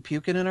 3 be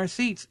puking in our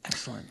seats.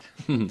 Excellent.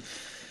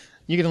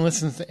 You can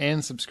listen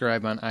and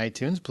subscribe on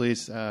iTunes.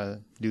 Please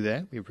do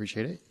that. We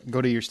appreciate it.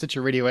 Go to your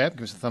Stitcher Radio app.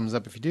 Give us a thumbs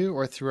up if you do,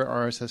 or through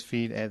our RSS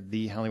feed at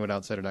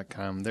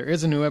thehollywoodoutsiders.com. There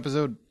is a new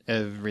episode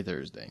every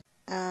Thursday.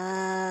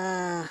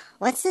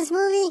 What's this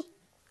movie?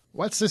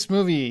 What's this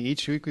movie?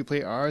 Each week we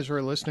play ours or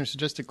a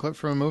listener-suggested clip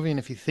from a movie, and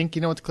if you think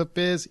you know what the clip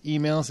is,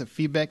 email us at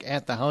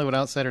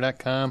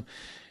feedback@thehollywoodoutsiders.com,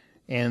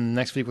 and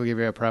next week we'll give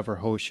you a proper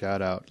host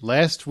shout-out.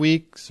 Last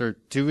week's, or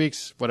 2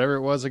 weeks, whatever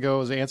it was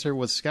ago's answer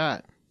was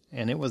Scott,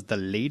 and it was The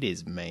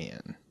Ladies'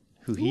 Man.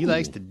 who he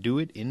likes to do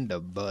it in the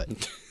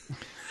butt.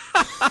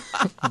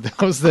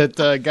 Those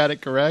that got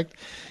it correct: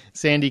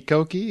 Sandy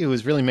Koki, who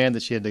was really mad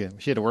that she had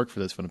to work for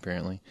this one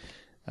apparently.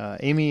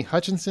 Amy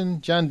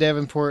Hutchinson, John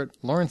Davenport,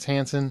 Lawrence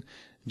Hanson,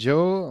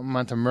 Joe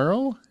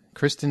Montemurro,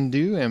 Kristen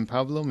Dew, and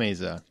Pablo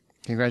Meza.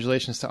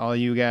 Congratulations to all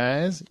you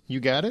guys. You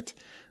got it.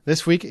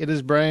 This week, it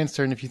is Brian's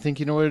turn. If you think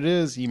you know what it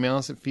is, email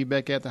us at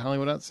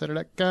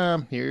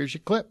feedback@thehollywoodoutsiders.com. Here's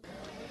your clip.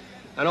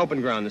 On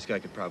open ground, this guy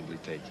could probably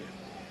take you.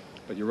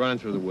 But you're running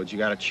through the woods, you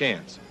got a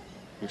chance.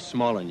 You're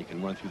smaller and you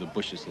can run through the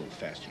bushes a little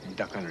faster. You can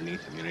duck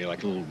underneath them. You know, you're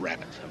like a little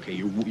rabbit, okay?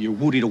 You're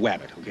Woody the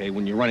Wabbit, okay?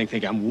 When you're running,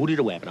 think, I'm Woody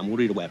the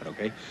Wabbit,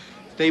 okay?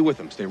 Stay with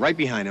them. Stay right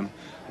behind them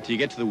until you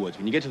get to the woods.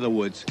 When you get to the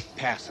woods,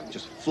 pass them.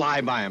 Just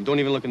fly by them. Don't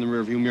even look in the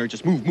rearview mirror.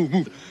 Just move.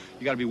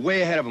 You got to be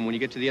way ahead of them when you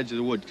get to the edge of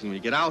the woods, because when you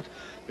get out,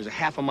 there's a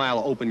half a mile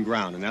of open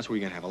ground, and that's where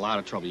you're going to have a lot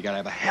of trouble. You got to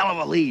have a hell of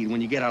a lead when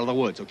you get out of the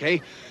woods,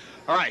 okay?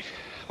 All right.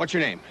 What's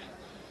your name?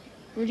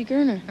 Rudy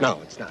Gerner. No,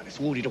 it's not. It's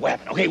Woody the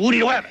Wabbit. Okay, Woody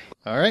the Wabbit.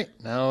 All right,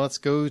 now let's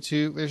go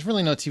to. There's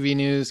really no TV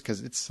news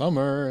because it's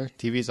summer.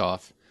 TV's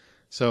off,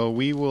 so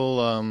we will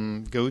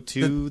go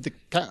to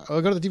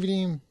I'll go to the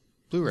DVD and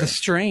Blu-ray. The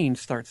Strain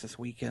starts this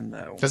weekend,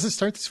 though. Does it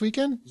start this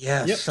weekend?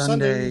 Yes, Yep,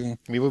 Sunday.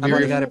 We will be. I've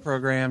already got it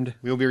programmed.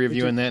 We will be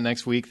reviewing that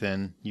next week.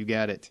 Then you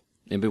got it.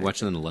 Anybody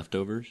watching The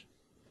Leftovers?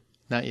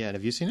 Not yet.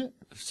 Have you seen it?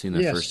 I've seen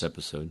that Yes. first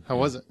episode. How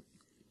was it?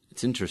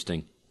 It's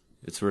interesting.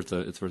 It's worth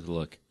a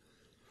look.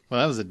 Well,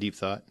 that was a deep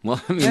thought.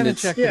 Well, I I mean, haven't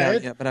it's checked yeah, it out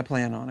it- yet, but I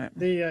plan on it.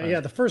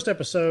 The first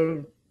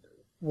episode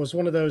was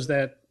one of those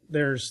that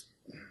there's,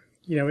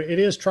 it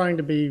is trying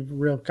to be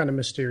real kind of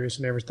mysterious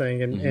and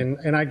everything,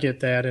 and I get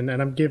that, and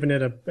I'm giving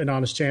it an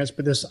honest chance.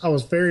 But I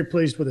was very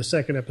pleased with the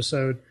second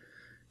episode,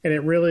 and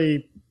it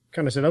really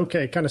kind of said,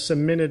 okay, kind of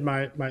cemented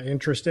my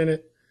interest in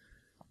it.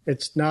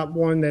 It's not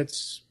one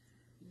that's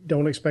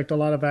don't expect a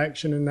lot of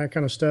action and that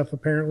kind of stuff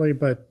apparently,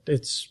 but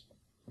it's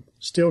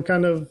still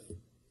kind of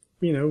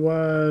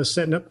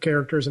setting up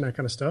characters and that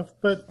kind of stuff.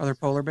 But Are there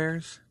polar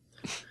bears?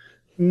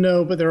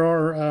 no, but there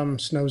are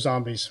snow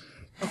zombies.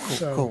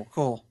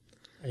 Cool.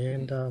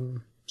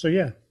 And so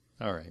yeah.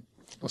 All right.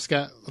 Well,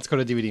 Scott, let's go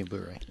to DVD and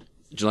Blu-ray.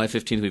 July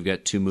 15th, we've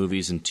got 2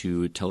 movies and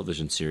 2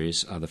 television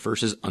series. The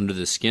first is Under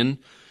the Skin.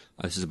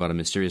 This is about a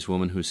mysterious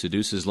woman who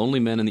seduces lonely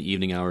men in the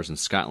evening hours in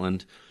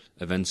Scotland.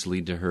 Events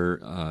lead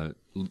her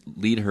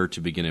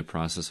to begin a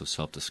process of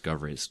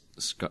self-discovery.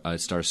 It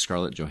stars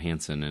Scarlett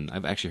Johansson, and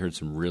I've actually heard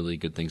some really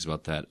good things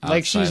about that.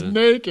 Like she's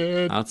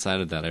naked.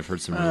 Outside of that, I've heard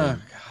some really Oh,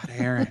 God,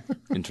 Aaron.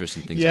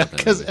 interesting things Yeah, about that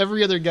because movie.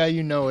 every other guy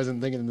isn't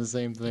thinking the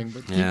same thing.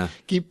 But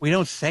keep We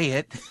don't say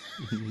it.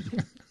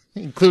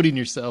 including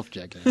yourself,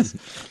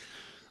 jackass.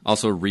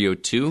 Also, Rio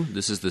 2.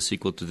 This is the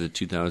sequel to the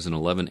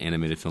 2011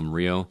 animated film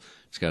Rio.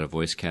 It's got a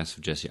voice cast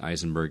of Jesse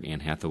Eisenberg,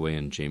 Anne Hathaway,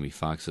 and Jamie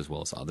Foxx, as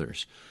well as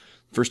others.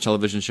 First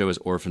television show is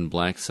Orphan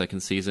Black,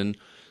 second season.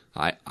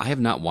 I have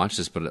not watched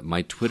this, but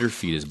my Twitter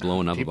feed is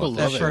blowing up People about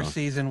That this love show. first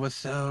season was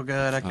so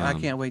good. I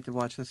can't wait to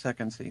watch the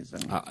second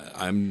season.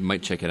 I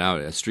might check it out.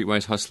 A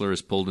streetwise hustler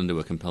is pulled into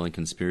a compelling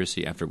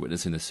conspiracy after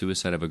witnessing the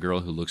suicide of a girl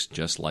who looks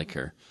just like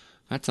her.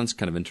 That sounds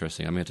kind of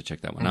interesting. I may have to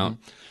check that one out.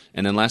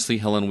 And then lastly,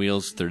 Hell on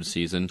Wheels, third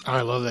season. Oh,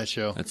 I love that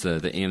show. That's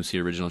the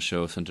AMC original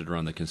show centered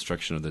around the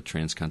construction of the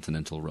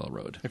Transcontinental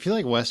Railroad. If you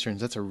like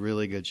westerns, that's a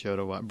really good show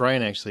to watch.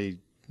 Brian actually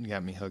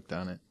got me hooked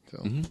on it.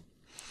 So.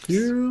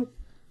 Yeah.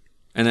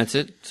 And that's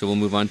it. So we'll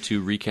move on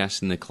to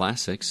recasting the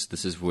classics.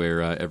 This is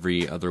where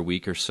every other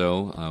week or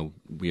so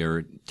we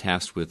are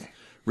tasked with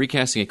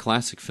recasting a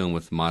classic film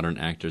with modern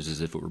actors as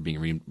if it were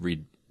being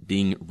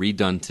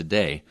redone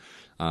today.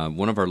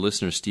 One of our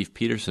listeners, Steve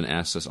Peterson,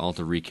 asked us all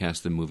to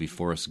recast the movie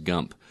Forrest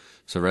Gump.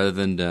 So rather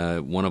than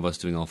one of us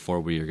doing all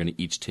 4, we are going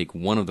to each take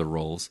one of the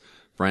roles.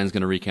 Brian's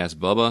going to recast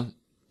Bubba,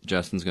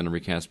 Justin's going to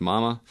recast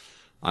Mama,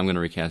 I'm going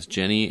to recast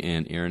Jenny,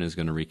 and Aaron is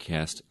going to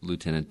recast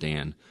Lieutenant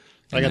Dan.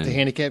 I got the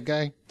handicap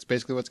guy. It's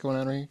basically what's going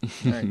on right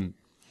here. All right.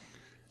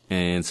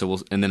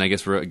 And then I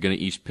guess we're going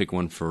to each pick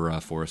one for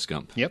Forrest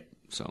Gump. Yep.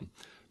 So,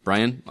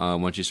 Brian, why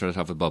don't you start us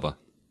off with Bubba?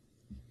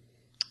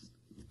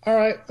 All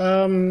right.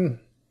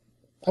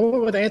 I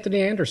went with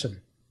Anthony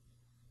Anderson.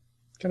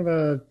 Kind of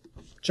a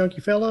chunky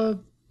fella.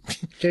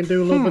 Can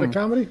do a little bit of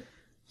comedy.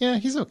 Yeah,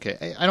 he's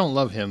okay. I don't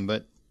love him,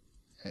 but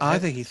I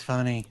think he's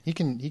funny. he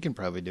can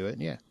probably do it.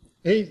 Yeah.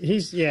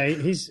 He's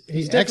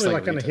acts definitely like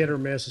like kind of Rita. hit or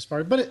miss as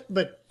far, but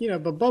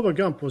Bubba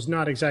Gump was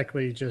not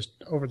exactly just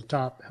over the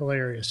top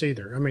hilarious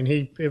either. I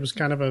mean, it was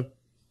kind of a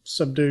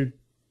subdued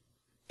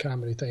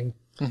comedy thing.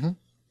 Mm-hmm.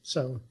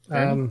 So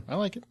I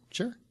like it.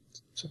 Sure.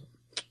 So-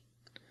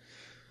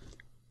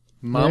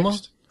 Mama?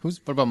 Next.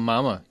 What about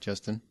Mama,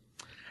 Justin?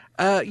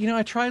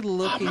 I tried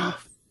looking.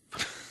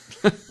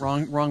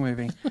 Wrong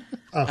movie.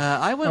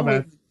 I went my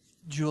bad. with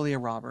Julia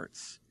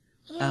Roberts.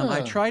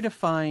 I tried to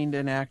find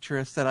an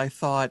actress that I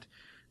thought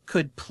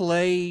could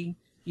play,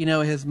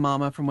 his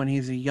mama from when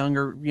he's a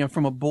younger,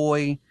 from a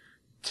boy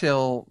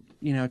till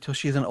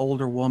she's an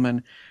older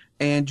woman.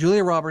 And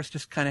Julia Roberts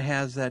just kind of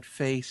has that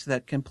face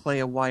that can play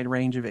a wide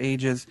range of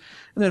ages.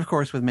 And then, of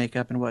course, with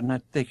makeup and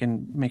whatnot, they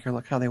can make her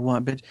look how they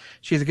want. But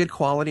she's a good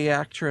quality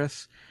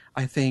actress.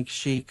 I think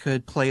she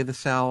could play the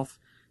South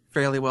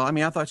fairly well. I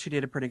mean, I thought she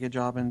did a pretty good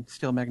job in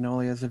Steel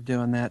Magnolias of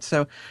doing that.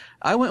 So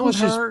I went with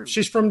her.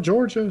 She's from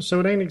Georgia, so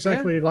it ain't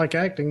exactly like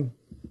acting.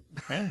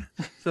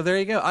 So there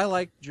you go. I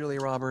like Julia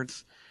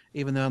Roberts,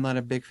 even though I'm not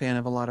a big fan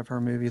of a lot of her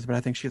movies, but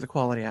I think she's a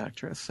quality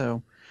actress.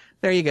 So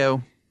there you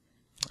go.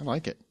 I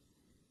like it.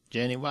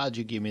 Jenny, why'd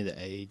you give me the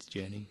AIDS,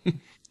 Jenny?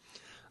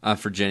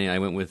 For Jenny, I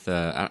went with,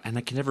 and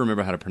I can never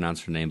remember how to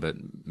pronounce her name, but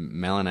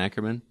Malin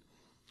Ackerman.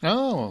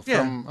 Oh,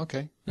 from,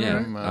 okay.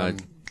 Yeah. From,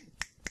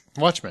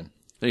 Watchmen.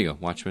 There you go,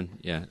 Watchmen.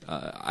 Yeah.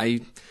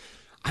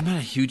 I'm not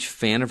a huge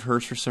fan of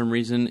hers for some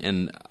reason,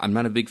 and I'm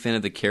not a big fan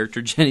of the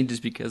character Jenny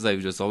just because I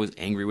was just always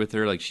angry with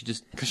her. Like, she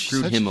just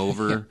screwed him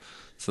over,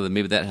 so that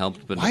maybe that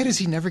helped. But why does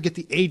he never get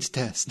the AIDS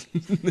test?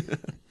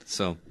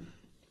 So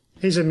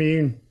he's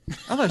immune.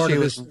 I thought she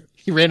was.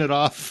 He ran it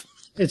off.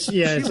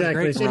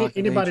 Exactly.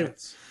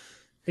 It's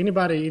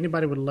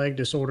Anybody with leg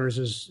disorders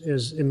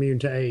is immune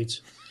to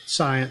AIDS.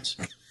 Science.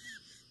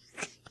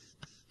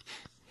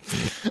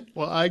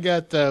 Well, I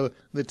got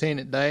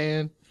Lieutenant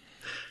Diane,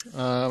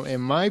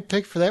 and my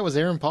pick for that was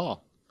Aaron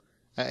Paul.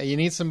 You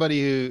need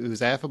somebody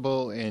who's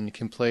affable and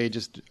can play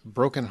just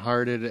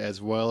brokenhearted as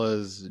well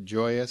as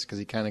joyous, because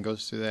he kind of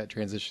goes through that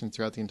transition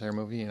throughout the entire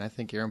movie. And I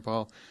think Aaron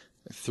Paul,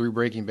 through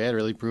Breaking Bad,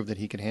 really proved that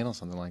he could handle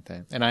something like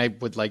that. And I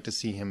would like to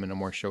see him in a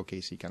more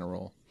showcasey kind of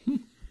role.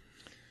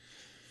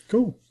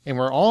 Cool. And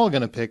we're all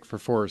going to pick for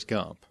Forrest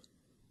Gump.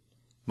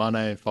 My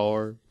name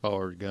Forrest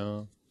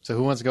Gump. So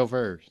who wants to go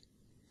first?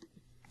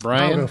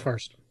 Brian? I'll go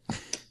first.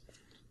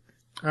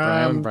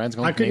 Brian's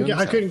going.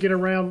 I couldn't get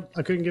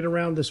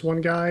around this one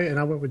guy, and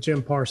I went with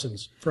Jim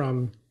Parsons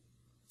from.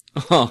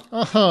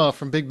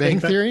 From Big Bang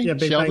Theory. Yeah,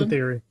 Big Sheldon? Bang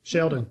Theory.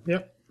 Sheldon.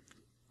 Yep.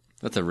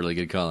 that's a really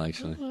good call,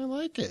 actually. I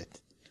like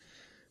it.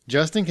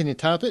 Justin, can you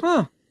top it?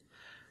 Huh.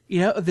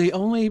 The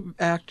only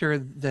actor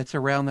that's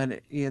around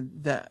that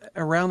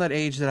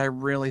age that I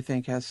really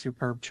think has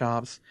superb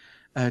chops,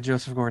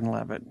 Joseph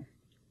Gordon-Levitt.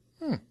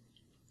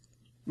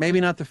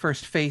 Maybe not the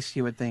first face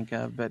you would think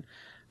of, but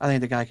I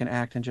think the guy can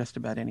act in just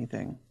about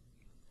anything.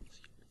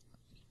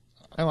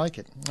 I like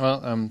it.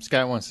 Well,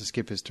 Scott wants to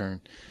skip his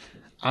turn.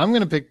 I'm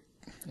going to pick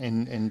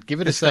and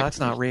give it a second. Scott's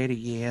not ready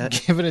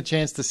yet. Give it a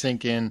chance to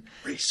sink in.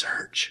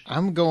 Research.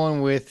 I'm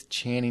going with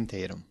Channing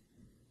Tatum.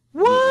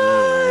 What?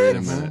 Wait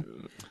a minute.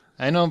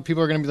 I know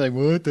people are going to be like,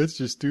 what? That's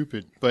just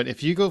stupid. But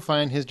if you go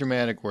find his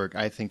dramatic work,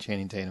 I think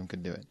Channing Tatum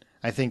could do it.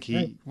 I think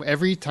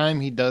every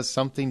time he does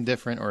something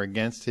different or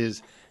against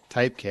his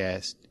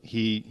typecast,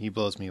 he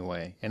blows me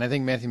away. And I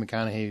think Matthew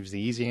McConaughey is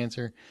the easy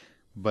answer,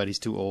 but he's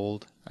too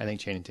old. I think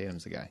Channing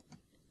Tatum's the guy.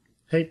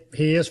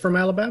 He is from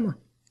Alabama.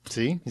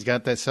 See, he's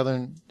got that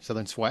southern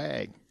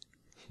swag.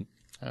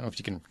 I don't know if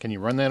you can you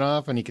run that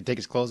off, and he can take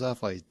his clothes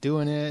off while he's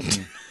doing it.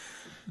 And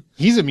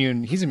he's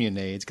immune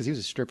to AIDS because he was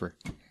a stripper.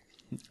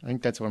 I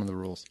think that's one of the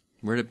rules.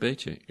 Where'd it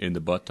bait you? In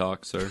the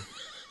buttock, sir.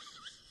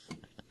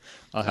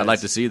 I'd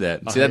like to see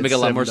that. I'll See, that'd head make a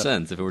lot more seven up.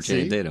 sense if it were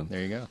Channing Tatum.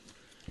 There you go.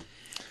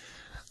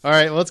 All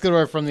right, let's go to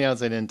our From the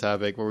Outside In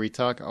topic where we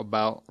talk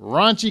about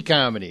raunchy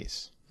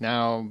comedies.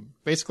 Now,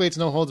 basically, it's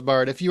no holds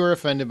barred. If you are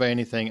offended by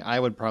anything, I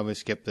would probably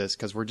skip this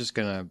because we're just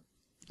going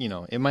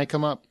to, it might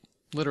come up,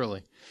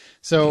 literally.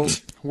 So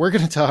we're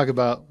going to talk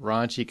about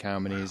raunchy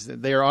comedies.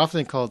 They are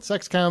often called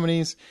sex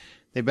comedies.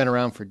 They've been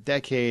around for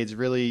decades.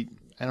 Really,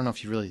 I don't know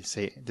if you really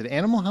say, did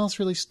Animal House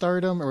really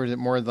start them, or is it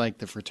more like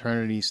the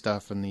fraternity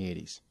stuff in the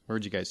 80s? What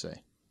would you guys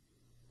say?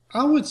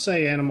 I would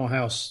say Animal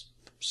House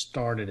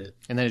started it.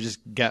 And then it just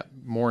got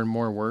more and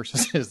more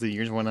worse as the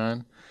years went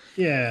on?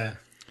 Yeah.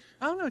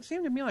 I don't know. It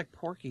seemed to me like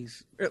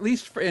Porky's, or at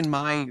least in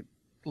my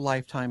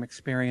lifetime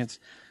experience,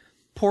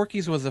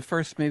 Porky's was the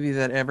first movie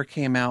that ever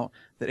came out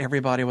that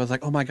everybody was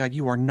like, oh my God,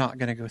 you are not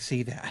going to go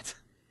see that.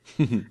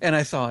 And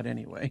I saw it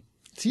anyway.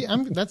 See,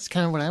 that's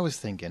kind of what I was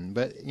thinking.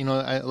 But,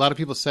 a lot of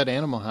people said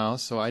Animal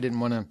House, so I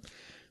didn't want to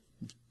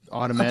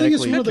automatically. I think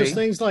it's one of those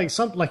things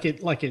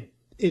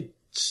it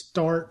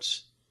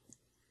starts,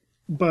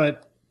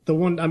 but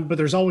but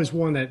there's always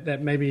one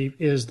that maybe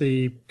is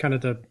the kind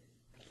of the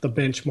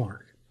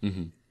benchmark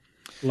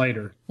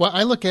later. Well,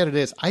 I look at it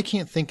as I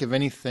can't think of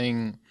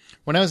anything.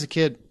 When I was a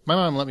kid, my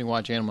mom let me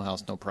watch Animal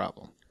House, no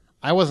problem.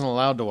 I wasn't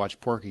allowed to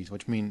watch Porky's,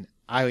 which means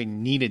I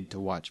needed to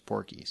watch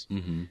Porky's.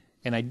 Mm-hmm.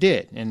 And I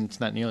did, and it's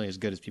not nearly as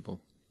good as people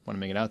want to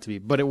make it out to be.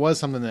 But it was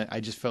something that I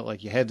just felt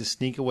like you had to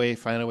sneak away,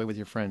 find a way with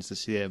your friends to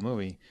see that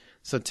movie.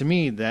 So to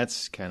me,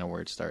 that's kind of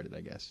where it started,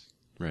 I guess.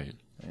 Right.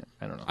 Yeah,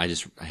 I don't know.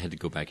 I had to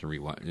go back and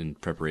rewatch. In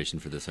preparation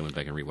for this, I went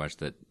back and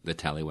rewatched the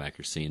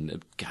Tallywhacker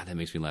scene. God, that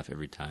makes me laugh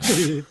every time.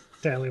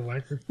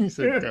 Tallywhacker. He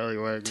said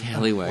Tallywhacker.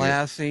 Tallywhacker.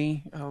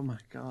 Lassie. Oh my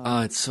God.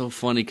 Oh, it's so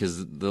funny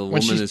because the When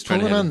woman she's is trying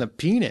to pulling have on the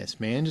penis,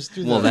 man. Just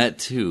do that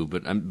too.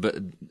 But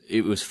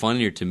it was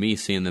funnier to me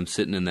seeing them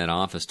sitting in that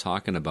office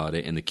talking about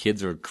it, and the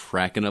kids are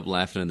cracking up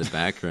laughing in the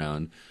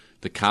background.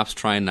 The cop's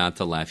trying not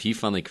to laugh. He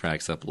finally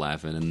cracks up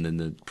laughing, and then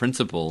the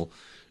principal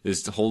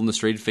is holding a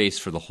straight face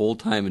for the whole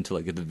time until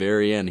at the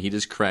very end. He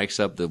just cracks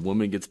up. The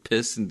woman gets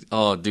pissed, and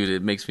oh, dude,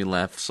 it makes me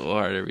laugh so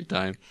hard every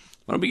time.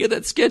 Why don't we get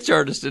that sketch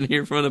artist in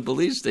here from the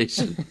police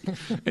station?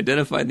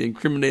 Identify the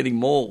incriminating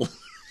mole.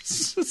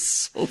 It's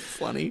so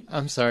funny.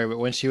 I'm sorry, but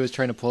when she was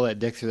trying to pull that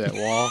dick through that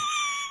wall,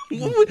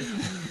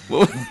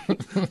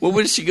 what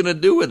was she gonna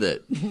do with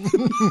it?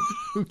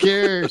 who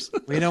cares?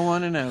 We don't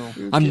want to know.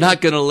 I'm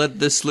not gonna let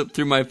this slip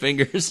through my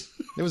fingers.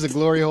 It was a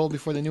glory hole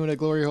before they knew what a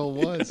glory hole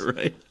was.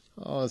 Right.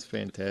 Oh, it's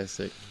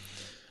fantastic.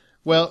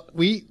 Well,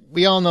 we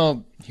all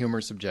know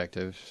humor's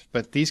subjective,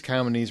 but these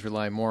comedies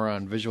rely more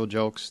on visual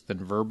jokes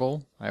than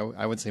verbal.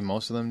 I would say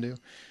most of them do.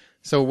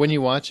 So when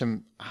you watch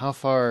them, how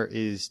far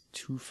is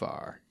too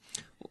far?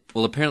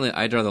 Well, apparently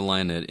I draw the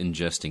line at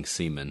ingesting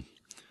semen.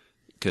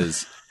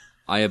 Because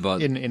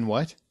In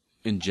what?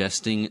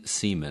 Ingesting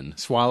semen.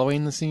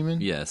 Swallowing the semen?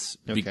 Yes.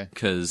 Okay.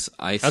 Because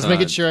I was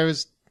making sure I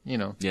was,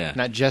 Yeah.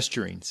 not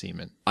gesturing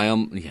semen.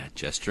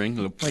 Gesturing.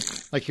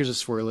 Like here's a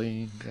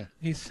swirly. Yeah.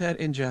 He said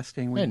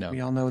ingesting. I know.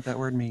 We all know what that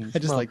word means. I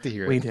just like to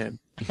hear it. We did.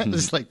 I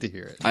just like to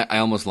hear it. I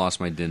almost lost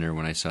my dinner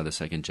when I saw the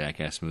second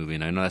Jackass movie,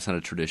 and I know that's not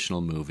a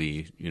traditional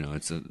movie.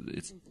 That's a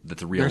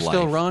real They're life.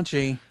 still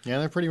raunchy. Yeah,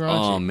 they're pretty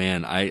raunchy. Oh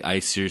man, I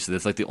seriously,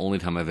 that's like the only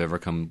time I've ever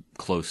come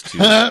close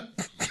to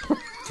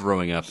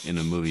throwing up in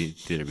a movie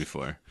theater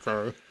before.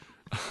 Sorry.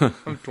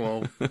 I'm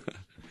 12.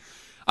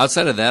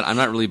 Outside of that, I'm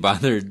not really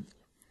bothered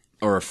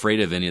or afraid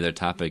of any other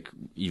topic,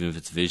 even if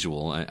it's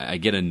visual. I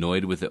get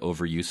annoyed with the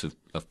overuse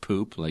of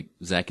poop. Like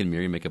Zach and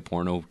Miri Make a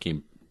Porno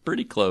came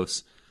pretty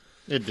close.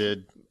 It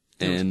did.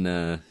 And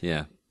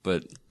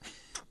but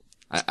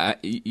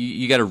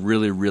you got to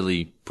really,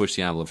 really push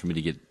the envelope for me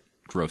to get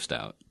grossed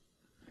out.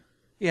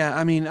 Yeah,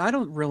 I mean, I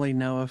don't really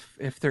know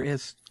if there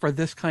is, for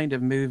this kind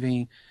of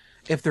movie,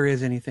 if there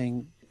is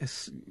anything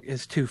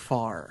is too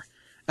far.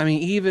 I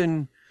mean,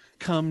 even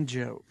cum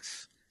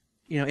jokes,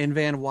 in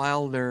Van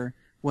Wilder,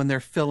 when they're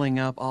filling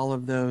up all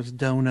of those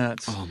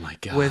donuts Oh my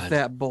God. with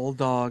that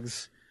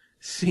bulldog's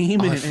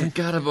semen. I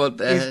forgot about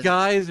that. These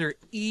guys are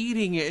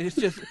eating it. It's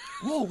just,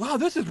 oh, wow,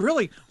 this is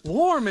really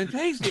warm and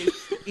tasty.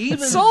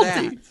 Even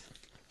salty.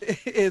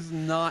 that is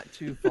not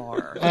too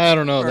far. I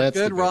don't know. For That's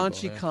a good debatable,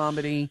 raunchy yeah.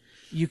 comedy,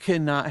 you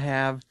cannot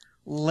have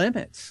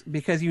limits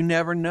because you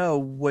never know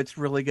what's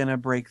really going to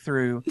break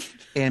through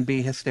and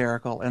be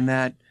hysterical. And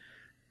that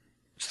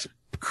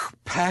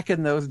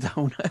packing those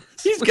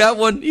donuts. He's got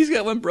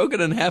one broken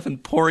in half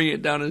and pouring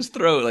it down his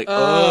throat. Like,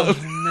 Oh,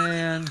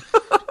 man.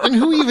 And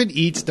who even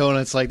eats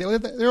donuts like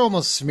that? They're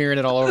almost smearing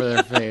it all over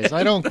their face.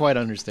 I don't quite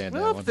understand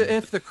Well, that one.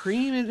 if the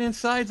cream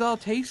inside's all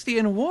tasty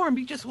and warm,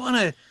 you just want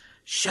to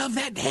shove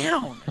that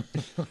down.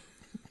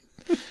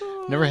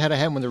 Never had a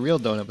ham with a real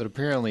donut, but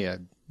apparently a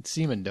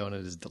semen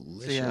donut is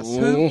delicious. Yeah,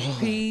 poop,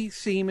 pee,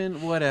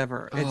 semen,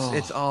 whatever.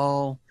 It's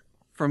all,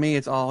 for me,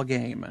 it's all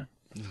game.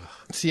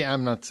 See,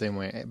 I'm not the same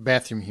way.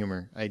 Bathroom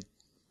humor.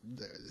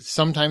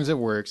 Sometimes it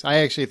works. I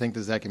actually think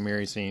the Zack and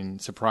Miri scene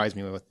surprised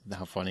me with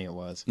how funny it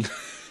was.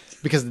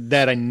 Because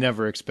that I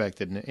never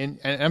expected. And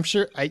I'm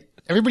sure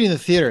everybody in the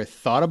theater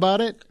thought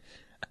about it.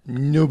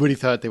 Nobody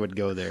thought they would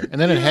go there. And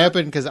then it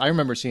happened because I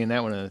remember seeing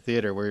that one in the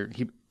theater where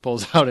he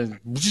pulls out and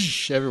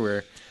whoosh,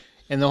 everywhere.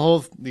 And the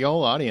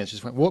whole audience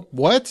just went,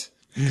 what?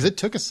 Because it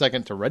took a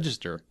second to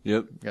register.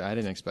 Yep. Yeah, I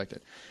didn't expect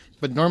it.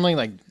 But normally,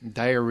 like,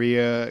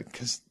 diarrhea,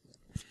 because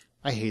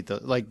I hate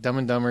like Dumb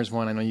and Dumber's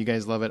one. I know you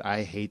guys love it.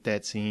 I hate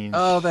that scene.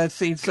 Oh, that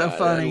scene's so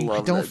funny.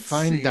 I don't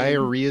find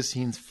diarrhea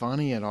scenes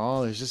funny at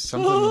all. There's just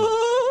something.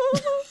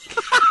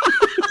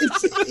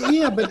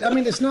 Yeah, but I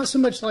mean, it's not so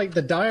much like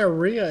the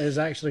diarrhea is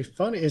actually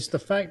funny. It's the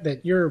fact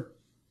that you're,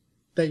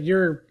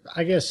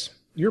 I guess,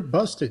 you're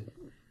busted.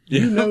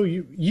 Yeah.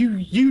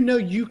 You know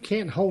you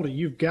can't hold it.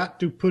 You've got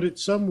to put it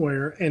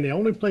somewhere, and the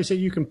only place that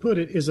you can put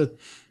it is a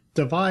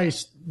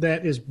device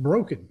that is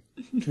broken,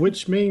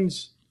 which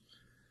means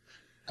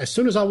as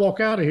soon as I walk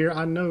out of here,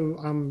 I know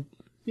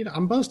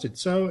I'm busted.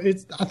 So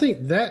I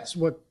think that's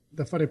what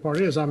the funny part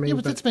is. I mean, Yeah,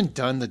 but that's been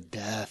done to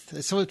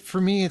death. So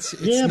for me, it's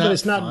yeah, not but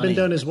it's not funny. been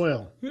done as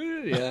well.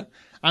 Yeah.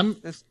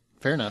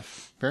 Fair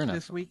enough.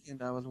 This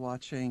weekend, I was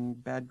watching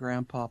Bad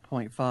Grandpa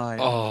 .5.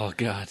 Oh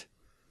God.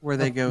 Where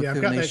they go Yeah, I've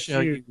through got and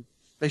that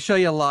they show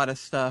you a lot of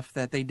stuff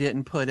that they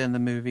didn't put in the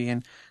movie,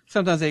 and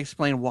sometimes they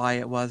explain why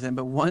it wasn't.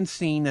 But one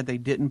scene that they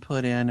didn't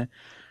put in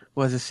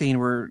was a scene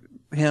where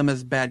him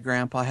as Bad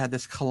Grandpa had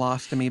this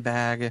colostomy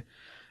bag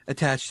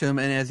attached to him,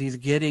 and as he's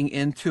getting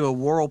into a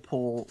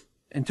whirlpool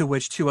into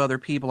which two other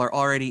people are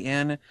already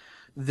in,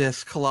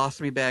 this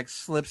colostomy bag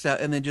slips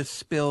out and then just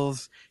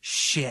spills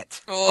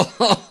shit.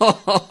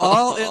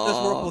 All in this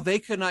whirlpool. They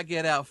could not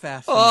get out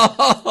fast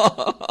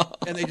enough.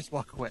 And they just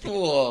walk away.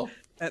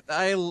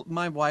 And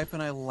my wife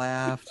and I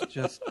laughed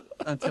just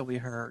until we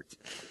hurt.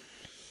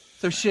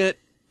 So shit,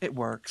 it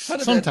works.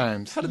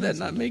 Sometimes. How did that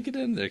not make it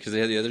in there? Because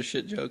they had the other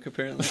shit joke,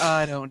 apparently.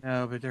 I don't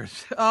know, but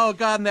there's... Oh,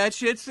 God, and that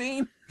shit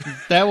scene.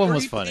 That one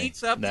was funny.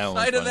 Eats up That the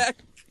one side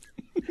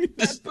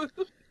was of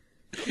that...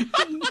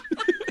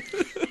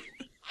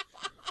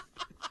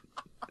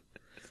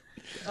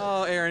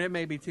 Oh, Aaron, it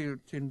may be too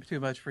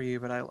much for you,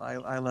 but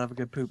I love a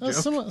good poop joke.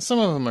 Some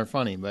of them are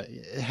funny, but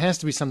it has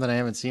to be something I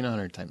haven't seen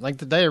 100 times. Like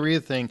the diarrhea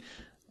thing,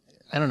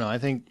 I don't know. I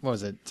think, what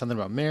was it? Something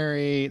about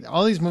Mary.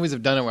 All these movies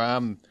have done it where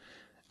I'm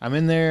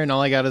in there and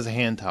all I got is a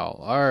hand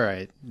towel. All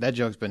right. That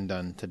joke's been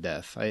done to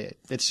death.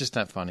 It's just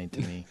not funny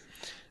to me.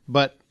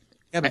 But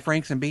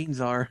Franks and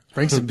Beans are.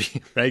 Franks and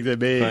Beans. Frank the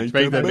Beans.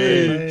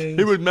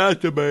 He was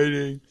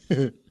masturbating.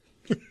 You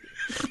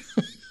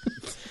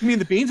mean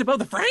the beans above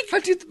the Frank? I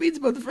took the beans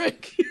above the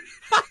Frank.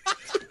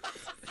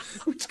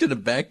 We're just going to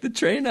back the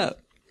train up.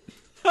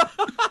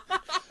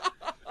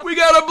 We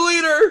got a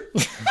bleeder.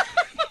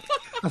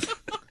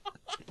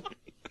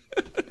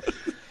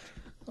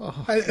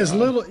 As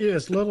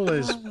little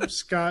as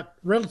Scott,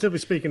 relatively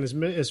speaking,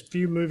 as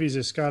few movies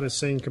as Scott has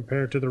seen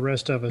compared to the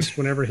rest of us,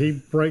 whenever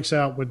he breaks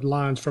out with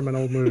lines from an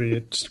old movie,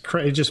 it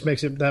just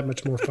makes it that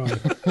much more fun.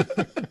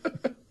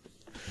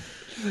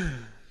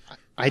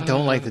 I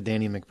don't like the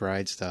Danny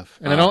McBride stuff.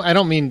 And I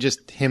don't mean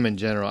just him in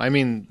general. I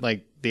mean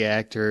like the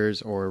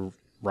actors or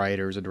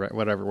writers or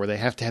whatever, where they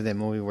have to have that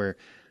movie where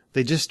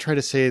they just try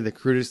to say the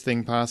crudest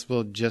thing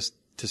possible just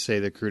to say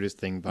the crudest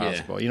thing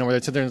possible. Yeah. You know, where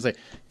they sit there and say,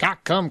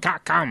 cock come.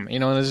 You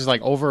know, and it's just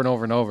like over and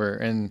over and over.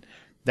 And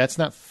that's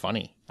not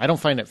funny. I don't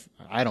find it funny.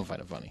 I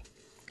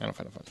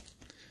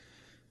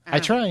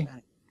try.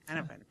 I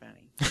don't find it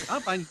funny. I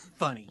don't find it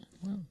funny.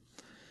 Well,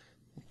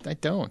 I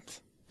don't.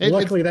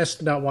 Luckily,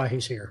 that's not why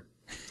he's here.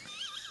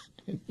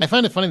 I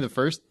find it funny the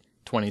first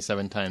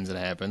 27 times it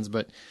happens,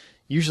 but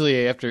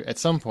usually at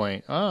some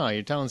point,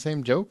 you're telling the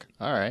same joke?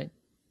 All right.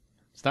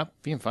 Stop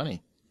being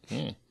funny.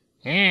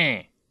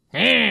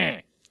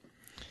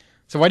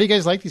 So why do you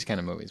guys like these kind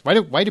of movies?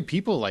 Why do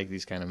people like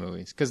these kind of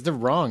movies? Because they're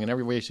wrong in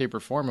every way, shape, or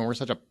form, and we're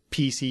such a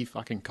PC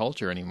fucking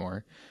culture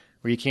anymore,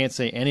 where you can't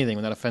say anything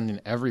without offending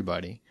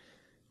everybody.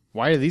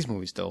 Why do these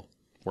movies still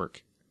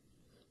work?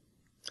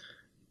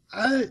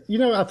 I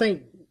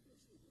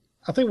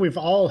think we've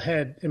all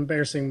had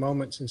embarrassing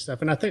moments and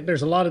stuff, and I think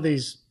there's a lot of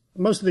these.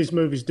 Most of these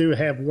movies do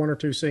have one or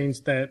two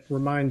scenes that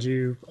remind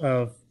you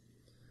of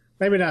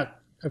maybe not.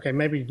 Okay,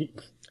 maybe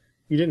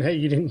you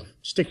didn't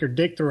stick your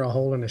dick through a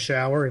hole in the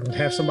shower and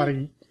have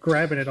somebody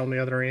grabbing it on the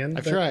other end.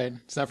 I've tried.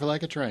 It's not for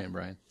lack of trying,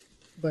 Brian.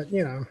 But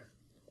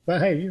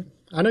hey,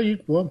 I know you.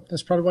 Well,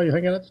 that's probably why you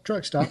hang out at the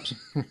truck stops.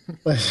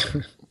 but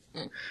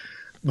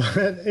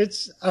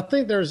I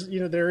think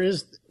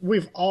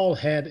we've all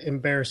had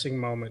embarrassing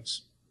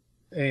moments,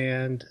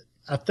 and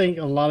I think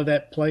a lot of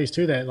that plays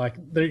to that. Like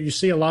you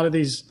see a lot of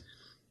these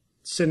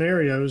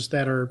scenarios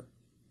that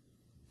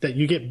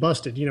you get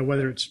busted. You know,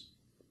 whether it's,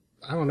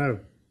 I don't know,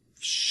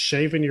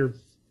 shaving your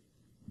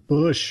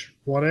bush,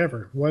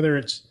 whatever, whether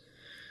it's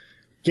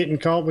getting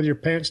caught with your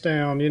pants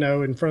down,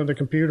 in front of the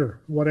computer,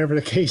 whatever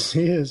the case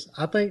is.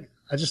 I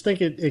just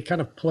think it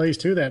kind of plays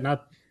to that. And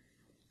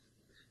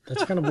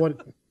that's kind of what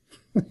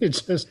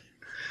it's just,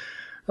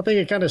 I think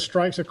it kind of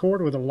strikes a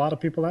chord with a lot of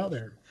people out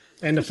there.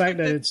 And the fact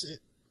that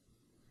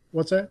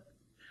what's that?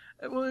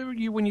 Well,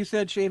 when you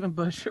said shaving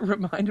bush, it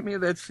reminded me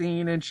of that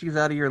scene in She's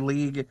Out of Your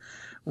League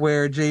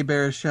where Jay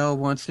Baruchel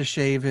wants to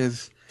shave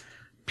his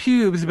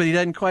pubes, but he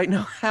doesn't quite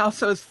know how,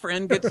 so his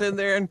friend gets in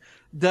there and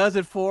does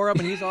it for him,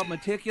 and he's all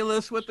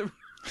meticulous with the...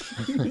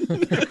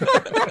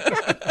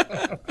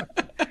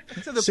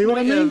 to the See what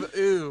I mean? Of,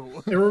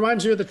 ooh. It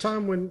reminds you of the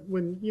time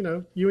when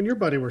you and your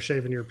buddy were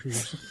shaving your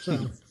pubes. So,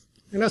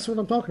 and that's what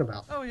I'm talking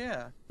about. Oh,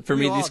 yeah. For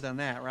me, we've all done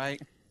that,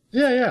 right?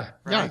 Yeah.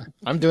 Right. Yeah,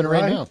 I'm doing it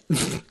right now.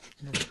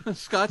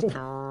 Scott's...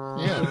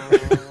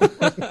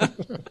 Yeah.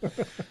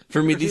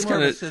 For me, these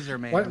kind of scissor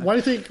man. Why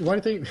do you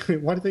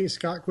think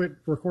Scott quit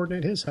recording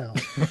at his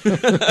house?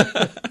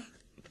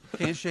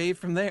 Can't shave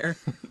from there.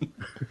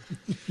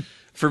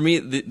 For me,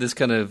 this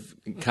kind of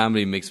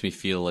comedy makes me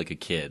feel like a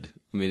kid.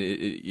 I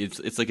mean,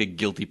 it's like a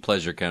guilty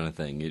pleasure kind of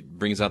thing. It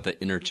brings out the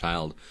inner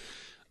child.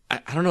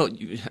 I don't know.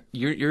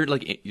 You're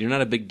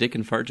not a big dick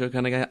and fart joke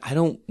kind of guy. I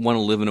don't want to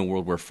live in a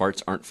world where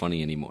farts aren't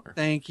funny anymore.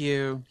 Thank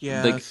you.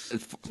 Yes.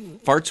 Like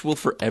farts will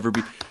forever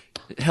be.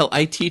 Hell,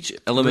 I teach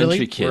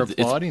elementary kids.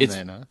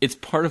 It's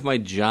part of my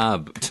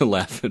job to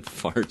laugh at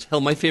farts.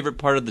 Hell, my favorite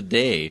part of the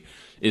day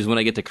is when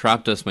I get to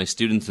crop dust my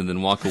students and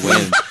then walk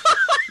away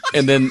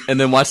and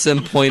then watch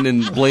them point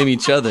and blame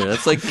each other.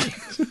 That's like.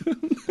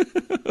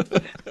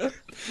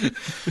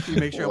 You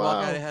make sure I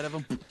walk out ahead of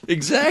them.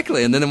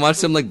 Exactly, and then watch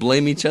them like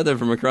blame each other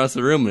from across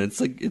the room, and it's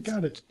like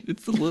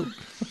it's the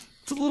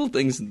little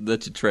things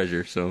that you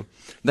treasure. So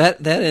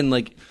that and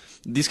like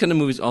these kind of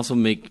movies also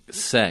make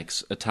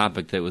sex a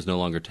topic that was no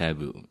longer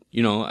taboo.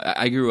 You know,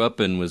 I grew up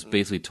and was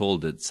basically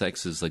told that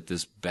sex is like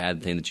this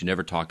bad thing that you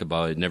never talk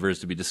about. It never is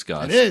to be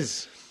discussed. It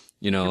is.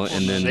 You know,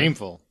 and then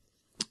shameful.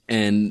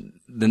 And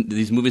then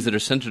these movies that are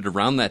centered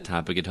around that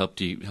topic, it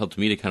helped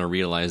me to kind of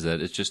realize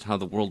that it's just how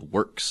the world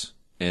works.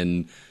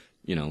 And,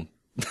 you know,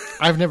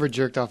 I've never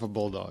jerked off a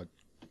bulldog.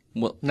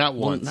 Well, not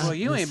once. Well,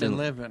 you ain't been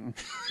living,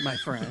 my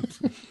friend.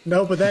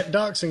 No, but that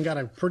dachshund got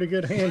a pretty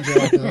good hand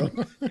job, though.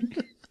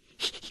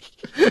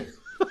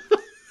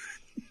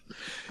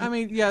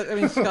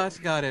 Scott's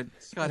got it.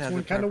 Scott has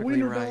it kind of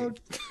perfectly wiener right. dog.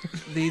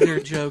 These are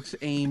jokes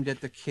aimed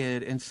at the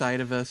kid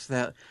inside of us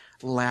that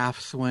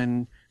laughs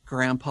when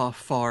Grandpa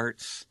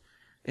farts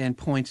and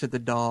points at the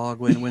dog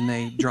when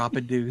they drop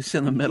a deuce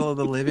in the middle of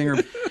the living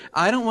room.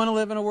 I don't want to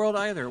live in a world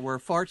either where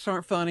farts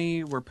aren't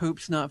funny, where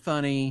poop's not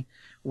funny,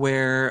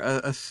 where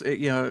a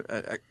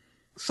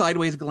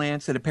sideways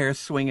glance at a pair of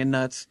swinging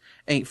nuts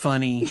ain't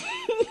funny.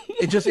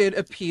 It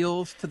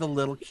appeals to the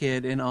little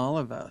kid in all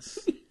of us,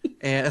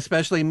 and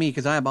especially me,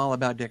 because I am all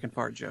about dick and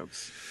fart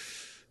jokes.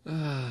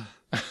 I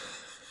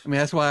mean,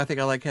 that's why I think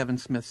I like Kevin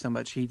Smith so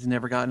much. He's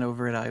never gotten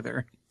over it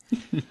either.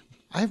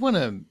 I want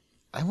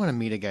to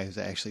meet a guy who's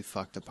actually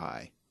fucked a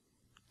pie,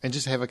 and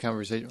just have a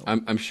conversation.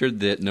 I'm sure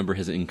that number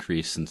has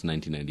increased since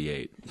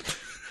 1998.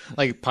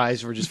 Like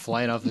pies were just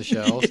flying off the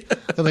shelves.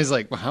 Somebody's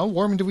like, well, "How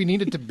warm do we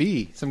need it to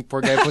be?" Some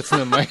poor guy puts it in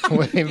the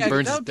microwave and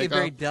burns his that would be a dick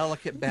very off.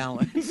 delicate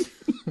balance.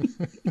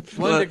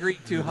 1 degree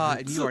too hot,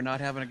 and you are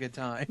not having a good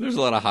time. There's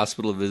a lot of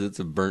hospital visits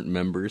of burnt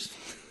members.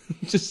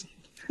 Just.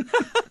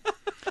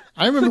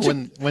 I remember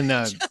when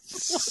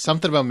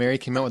Something About Mary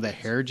came out with a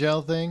hair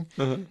gel thing,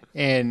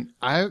 and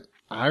I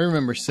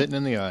remember sitting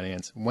in the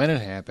audience when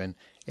it happened,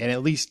 and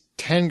at least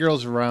 10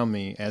 girls around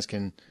me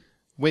asking,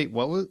 "Wait,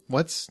 what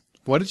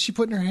did she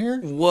put in her hair?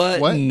 What?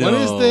 No. What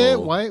is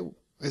that? Why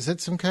is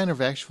that some kind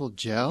of actual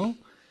gel?"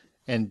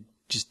 And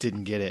just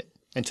didn't get it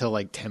until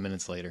like 10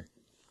 minutes later.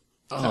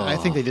 Oh. I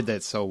think they did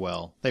that so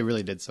well. They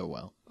really did so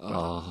well.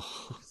 Oh,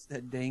 It's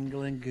that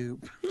dangling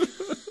goop.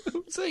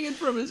 it's hanging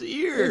from his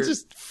ear. It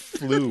just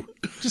flew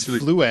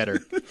at her.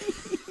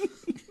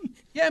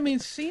 Yeah, I mean,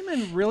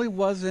 semen really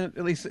wasn't,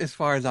 at least as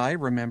far as I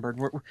remembered,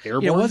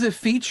 Airborne? wasn't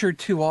featured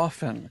too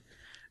often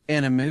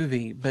in a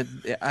movie. But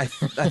I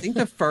think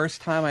the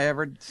first time I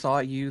ever saw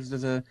it used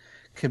as a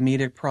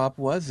comedic prop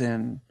was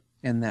in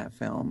that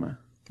film.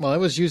 Well, it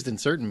was used in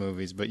certain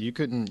movies, but you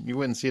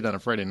wouldn't see it on a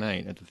Friday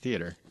night at the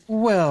theater.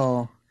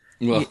 Well,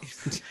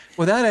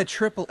 without a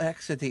triple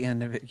X at the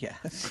end of it,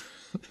 yes.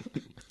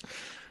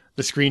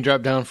 The screen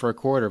dropped down for a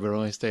quarter, but it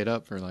only stayed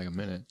up for like a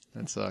minute.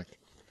 That sucked.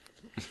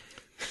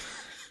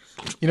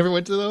 You never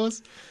went to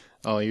those?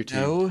 Oh, you're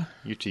too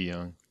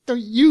young. No,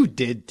 you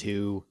did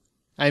too.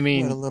 I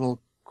mean, what, a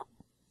little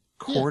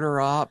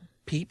quarter op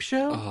peep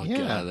show? Oh, yeah.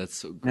 God, that's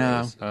so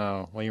gross. No.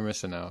 Oh, well, you're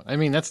missing out. I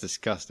mean, that's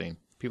disgusting.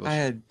 People I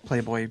had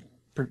Playboy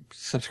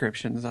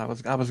subscriptions. I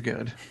was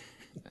good.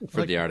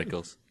 For the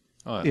articles.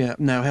 Oh, Yeah,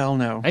 no, hell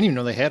no. I didn't even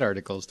know they had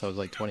articles till I was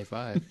like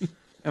 25.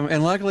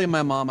 And luckily,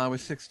 I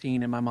was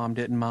 16, and my mom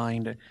didn't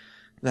mind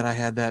that I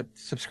had that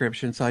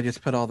subscription, so I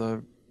just put all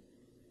the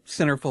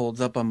centerfolds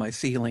up on my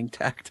ceiling,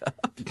 tacked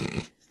up.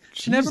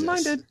 She never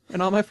minded,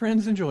 and all my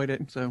friends enjoyed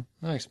it. So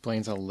That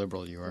explains how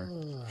liberal you are.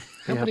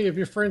 How many of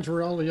your friends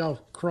were all of y'all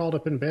crawled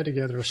up in bed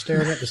together,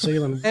 staring at the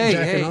ceiling, hey,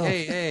 jacking off?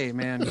 hey,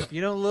 man! If you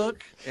don't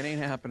look, it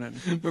ain't happening.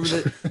 Remember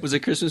that? Was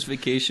it Christmas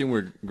Vacation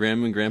where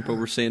Grandma and Grandpa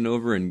were staying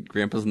over and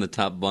Grandpa's in the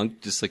top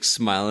bunk just like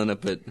smiling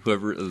up at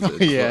whoever,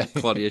 Yeah.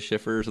 Claudia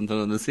Schiffer or something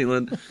on the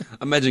ceiling?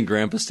 Imagine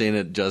Grandpa staying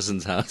at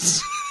Justin's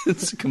house.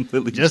 It's a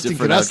completely Justin,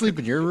 different can I outcome. sleep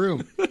in your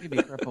room?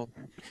 Maybe crippled.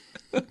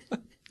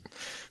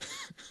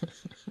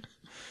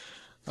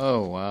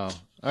 Oh, wow.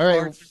 All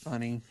right. Farts are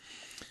funny.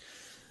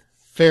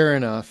 Fair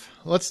enough.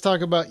 Let's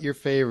talk about your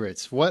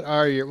favorites. What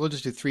are we'll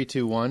just do 3,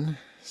 2, 1.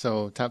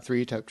 So top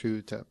 3, top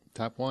 2,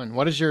 top 1.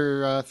 What is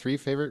your 3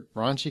 favorite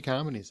raunchy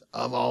comedies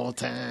of all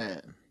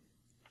time?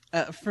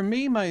 For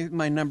me, my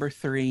number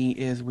 3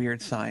 is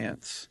Weird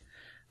Science.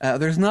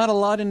 There's not a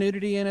lot of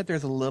nudity in it.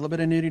 There's a little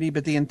bit of nudity,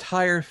 but the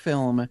entire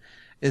film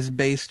is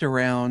based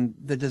around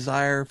the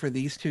desire for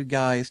these two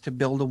guys to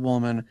build a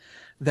woman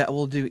that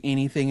will do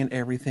anything and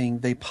everything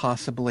they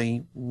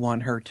possibly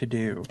want her to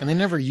do. And they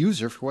never use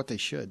her for what they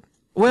should.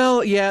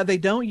 Well, yeah, they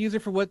don't use her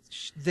for what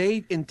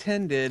they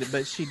intended,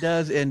 but she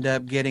does end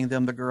up getting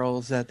them the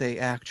girls that they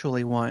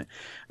actually want.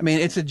 I mean,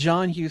 it's a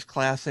John Hughes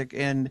classic,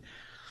 and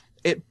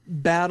it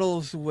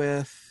battles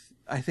with,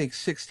 I think,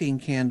 16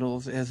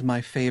 Candles as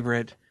my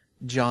favorite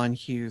John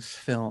Hughes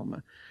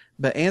film.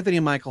 But Anthony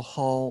Michael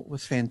Hall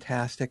was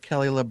fantastic.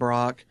 Kelly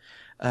LeBrock,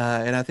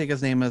 and I think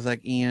his name was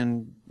like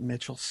Ian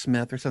Mitchell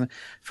Smith or something.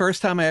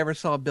 First time I ever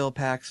saw Bill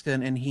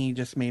Paxton, and he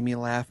just made me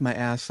laugh my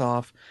ass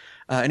off.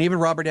 And even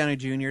Robert Downey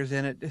Jr. is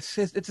in it.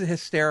 It's a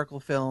hysterical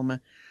film.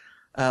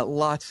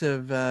 Lots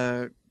of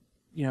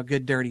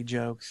good dirty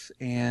jokes,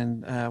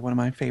 and one of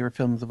my favorite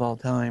films of all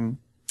time.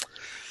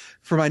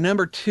 For my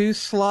number 2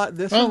 slot,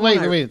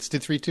 wait. It's 2,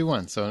 3, 2,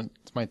 1. So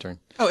it's my turn.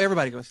 Oh,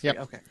 everybody goes 3. Yep.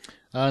 Okay.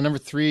 Number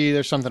 3,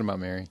 There's Something About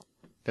Mary.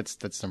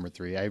 That's number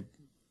 3. I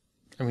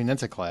mean,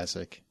 that's a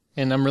classic.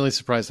 And I'm really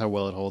surprised how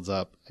well it holds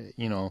up.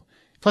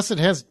 Plus it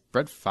has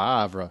Brett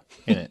Favre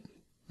in it.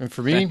 And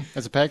for me,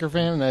 as a Packer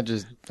fan, that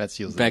seals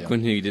the deal. Back when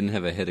he didn't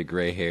have a head of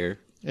gray hair.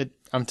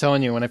 I'm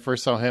telling you, when I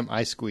first saw him,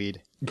 I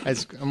squeed.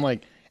 I'm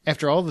like,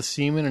 after all the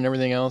semen and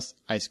everything else,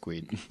 I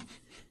squeed.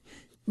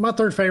 My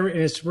third favorite,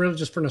 and it's really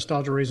just for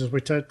nostalgia reasons.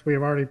 We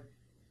have already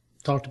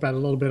talked about it a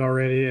little bit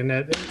already, and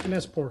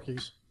that's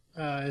Porky's.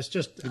 It's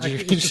just.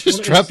 Did you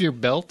just drop your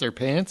belt or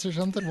pants or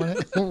something?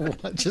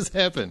 What just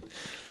happened?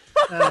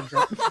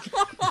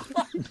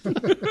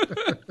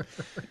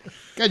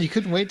 God, you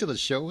couldn't wait till the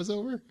show was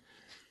over?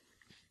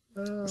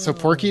 So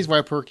Porky's?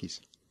 Why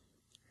Porky's?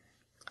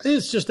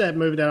 It's just that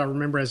movie that I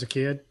remember as a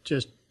kid,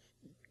 just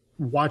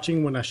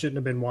watching when I shouldn't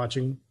have been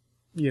watching.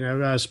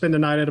 spend the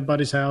night at a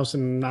buddy's house,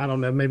 and I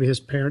don't know, maybe his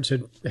parents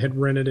had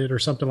rented it or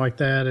something like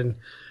that. And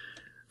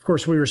of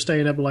course, we were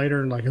staying up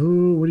later and like,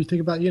 ooh, what do you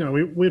think about?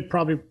 We'd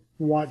probably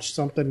watch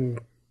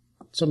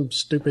some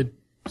stupid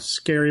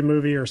scary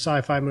movie or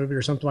sci-fi movie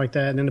or something like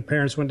that. And then the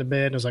parents went to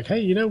bed and it was like,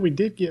 hey, we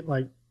did get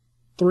like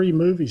 3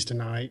 movies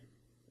tonight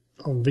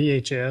on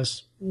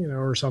VHS,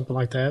 or something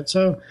like that.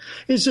 So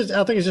I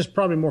think it's just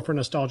probably more for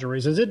nostalgia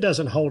reasons. It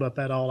doesn't hold up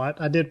at all.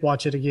 I did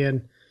watch it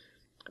again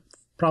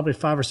probably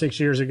 5 or 6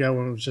 years ago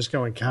when I was just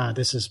going, God,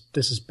 this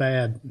is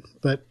bad.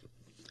 But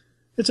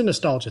it's a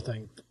nostalgia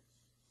thing.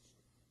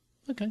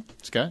 Okay.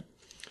 Scott?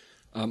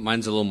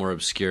 Mine's a little more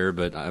obscure,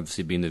 but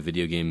obviously being the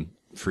video game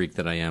freak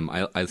that I am,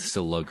 I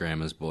still love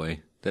Grandma's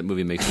Boy. That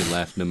movie makes me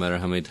laugh no matter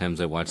how many times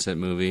I watch that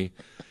movie.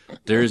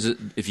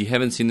 If you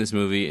haven't seen this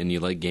movie and you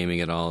like gaming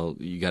at all,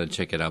 you got to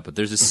check it out. But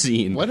there's a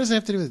scene. What does it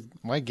have to do with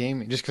why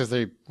gaming? Just because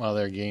they're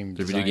game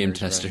They're video game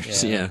testers.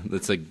 Right? Yeah,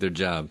 that's like their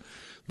job.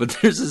 But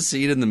there's a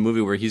scene in the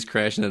movie where he's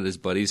crashing at his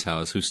buddy's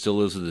house, who still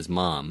lives with his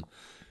mom,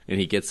 and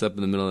he gets up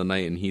in the middle of the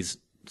night and he's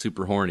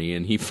super horny,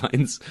 and he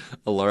finds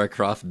a Lara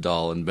Croft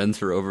doll and bends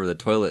her over the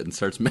toilet and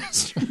starts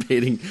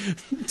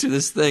masturbating to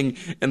this thing.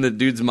 And the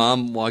dude's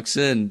mom walks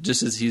in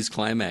just as he's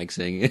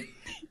climaxing.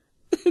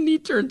 And he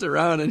turns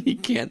around and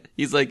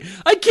he's like,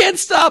 I can't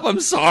stop, I'm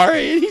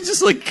sorry. And he's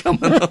just like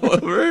coming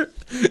over.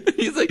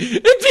 He's like,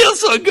 it feels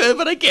so good,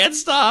 but I can't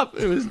stop.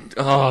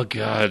 Oh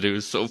God, it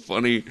was so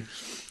funny.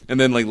 And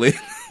then like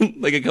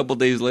a couple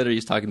days later,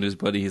 he's talking to his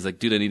buddy. He's like,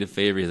 dude, I need a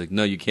favor. He's like,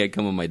 no, you can't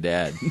come with my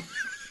dad.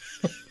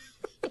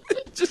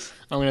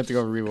 I'm going to have to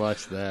go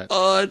rewatch that.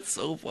 Oh, it's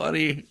so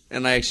funny.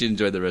 And I actually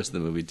enjoyed the rest of the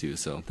movie too.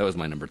 So that was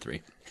my number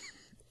 3.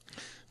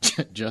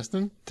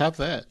 Justin, top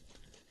that.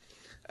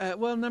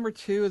 Well, number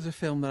 2 is a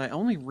film that I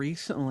only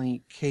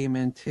recently came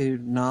into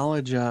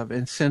knowledge of,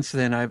 and since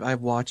then I've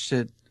watched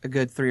it a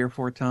good 3 or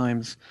 4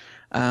 times.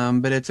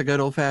 But it's a good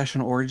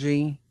old-fashioned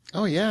orgy.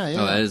 Oh, yeah.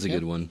 Oh, that is a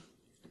good one.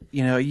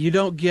 You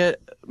don't get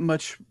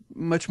much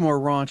more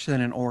raunch than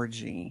an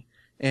orgy.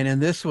 And in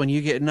this one,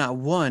 you get not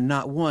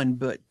one,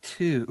 but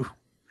 2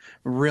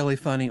 really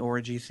funny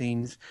orgy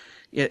scenes.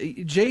 Yeah,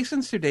 Jason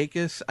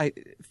Sudeikis,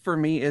 for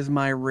me, is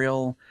my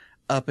real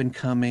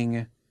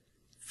up-and-coming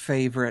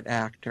favorite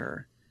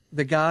actor.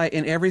 The guy,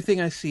 in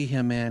everything I see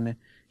him in,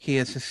 he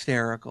is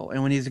hysterical.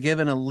 And when he's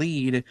given a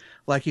lead,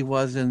 like he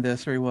was in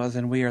this or he was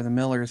in We Are the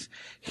Millers,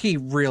 he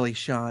really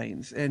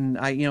shines. And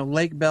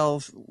Lake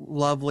Bell's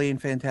lovely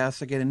and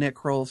fantastic, and Nick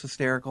Kroll's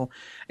hysterical.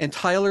 And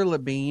Tyler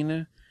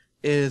Labine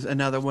is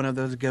another one of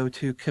those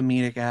go-to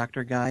comedic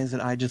actor guys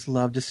that I just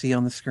love to see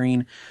on the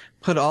screen.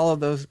 Put all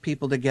of those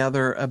people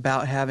together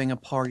about having a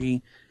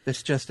party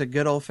that's just a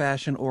good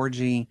old-fashioned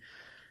orgy.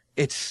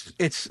 It's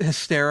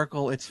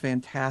hysterical. It's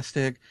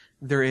fantastic.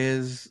 There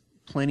is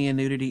plenty of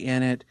nudity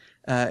in it,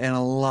 and a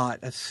lot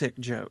of sick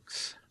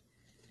jokes.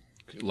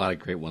 A lot of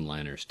great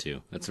one-liners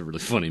too. That's a really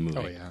funny movie.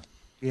 Oh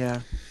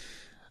yeah.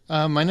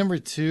 Yeah. My number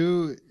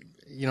 2,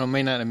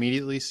 may not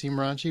immediately seem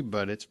raunchy,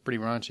 but it's pretty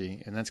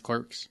raunchy, and that's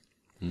Clerks.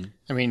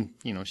 I mean,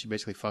 she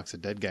basically fucks a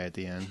dead guy at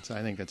the end, so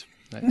I think that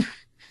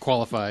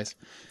qualifies.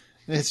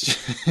 It's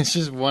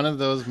just one of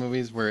those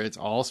movies where it's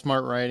all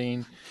smart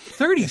writing.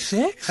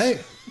 36? Hey,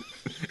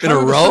 in a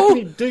row?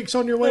 Many dicks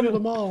on your way to the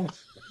mall.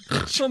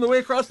 On the way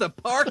across the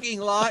parking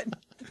lot.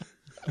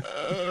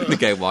 The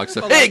guy walks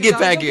up. Hey, get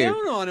back here!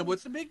 Down on him.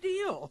 What's the big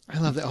deal? I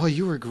love that. Oh,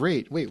 you were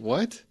great. Wait,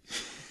 what?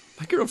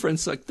 My girlfriend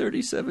sucked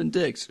 37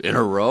 dicks in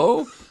a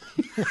row.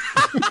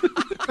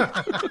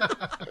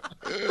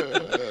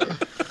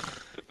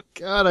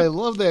 God, I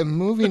love that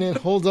movie, and it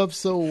holds up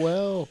so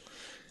well.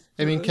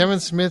 I mean, Kevin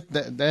Smith,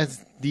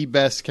 that's the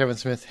best Kevin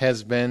Smith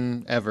has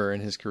been ever in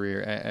his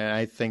career. And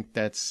I think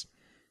that's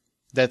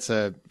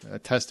a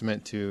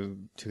testament to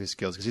his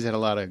skills, because he's had a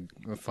lot of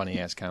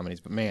funny-ass comedies.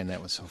 But, man,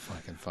 that was so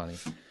fucking funny.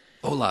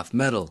 Olaf,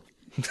 metal.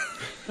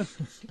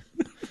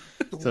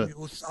 So,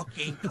 you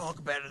sucking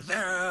cock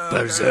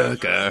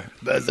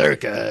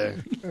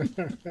Berserker.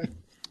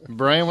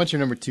 Brian, what's your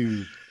number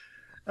 2?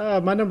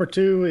 My number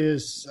 2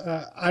 is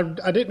I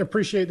didn't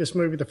appreciate this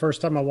movie the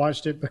first time I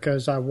watched it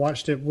because I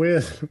watched it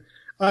with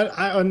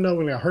I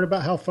unknowingly I heard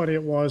about how funny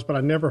it was, but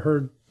I never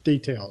heard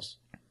details.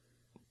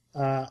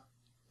 I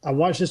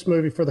watched this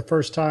movie for the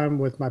first time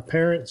with my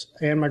parents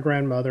and my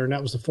grandmother, and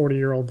that was The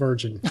 40-Year-Old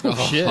Virgin.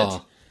 Oh,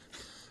 shit.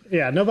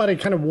 Yeah, nobody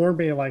kind of warned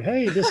me like,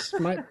 hey, this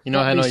might. You know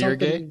how I know you're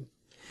something...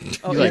 gay?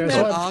 Oh, isn't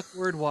that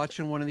awkward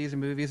watching one of these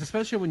movies,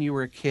 especially when you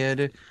were a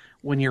kid,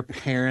 when your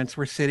parents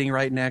were sitting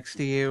right next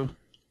to you?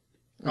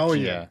 Oh,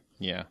 yeah.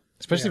 Yeah.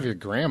 Especially if your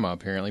grandma,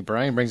 apparently.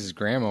 Brian brings his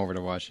grandma over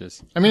to watch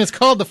this. I mean, it's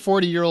called The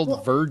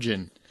 40-Year-Old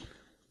Virgin.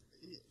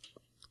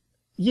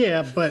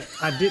 Yeah, but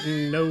I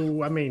didn't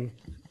know. I mean,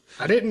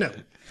 I didn't know.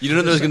 You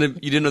didn't know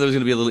there was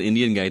gonna be a little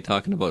Indian guy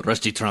talking about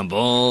rusty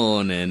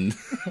trombone and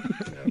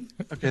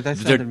Okay, that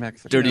sounded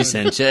Mexican. Dirty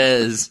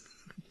Sanchez.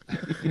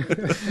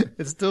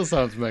 It still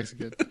sounds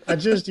Mexican. I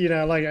just,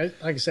 like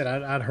I said,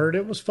 I'd heard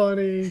it was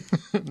funny.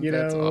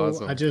 That's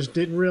awesome. I just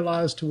didn't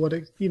realize to what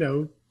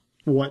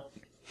what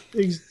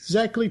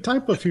exactly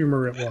type of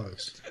humor it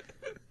was.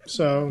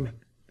 So,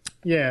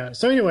 Yeah.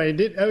 So anyway,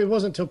 it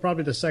wasn't until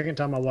probably the second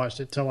time I watched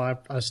it till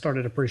I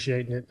started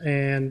appreciating it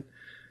and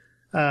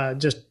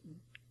just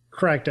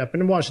cracked up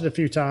and watched it a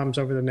few times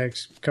over the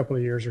next couple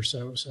of years or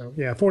so. So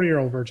yeah,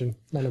 40-Year-Old Virgin,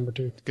 my number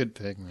 2. Good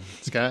pick, man.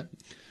 Scott?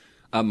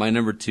 My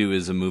number 2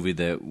 is a movie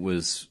that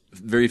was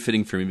very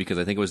fitting for me because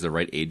I think it was the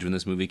right age when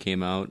this movie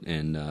came out,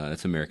 and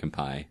it's American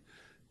Pie.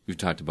 We've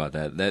talked about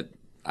that.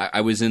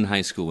 I was in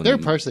high school when there are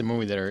parts of the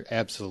movie that are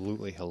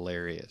absolutely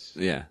hilarious.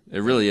 Yeah, it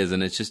really is,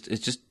 and it's just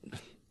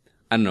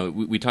I don't know.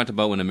 We talked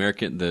about when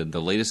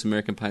the latest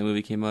American Pie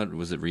movie came out.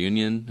 Was it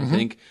Reunion? I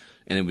think,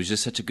 and it was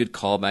just such a good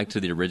callback to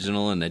the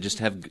original, and I just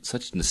have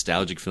such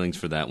nostalgic feelings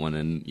for that one.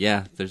 And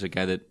yeah, there's a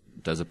guy that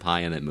does a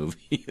pie in that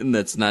movie, and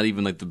that's not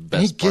even like the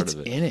best part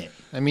of it. He gets in it.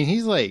 I mean, he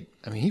fucks.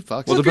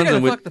 Well, if you're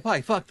gonna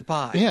fuck the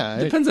pie. Yeah,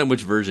 it depends on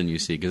which version you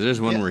see, because there's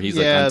one where he's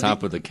like on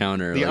top of the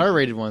counter. The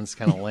R-rated one's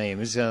kind of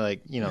lame. It's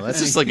like that's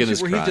just like in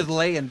his where crotch. he's just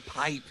laying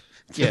pipe.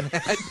 Yeah,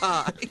 that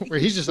pie. Where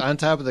he's just on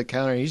top of the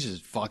counter. And he's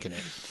just fucking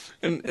it.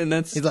 And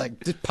that's he's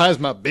like, this pie's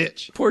my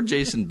bitch. Poor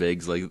Jason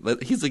Biggs,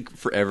 like he's like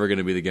forever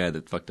gonna be the guy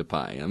that fucked a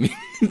pie. I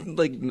mean,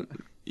 like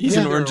he's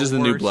an Orange Is the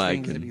New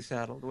Black. To be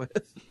saddled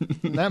with.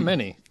 Not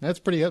many. That's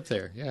pretty up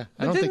there. Yeah.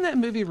 But didn't that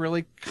movie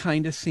really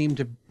kind of seem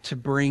to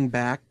bring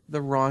back the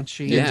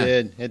raunchy?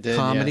 It did.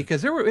 Comedy,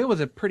 because it was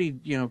a pretty,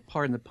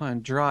 pardon the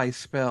pun, dry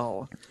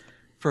spell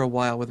for a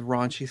while with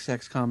raunchy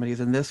sex comedies,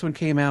 and this one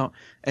came out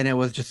and it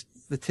was just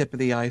the tip of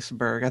the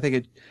iceberg. I think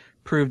it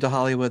proved to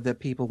Hollywood that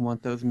people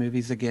want those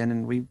movies again,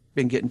 and we've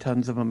been getting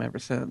tons of them ever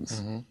since.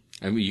 Mm-hmm.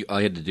 I mean, all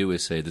you had to do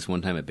was say this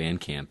one time at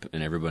band camp,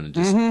 and everyone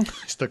just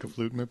stuck a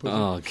flute in my pussy.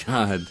 Oh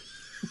God!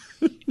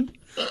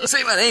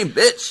 Say my name,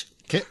 bitch.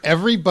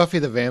 Every Buffy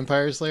the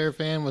Vampire Slayer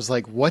fan was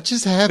like, "What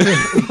just happened?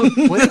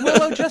 What did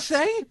Willow just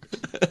say?"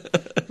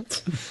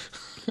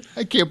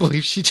 I can't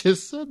believe she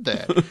just said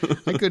that.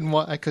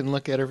 I couldn't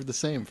look at her the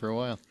same for a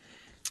while.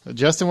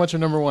 Justin, what's your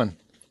number 1?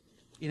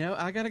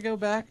 I got to go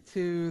back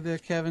to the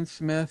Kevin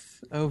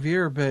Smith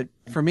Ovier, but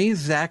for me,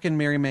 Zack and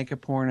Mary Make a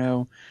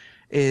Porno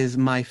is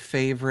my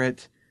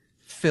favorite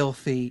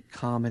filthy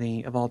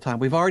comedy of all time.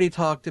 We've already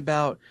talked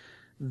about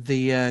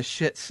the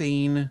shit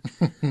scene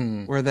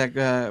where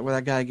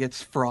that guy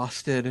gets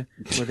frosted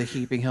with a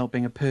heaping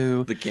helping of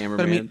poo. The cameraman.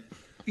 But, I mean,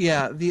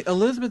 yeah, the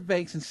Elizabeth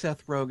Banks and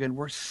Seth Rogen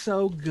were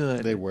so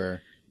good. They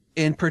were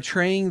in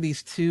portraying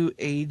these two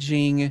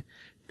aging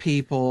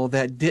people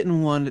that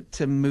didn't want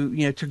to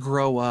move, to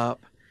grow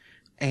up.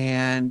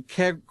 And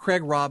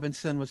Craig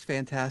Robinson was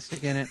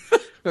fantastic in it.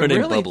 But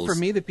really, for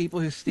me, the people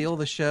who steal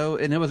the show,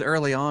 and it was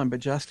early on, but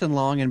Justin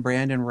Long and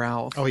Brandon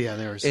Routh. Oh, yeah,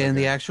 they were so in good.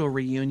 The actual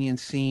reunion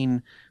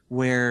scene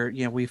where,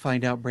 we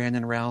find out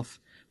Brandon Routh,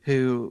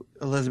 who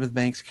Elizabeth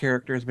Banks'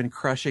 character has been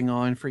crushing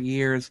on for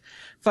years,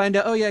 find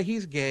out, oh, yeah,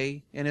 he's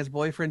gay, and his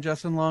boyfriend,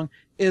 Justin Long,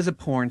 is a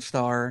porn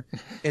star.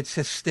 It's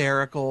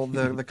hysterical,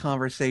 the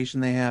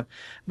conversation they have.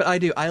 But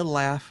I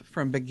laugh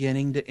from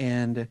beginning to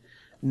end.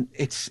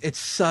 It's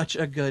such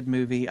a good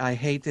movie. I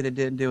hate that it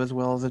didn't do as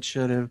well as it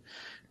should have,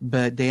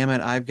 but damn it,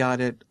 I've got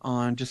it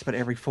on just about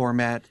every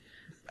format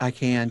I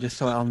can, just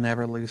so I'll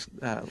never lose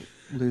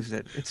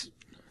it.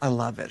 I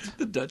love it.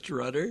 The Dutch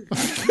rudder.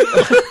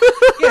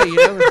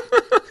 Yeah,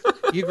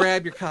 you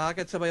grab your cock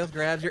and somebody else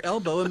grabs your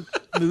elbow and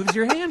moves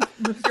your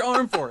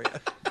arm for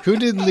you. Who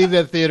didn't leave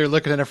that theater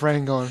looking at a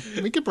friend going,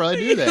 we could probably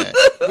do that?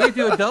 We could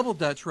do a double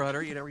Dutch rudder,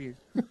 where you.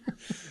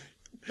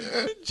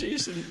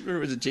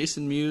 Was it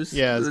Jason Mewes?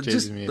 Yeah, it was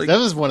Jason Mewes. That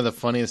was one of the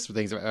funniest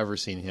things I've ever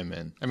seen him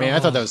in. I mean, I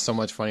thought that was so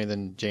much funnier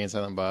than Jay and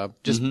Silent Bob,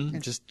 just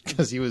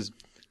because he was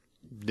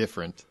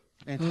different.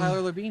 And Tyler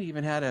Levine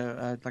even had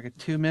a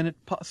 2-minute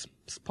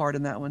part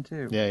in that one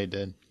too. Yeah, he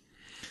did.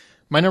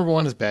 My number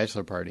 1 is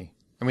Bachelor Party.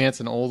 I mean,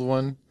 that's an old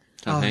one.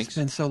 Tom Hanks. It's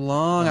been so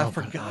long. I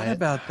forgot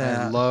about that.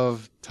 I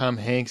love Tom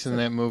Hanks in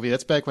that movie.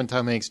 That's back when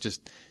Tom Hanks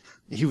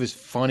he was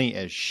funny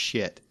as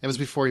shit. It was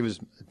before he was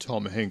a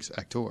Tom Hanks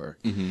actor.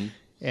 Mm-hmm.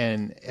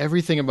 And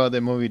everything about that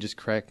movie just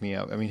cracked me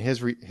up. I mean,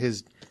 his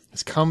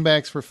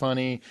comebacks were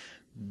funny.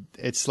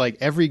 It's like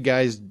every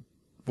guy's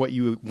what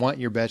you want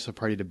your bachelor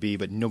party to be,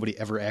 but nobody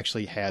ever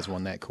actually has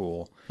one that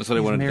cool. That's what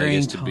I wanted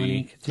Vegas to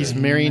be. He's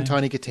marrying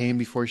Tawny Katane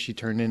before she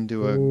turned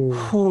into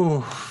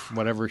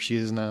whatever she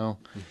is now.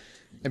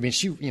 I mean,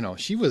 she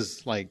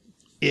was like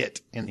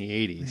it in the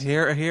 80s.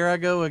 Here I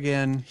go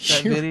again.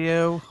 That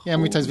video. Yeah, how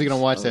many times are we going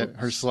to watch that?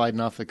 Her sliding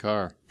off the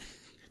car.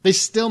 They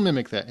still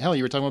mimic that. Hell,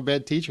 you were talking about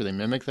Bad Teacher. They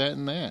mimic that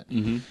and that.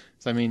 Mm-hmm.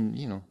 So, I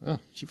mean,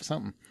 she was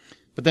something.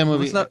 But that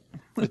movie,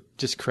 it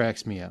just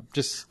cracks me up.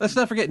 Let's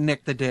not forget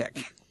Nick the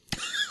Dick.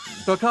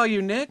 Do I call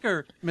you Nick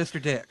or Mr.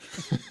 Dick?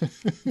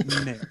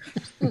 Nick.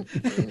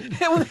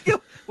 And when they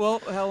go, well,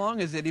 how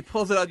long is it? He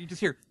pulls it out. You just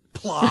hear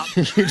plop.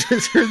 You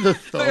just hear the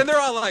thump. And they're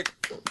all like...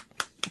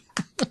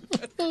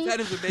 That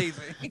is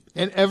amazing.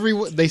 And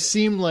they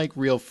seem like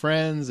real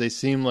friends. They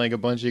seem like a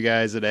bunch of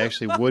guys that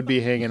actually would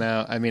be hanging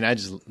out. I mean,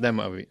 that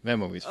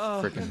movie's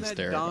freaking hysterical.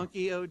 That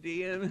donkey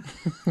ODing.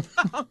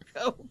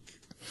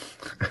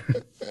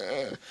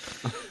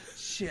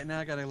 shit! Now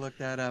I gotta look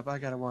that up. I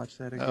gotta watch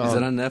that again. Is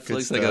that on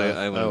Netflix?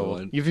 I want to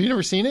watch. Have you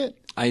never seen it?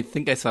 I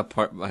think I saw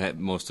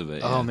most of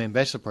it. Oh yeah. man,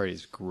 Bachelor Party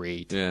is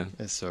great. Yeah,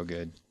 it's so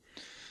good.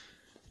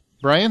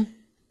 Brian,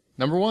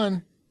 number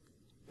 1.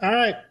 All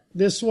right,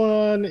 this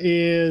one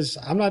is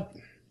I'm not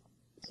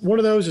one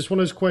of those. It's one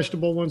of those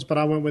questionable ones, but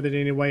I went with it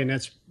anyway, and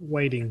that's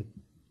Waiting.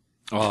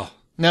 Oh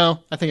no,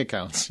 I think it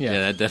counts. Yeah,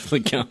 that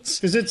definitely counts.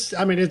 Because it's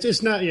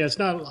not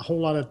a whole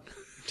lot of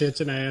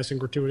tits and ass and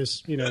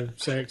gratuitous,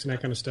 sex and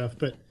that kind of stuff.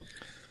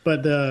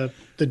 But the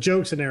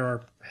jokes in there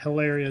are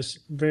hilarious.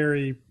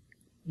 Very,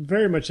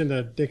 very much in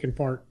the dick and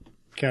fart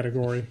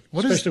category.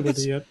 Especially with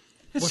the.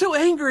 It's so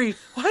angry.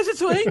 Why is it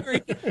so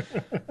angry?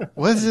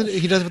 What is it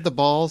he does with the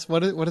balls?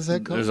 What is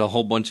that called? There's a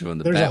whole bunch of them.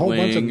 There's a whole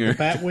bunch of them. The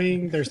bat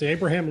wing. There's the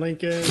Abraham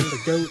Lincoln.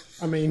 The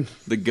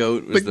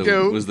goat. The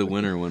goat was the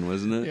winner one,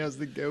 wasn't it? Yeah, it was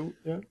the goat.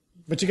 Yeah,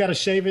 but you got to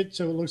shave it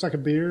so it looks like a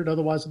beard.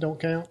 Otherwise, it don't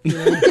count.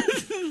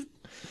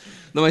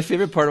 No, my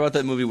favorite part about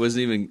that movie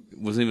wasn't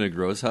even a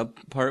gross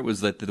up part.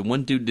 Was that the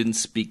one dude didn't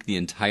speak the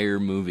entire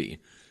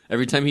movie.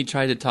 Every time he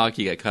tried to talk,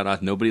 he got cut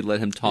off. Nobody let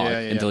him talk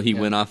until he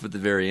went off at the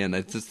very end.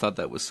 I just thought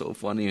that was so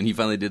funny, and he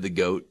finally did the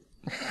goat.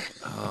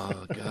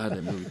 Oh God,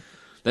 that movie!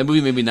 That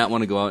movie made me not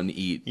want to go out and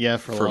eat. Yeah,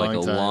 for like a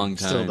long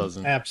time. Still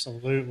doesn't.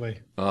 Absolutely.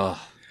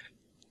 Oh.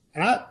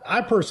 And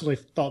I personally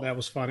thought that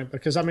was funny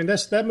because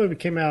that movie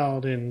came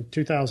out in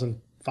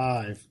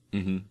 2005.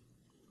 Mm-hmm.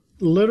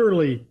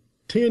 Literally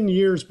 10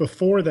 years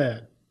before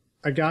that,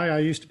 a guy I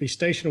used to be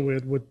stationed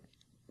with would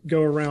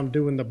go around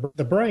doing the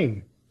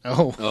brain.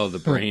 Oh, the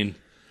brain.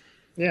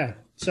 Yeah.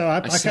 So I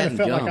kind of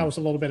felt like I was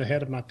a little bit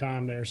ahead of my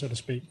time there, so to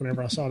speak,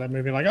 whenever I saw that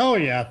movie. Like, oh,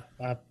 yeah,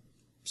 I've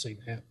seen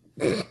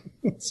that.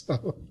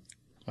 So.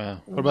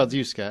 Wow. What about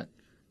you, Scott?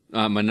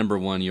 My number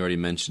 1, you already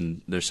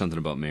mentioned, There's Something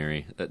About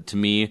Mary. To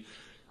me,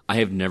 I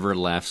have never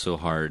laughed so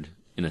hard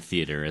in a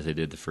theater as I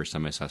did the first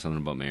time I saw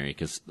Something About Mary,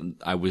 because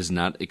I was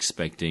not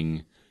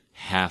expecting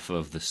half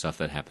of the stuff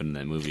that happened in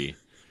that movie.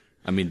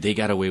 I mean, they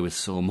got away with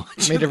so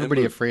much. Made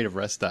everybody afraid of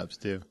rest stops,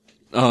 too.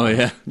 Oh,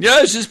 yeah.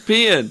 Yeah, it's just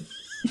peeing.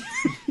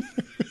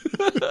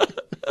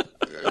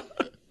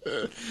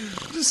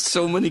 Just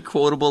so many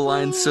quotable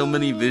lines, so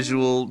many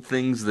visual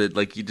things that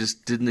like you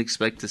just didn't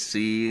expect to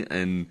see,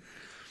 and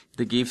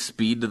they gave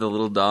speed to the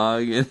little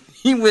dog, and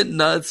he went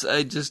nuts.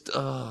 So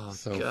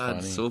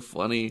funny. So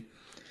funny.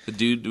 The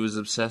dude was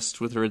obsessed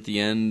with her at the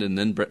end, and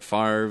then Brett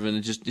Favre,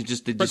 and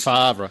Brett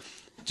Favre,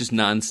 just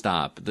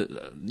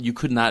nonstop. You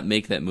could not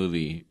make that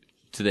movie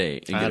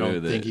today. And I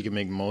don't think you can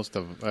make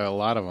a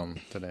lot of them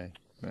today.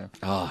 Yeah.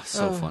 Oh,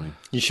 so funny.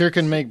 You sure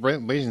can make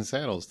Blazing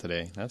Saddles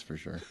today. That's for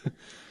sure.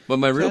 But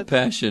my real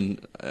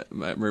passion,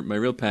 my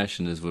real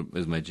passion is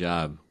my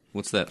job.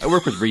 What's that? I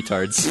work with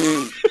retards.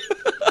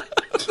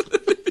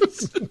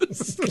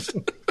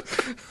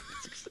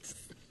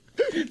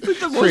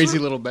 Crazy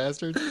little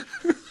bastard.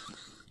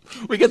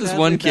 We got this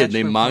one kid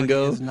named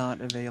Mongo. Is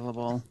not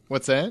available.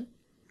 What's that?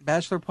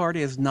 Bachelor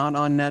Party is not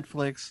on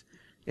Netflix.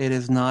 It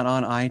is not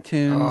on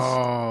iTunes.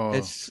 Oh.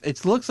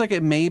 It looks like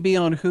it may be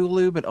on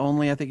Hulu, but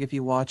only I think if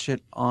you watch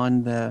it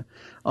on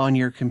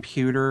your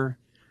computer.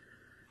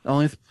 The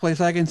only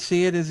place I can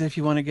see it is if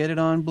you want to get it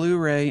on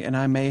Blu-ray, and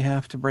I may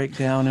have to break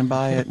down and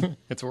buy it.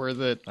 It's worth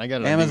it. I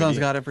got it. Amazon's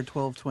got it for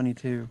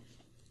 $12.22.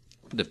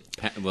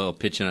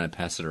 Pitch in and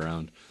pass it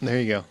around.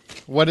 There you go.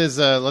 What is?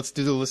 Let's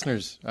do the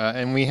listeners,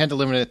 and we had to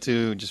limit it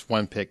to just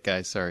one pick,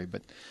 guys. Sorry,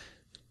 but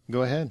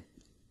go ahead.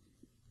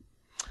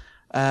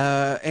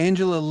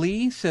 Angela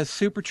Lee says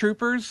Super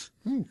Troopers.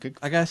 Good.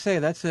 I gotta say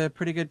that's a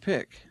pretty good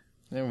pick.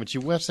 Yeah, would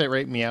your website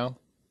rate meow?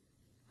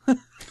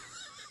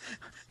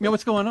 Meow,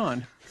 what's going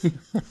on?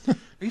 Are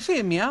you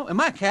saying meow? Am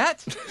I a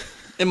cat?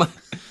 Am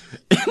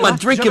I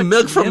drinking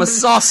milk from a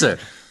saucer?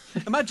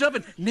 Am I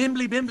jumping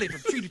nimbly bimbly from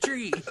tree to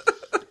tree?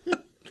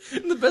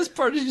 And the best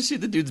part is you see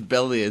the dude's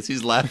belly as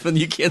he's laughing.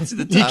 You can't see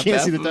the top. You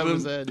can't see the top of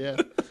his head. Yeah.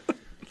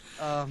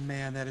 Oh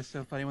man, that is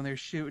so funny when they're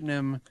shooting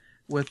him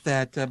with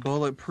that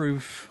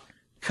bulletproof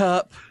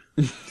cup.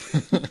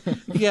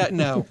 Yeah,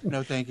 no,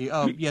 thank you.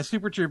 Oh yeah,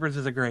 Super Troopers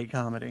is a great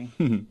comedy.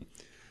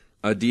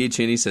 D.A.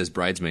 Cheney says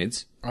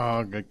Bridesmaids.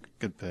 Oh,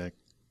 good pick.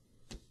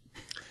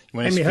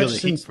 Amy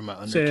Hutchinson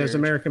says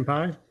American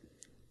Pie.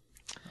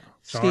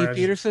 Steve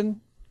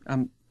Peterson.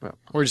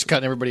 We're just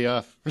cutting everybody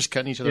off. We're just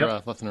cutting each other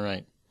off left and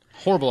right.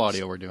 Horrible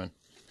audio we're doing.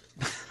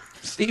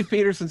 Steve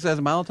Peterson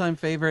says my all-time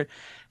favorite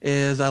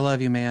is I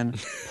Love You, Man.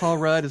 Paul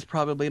Rudd is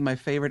probably my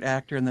favorite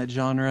actor in that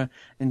genre,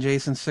 and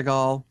Jason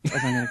Segel,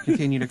 as I'm going to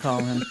continue to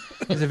call him,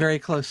 is a very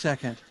close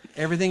second.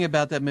 Everything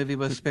about that movie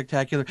was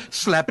spectacular.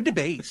 Slap at the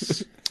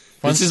bass.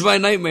 This is my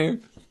nightmare.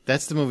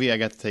 That's the movie I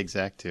got to take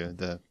Zach to,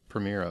 the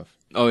premiere of.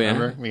 Oh, yeah?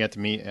 Remember? We got to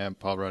meet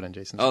Paul Rudd and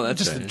Jason Segel. Oh,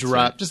 that's just right. a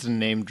drop, just a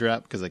name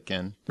drop, because I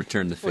can.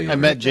 Return the favor. I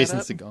met Jason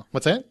Segel.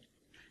 What's that?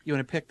 You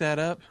want to pick that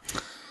up?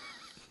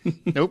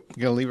 Nope.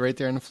 You're going to leave it right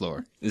there on the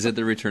floor. Is that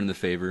the Return the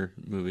Favor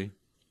movie?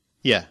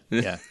 Yeah.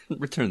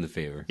 Return the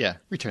Favor. Yeah,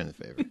 Return the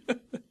Favor.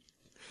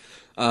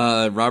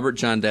 Robert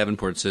John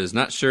Davenport says,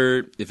 not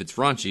sure if it's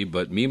raunchy,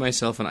 but Me,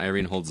 Myself, and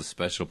Irene holds a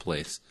special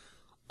place.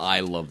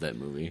 I love that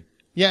movie.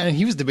 Yeah, and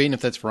he was debating if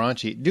that's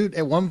raunchy. Dude,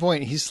 at one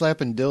point, he's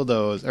slapping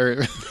dildos,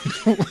 or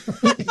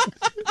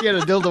he had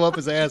a dildo up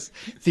his ass,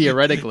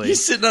 theoretically.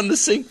 He's sitting on the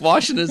sink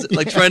washing his,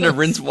 like trying to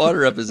rinse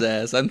water up his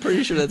ass. I'm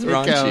pretty sure that's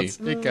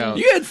raunchy. It counts.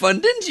 You had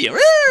fun, didn't you?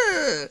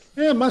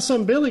 Yeah, my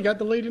son Billy got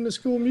the lead in the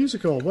School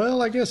Musical.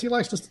 Well, I guess he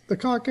likes the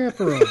cock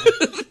after all.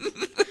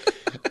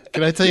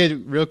 Can I tell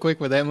you real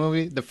quick with that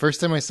movie? The first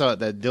time I saw it,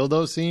 that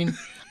dildo scene,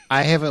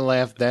 I haven't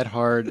laughed that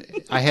hard.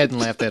 I hadn't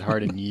laughed that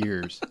hard in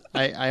years.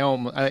 I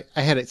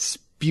had it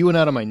spewing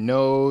out of my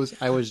nose.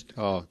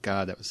 Oh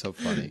God, that was so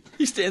funny.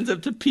 He stands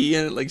up to pee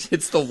and it like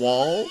hits the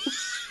wall.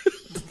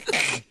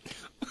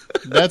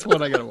 That's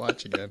what I gotta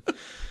watch again.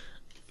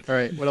 All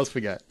right, what else we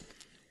got?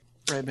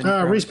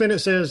 Reese Bennett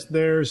says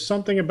there's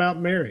something about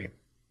Mary.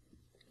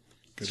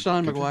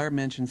 Sean McGuire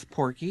mentions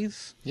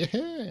Porky's.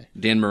 Yeah.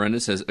 Dan Miranda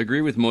says,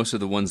 agree with most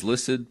of the ones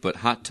listed, but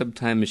Hot Tub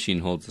Time Machine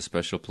holds a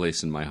special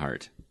place in my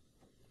heart.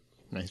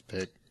 Nice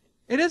pick.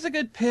 It is a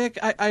good pick.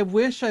 I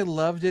wish I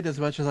loved it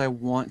as much as I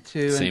want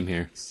to. Same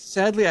here.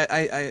 Sadly,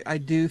 I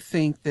do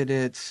think that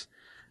it's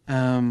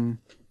the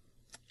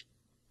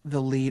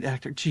lead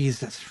actor.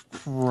 Jesus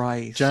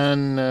Christ.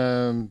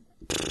 John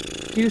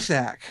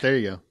Cusack. There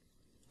you go.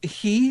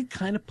 He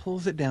kind of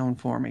pulls it down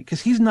for me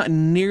because he's not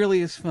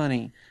nearly as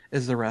funny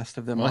as the rest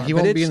of them Well, are. he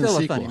won't but be it's in the still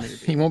a sequel. funny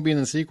movie. He won't be in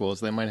the sequel,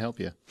 so that might help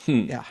you.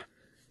 Yeah.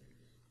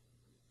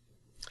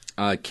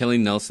 Kelly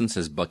Nelson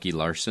says Bucky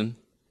Larson.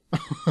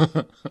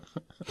 Have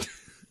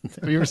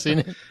you ever seen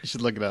it? You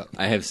should look it up.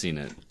 I have seen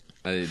it.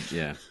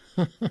 Yeah.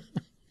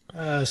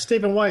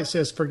 Stephen White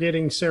says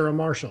forgetting Sarah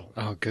Marshall.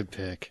 Oh, good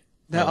pick.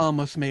 That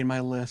almost made my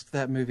list.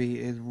 That movie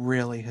is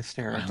really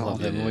hysterical. I love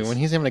that movie. When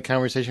he's having a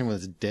conversation with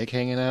his dick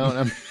hanging out,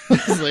 I'm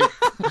just like...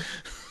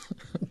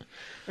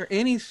 Or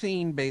any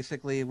scene,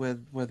 basically,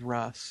 with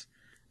Russ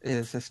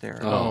is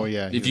hysterical. Oh,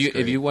 yeah. If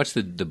you watch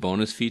the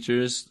bonus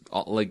features,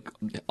 all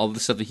the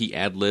stuff that he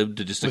ad-libbed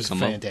to just to come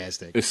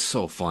fantastic. up. It's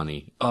so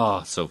funny.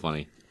 Oh, so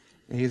funny.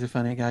 He's a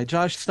funny guy.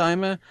 Josh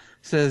Steima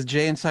says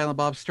Jay and Silent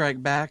Bob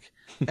Strike Back.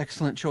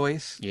 Excellent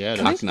choice. Yeah,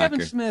 I think Kevin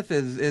Smith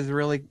is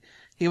really...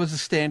 He was a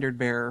standard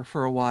bearer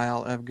for a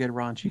while of good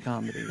raunchy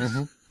comedies.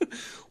 Mm-hmm.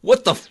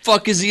 What the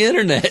fuck is the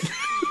internet?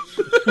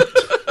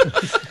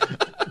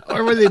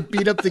 Or where they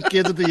beat up the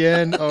kids at the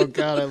end. Oh,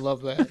 God, I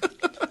love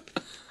that.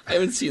 I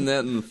haven't seen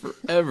that in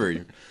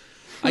forever.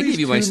 I gave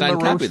you my signed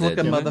copy of that.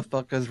 Looking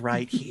motherfuckers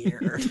right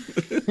here.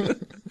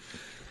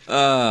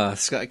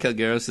 Scott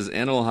Calgaro says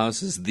Animal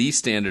House is the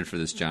standard for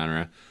this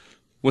genre.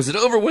 Was it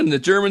over when the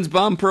Germans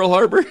bombed Pearl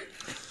Harbor?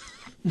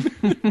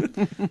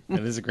 It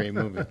is a great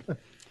movie.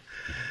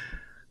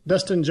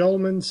 Dustin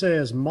Jolman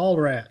says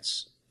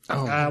Mallrats.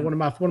 Oh, one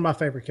of my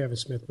favorite Kevin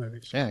Smith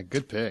movies. Yeah,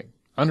 good pick.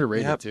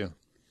 Underrated, too.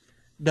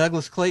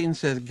 Douglas Clayton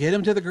says, get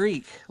him to the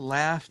Greek.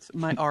 Laughed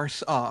my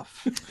arse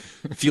off.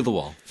 Feel the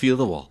wall. Feel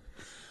the wall.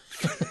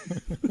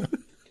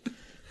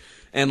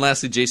 And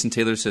lastly, Jason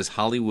Taylor says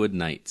Hollywood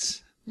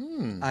Nights.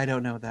 I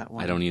don't know that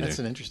one. I don't either. That's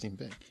an interesting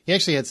pick. He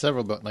actually had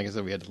several, but like I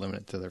said, we had to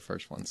limit it to their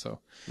first one. So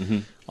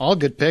all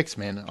good picks,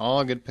 man.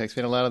 All good picks.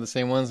 We had a lot of the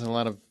same ones and a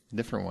lot of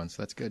different ones.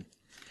 So that's good.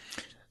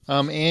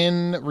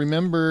 And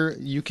remember,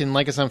 you can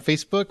like us on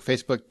Facebook,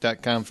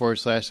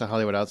 facebook.com/The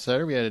Hollywood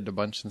Outsider. We added a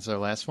bunch since our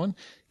last one.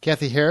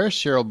 Kathy Harris,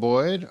 Cheryl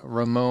Boyd,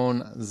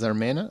 Ramon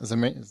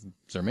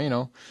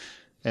Zermano.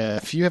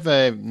 If you have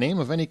a name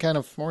of any kind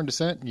of foreign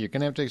descent, you're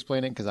going to have to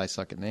explain it because I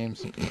suck at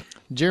names.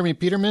 Jeremy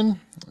Peterman,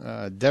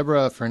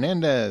 Deborah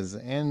Fernandez,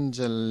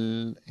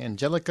 Angelica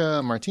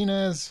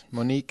Martinez,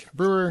 Monique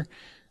Brewer.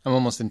 I'm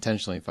almost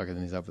intentionally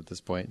fucking these up at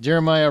this point.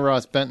 Jeremiah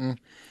Ross Benton,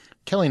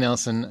 Kelly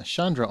Nelson,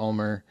 Chandra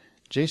Ulmer,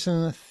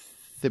 Jason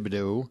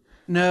Thibodeau.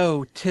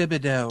 No,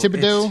 Thibodeau.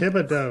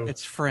 Thibodeau?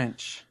 It's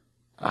French.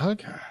 Oh,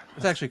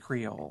 it's actually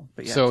Creole.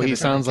 But yeah, so Thibodeau. he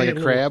sounds like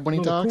a crab when he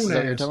talks? Is that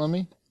what you're telling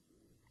me?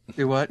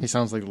 Do what? He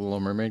sounds like the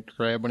Little Mermaid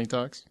crab when he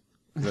talks?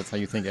 That's how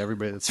you think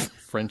everybody that's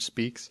French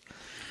speaks?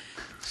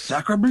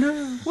 Sacre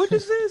bleu. What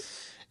is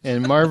this?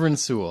 And Marvin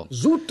Sewell.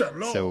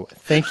 So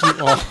thank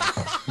you all.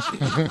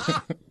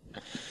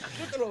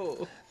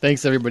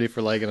 Thanks, everybody,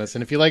 for liking us.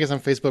 And if you like us on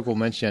Facebook, we'll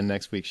mention you on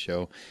next week's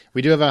show.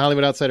 We do have a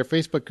Hollywood Outsider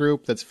Facebook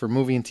group that's for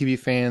movie and TV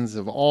fans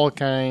of all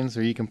kinds,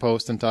 where you can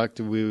post and talk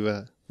to.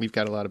 We've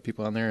got a lot of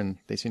people on there, and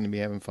they seem to be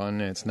having fun,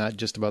 and it's not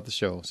just about the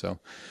show. So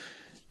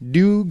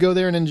do go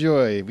there and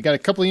enjoy. We got a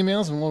couple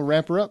emails, and we'll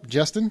wrap her up.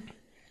 Justin?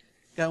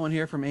 Got one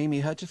here from Amy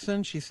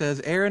Hutchison. She says,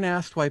 Aaron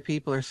asked why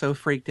people are so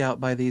freaked out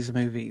by these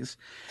movies.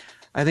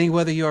 I think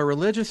whether you are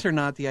religious or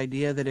not, the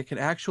idea that it could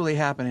actually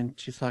happen, and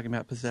she's talking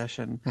about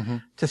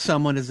possession, to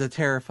someone is the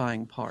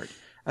terrifying part.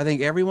 I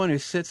think everyone who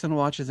sits and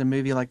watches a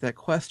movie like that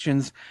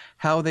questions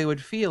how they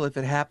would feel if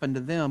it happened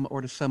to them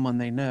or to someone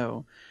they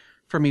know.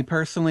 For me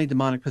personally,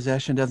 demonic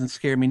possession doesn't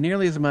scare me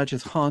nearly as much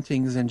as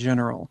hauntings in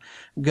general.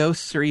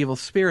 Ghosts or evil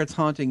spirits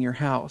haunting your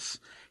house,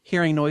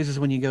 hearing noises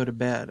when you go to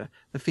bed,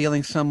 the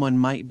feeling someone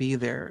might be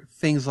there,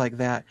 things like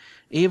that.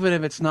 Even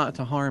if it's not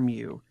to harm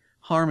you,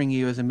 harming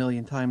you is a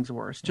million times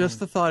worse. Just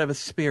the thought of a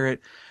spirit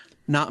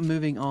not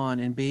moving on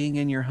and being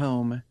in your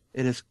home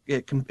It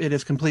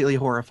is completely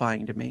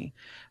horrifying to me.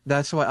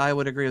 That's why I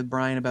would agree with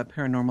Brian about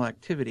Paranormal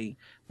Activity.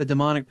 The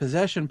demonic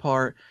possession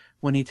part,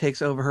 when he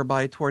takes over her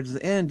body towards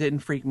the end, didn't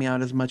freak me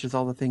out as much as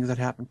all the things that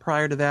happened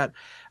prior to that.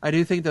 I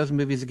do think those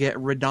movies get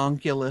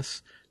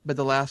redonkulous, but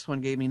the last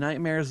one gave me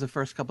nightmares the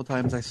first couple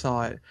times I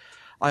saw it.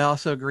 I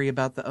also agree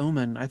about The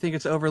Omen. I think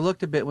it's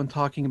overlooked a bit when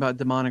talking about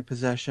demonic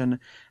possession,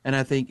 and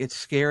I think it's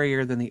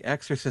scarier than The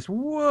Exorcist.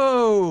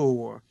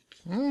 Whoa!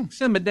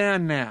 Simmer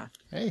down now.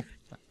 Hey,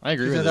 I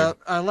agree with you.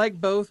 I like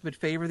both, but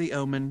favor The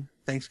Omen.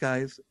 Thanks,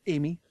 guys.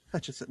 Amy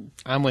Hutchison.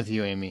 I'm with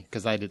you, Amy,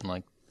 because I didn't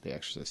like The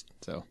Exorcist.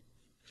 So,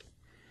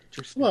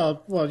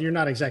 well, you're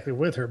not exactly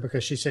with her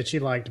because she said she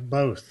liked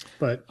both,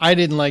 but I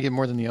didn't like it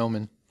more than The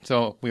Omen.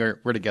 So we're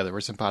together.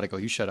 We're simpatico.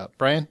 You shut up,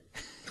 Brian.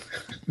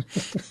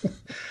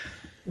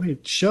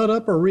 Wait, shut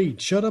up or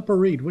read? Shut up or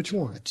read? Which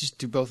one? Just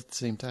do both at the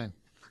same time.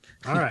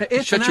 All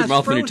right. Shut your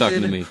mouth when you're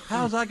talking to me.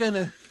 How's I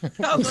gonna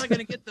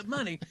get the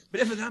money?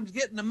 But if I'm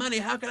getting the money,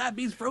 how could I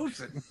be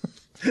frozen?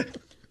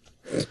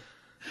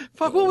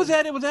 Fuck, what was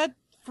that? Was that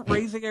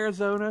Raising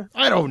Arizona?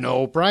 I don't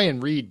know. Brian,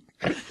 read.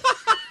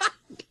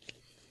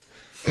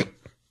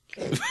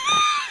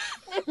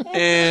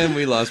 And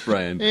we lost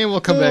Brian. And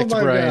we'll come back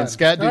to Brian. God.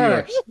 Scott, do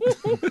yours.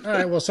 All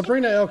right. Well,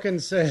 Sabrina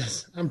Elkins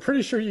says, I'm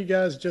pretty sure you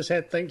guys just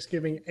had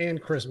Thanksgiving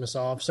and Christmas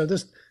off. So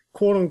this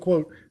quote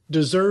unquote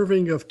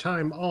deserving of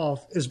time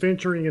off is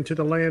venturing into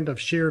the land of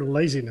sheer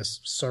laziness,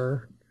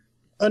 sir.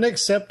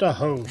 Unaccept a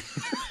hoe.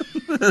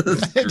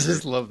 I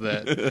just love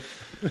that.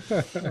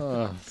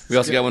 We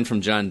also got one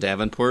from John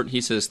Davenport.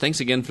 He says, thanks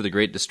again for the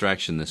great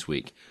distraction this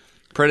week.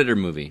 Predator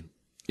movie.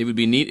 It would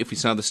be neat if we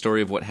saw the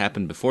story of what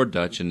happened before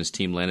Dutch and his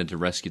team landed to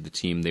rescue the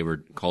team they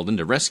were called in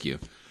to rescue.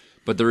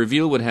 But the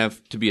reveal would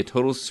have to be a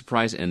total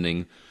surprise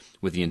ending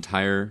with the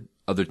entire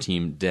other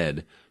team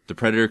dead. The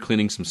Predator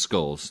cleaning some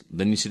skulls.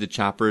 Then you see the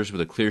choppers with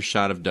a clear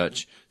shot of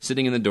Dutch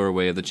sitting in the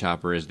doorway of the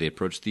chopper as they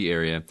approach the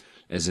area,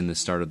 as in the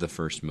start of the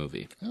first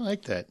movie. I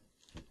like that.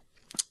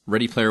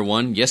 Ready Player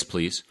One? Yes,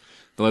 please.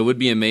 Though I would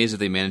be amazed if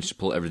they managed to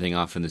pull everything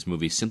off in this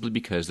movie simply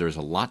because there is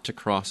a lot to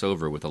cross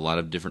over with a lot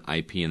of different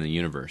IP in the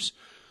universe.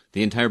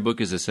 The entire book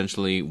is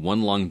essentially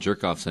one long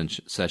jerk-off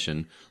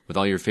session with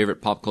all your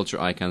favorite pop culture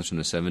icons from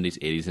the 70s,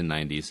 80s, and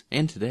 90s,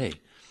 and today.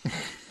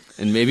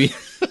 And maybe...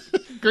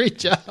 Great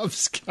job,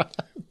 Scott.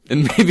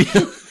 And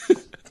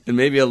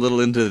maybe a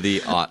little into the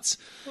aughts.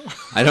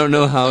 I don't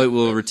know how it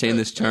will retain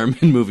this charm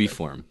in movie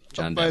form.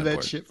 John I'll buy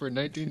Davenport. that shit for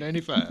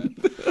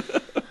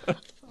 $19.95.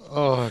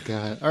 Oh,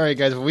 God. All right,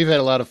 guys. Well, we've had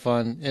a lot of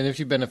fun. And if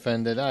you've been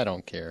offended, I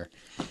don't care.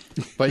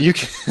 But you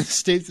can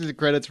stay through the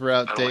credits for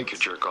outtakes. I don't like your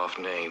jerk-off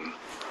name.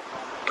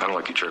 I don't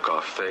like your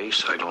jerk-off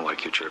face. I don't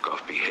like your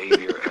jerk-off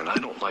behavior. And I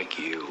don't like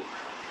you.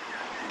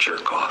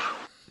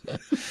 Jerk-off.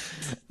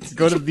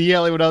 Go to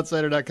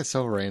thehollywoodoutsider.com.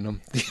 So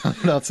random.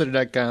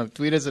 thehollywoodoutsider.com.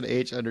 Tweet us at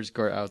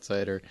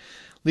H_outsider.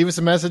 Leave us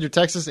a message or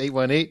text us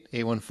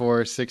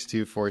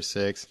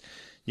 818-814-6246.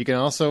 You can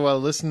also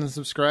listen and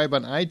subscribe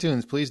on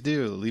iTunes. Please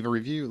do. Leave a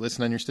review.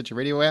 Listen on your Stitcher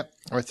Radio app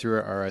or through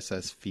our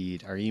RSS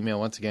feed. Our email,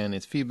 once again,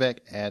 is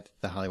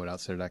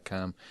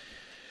feedback@thehollywoodoutsider.com.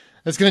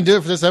 That's going to do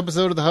it for this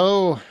episode of The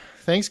Ho.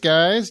 Thanks,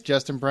 guys.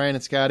 Justin, Brian,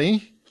 and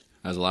Scotty.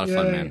 That was a lot of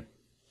fun, man.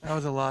 That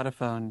was a lot of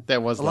fun.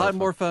 That was a lot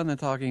more fun than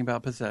talking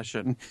about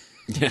possession.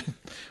 Yeah.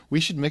 We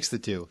should mix the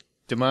two.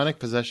 Demonic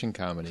possession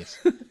comedies.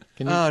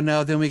 Oh,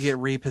 no, then we get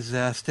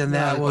repossessed, and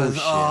that was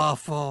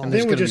awful. And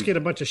then we just get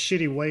a bunch of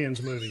shitty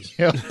Wayans movies.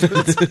 Yep.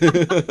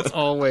 It's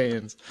all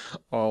Wayans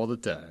all the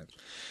time.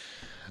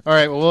 All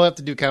right, well, we'll have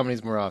to do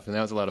comedies more often.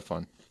 That was a lot of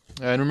fun.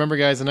 And remember,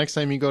 guys, the next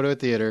time you go to a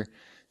theater,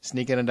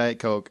 sneak in a Diet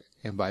Coke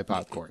and buy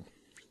popcorn.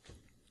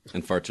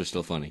 And farts are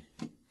still funny.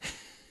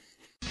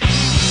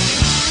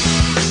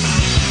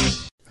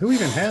 Who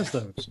even has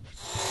those?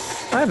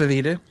 I have a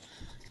Vita.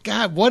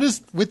 God, what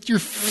is with your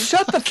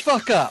Shut the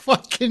fuck up.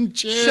 fucking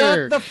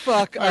chair? Shut the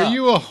fuck up. Are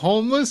you a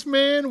homeless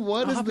man?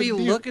 What is I'll the be deal?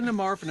 looking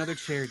tomorrow for another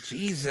chair.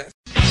 Jesus.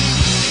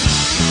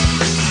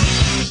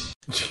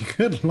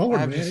 Good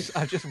Lord, man.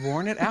 I've just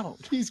worn it out.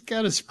 He's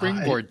got a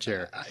springboard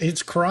chair.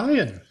 It's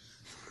crying.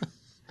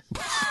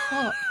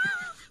 Stop.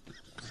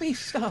 Please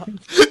stop.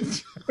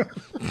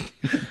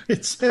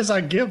 It says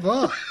I give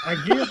up. I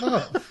give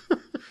up.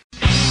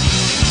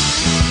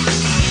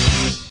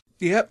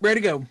 Yep, ready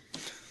to go.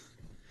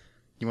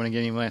 You want to get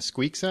any last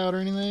squeaks out or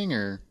anything?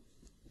 Or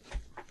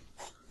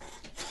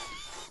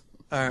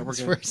All right, I we're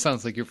swear good. it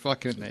sounds like you're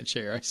fucking in that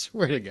chair. I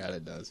swear to God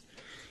it does.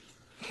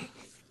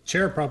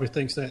 Chair probably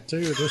thinks that too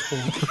at this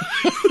point.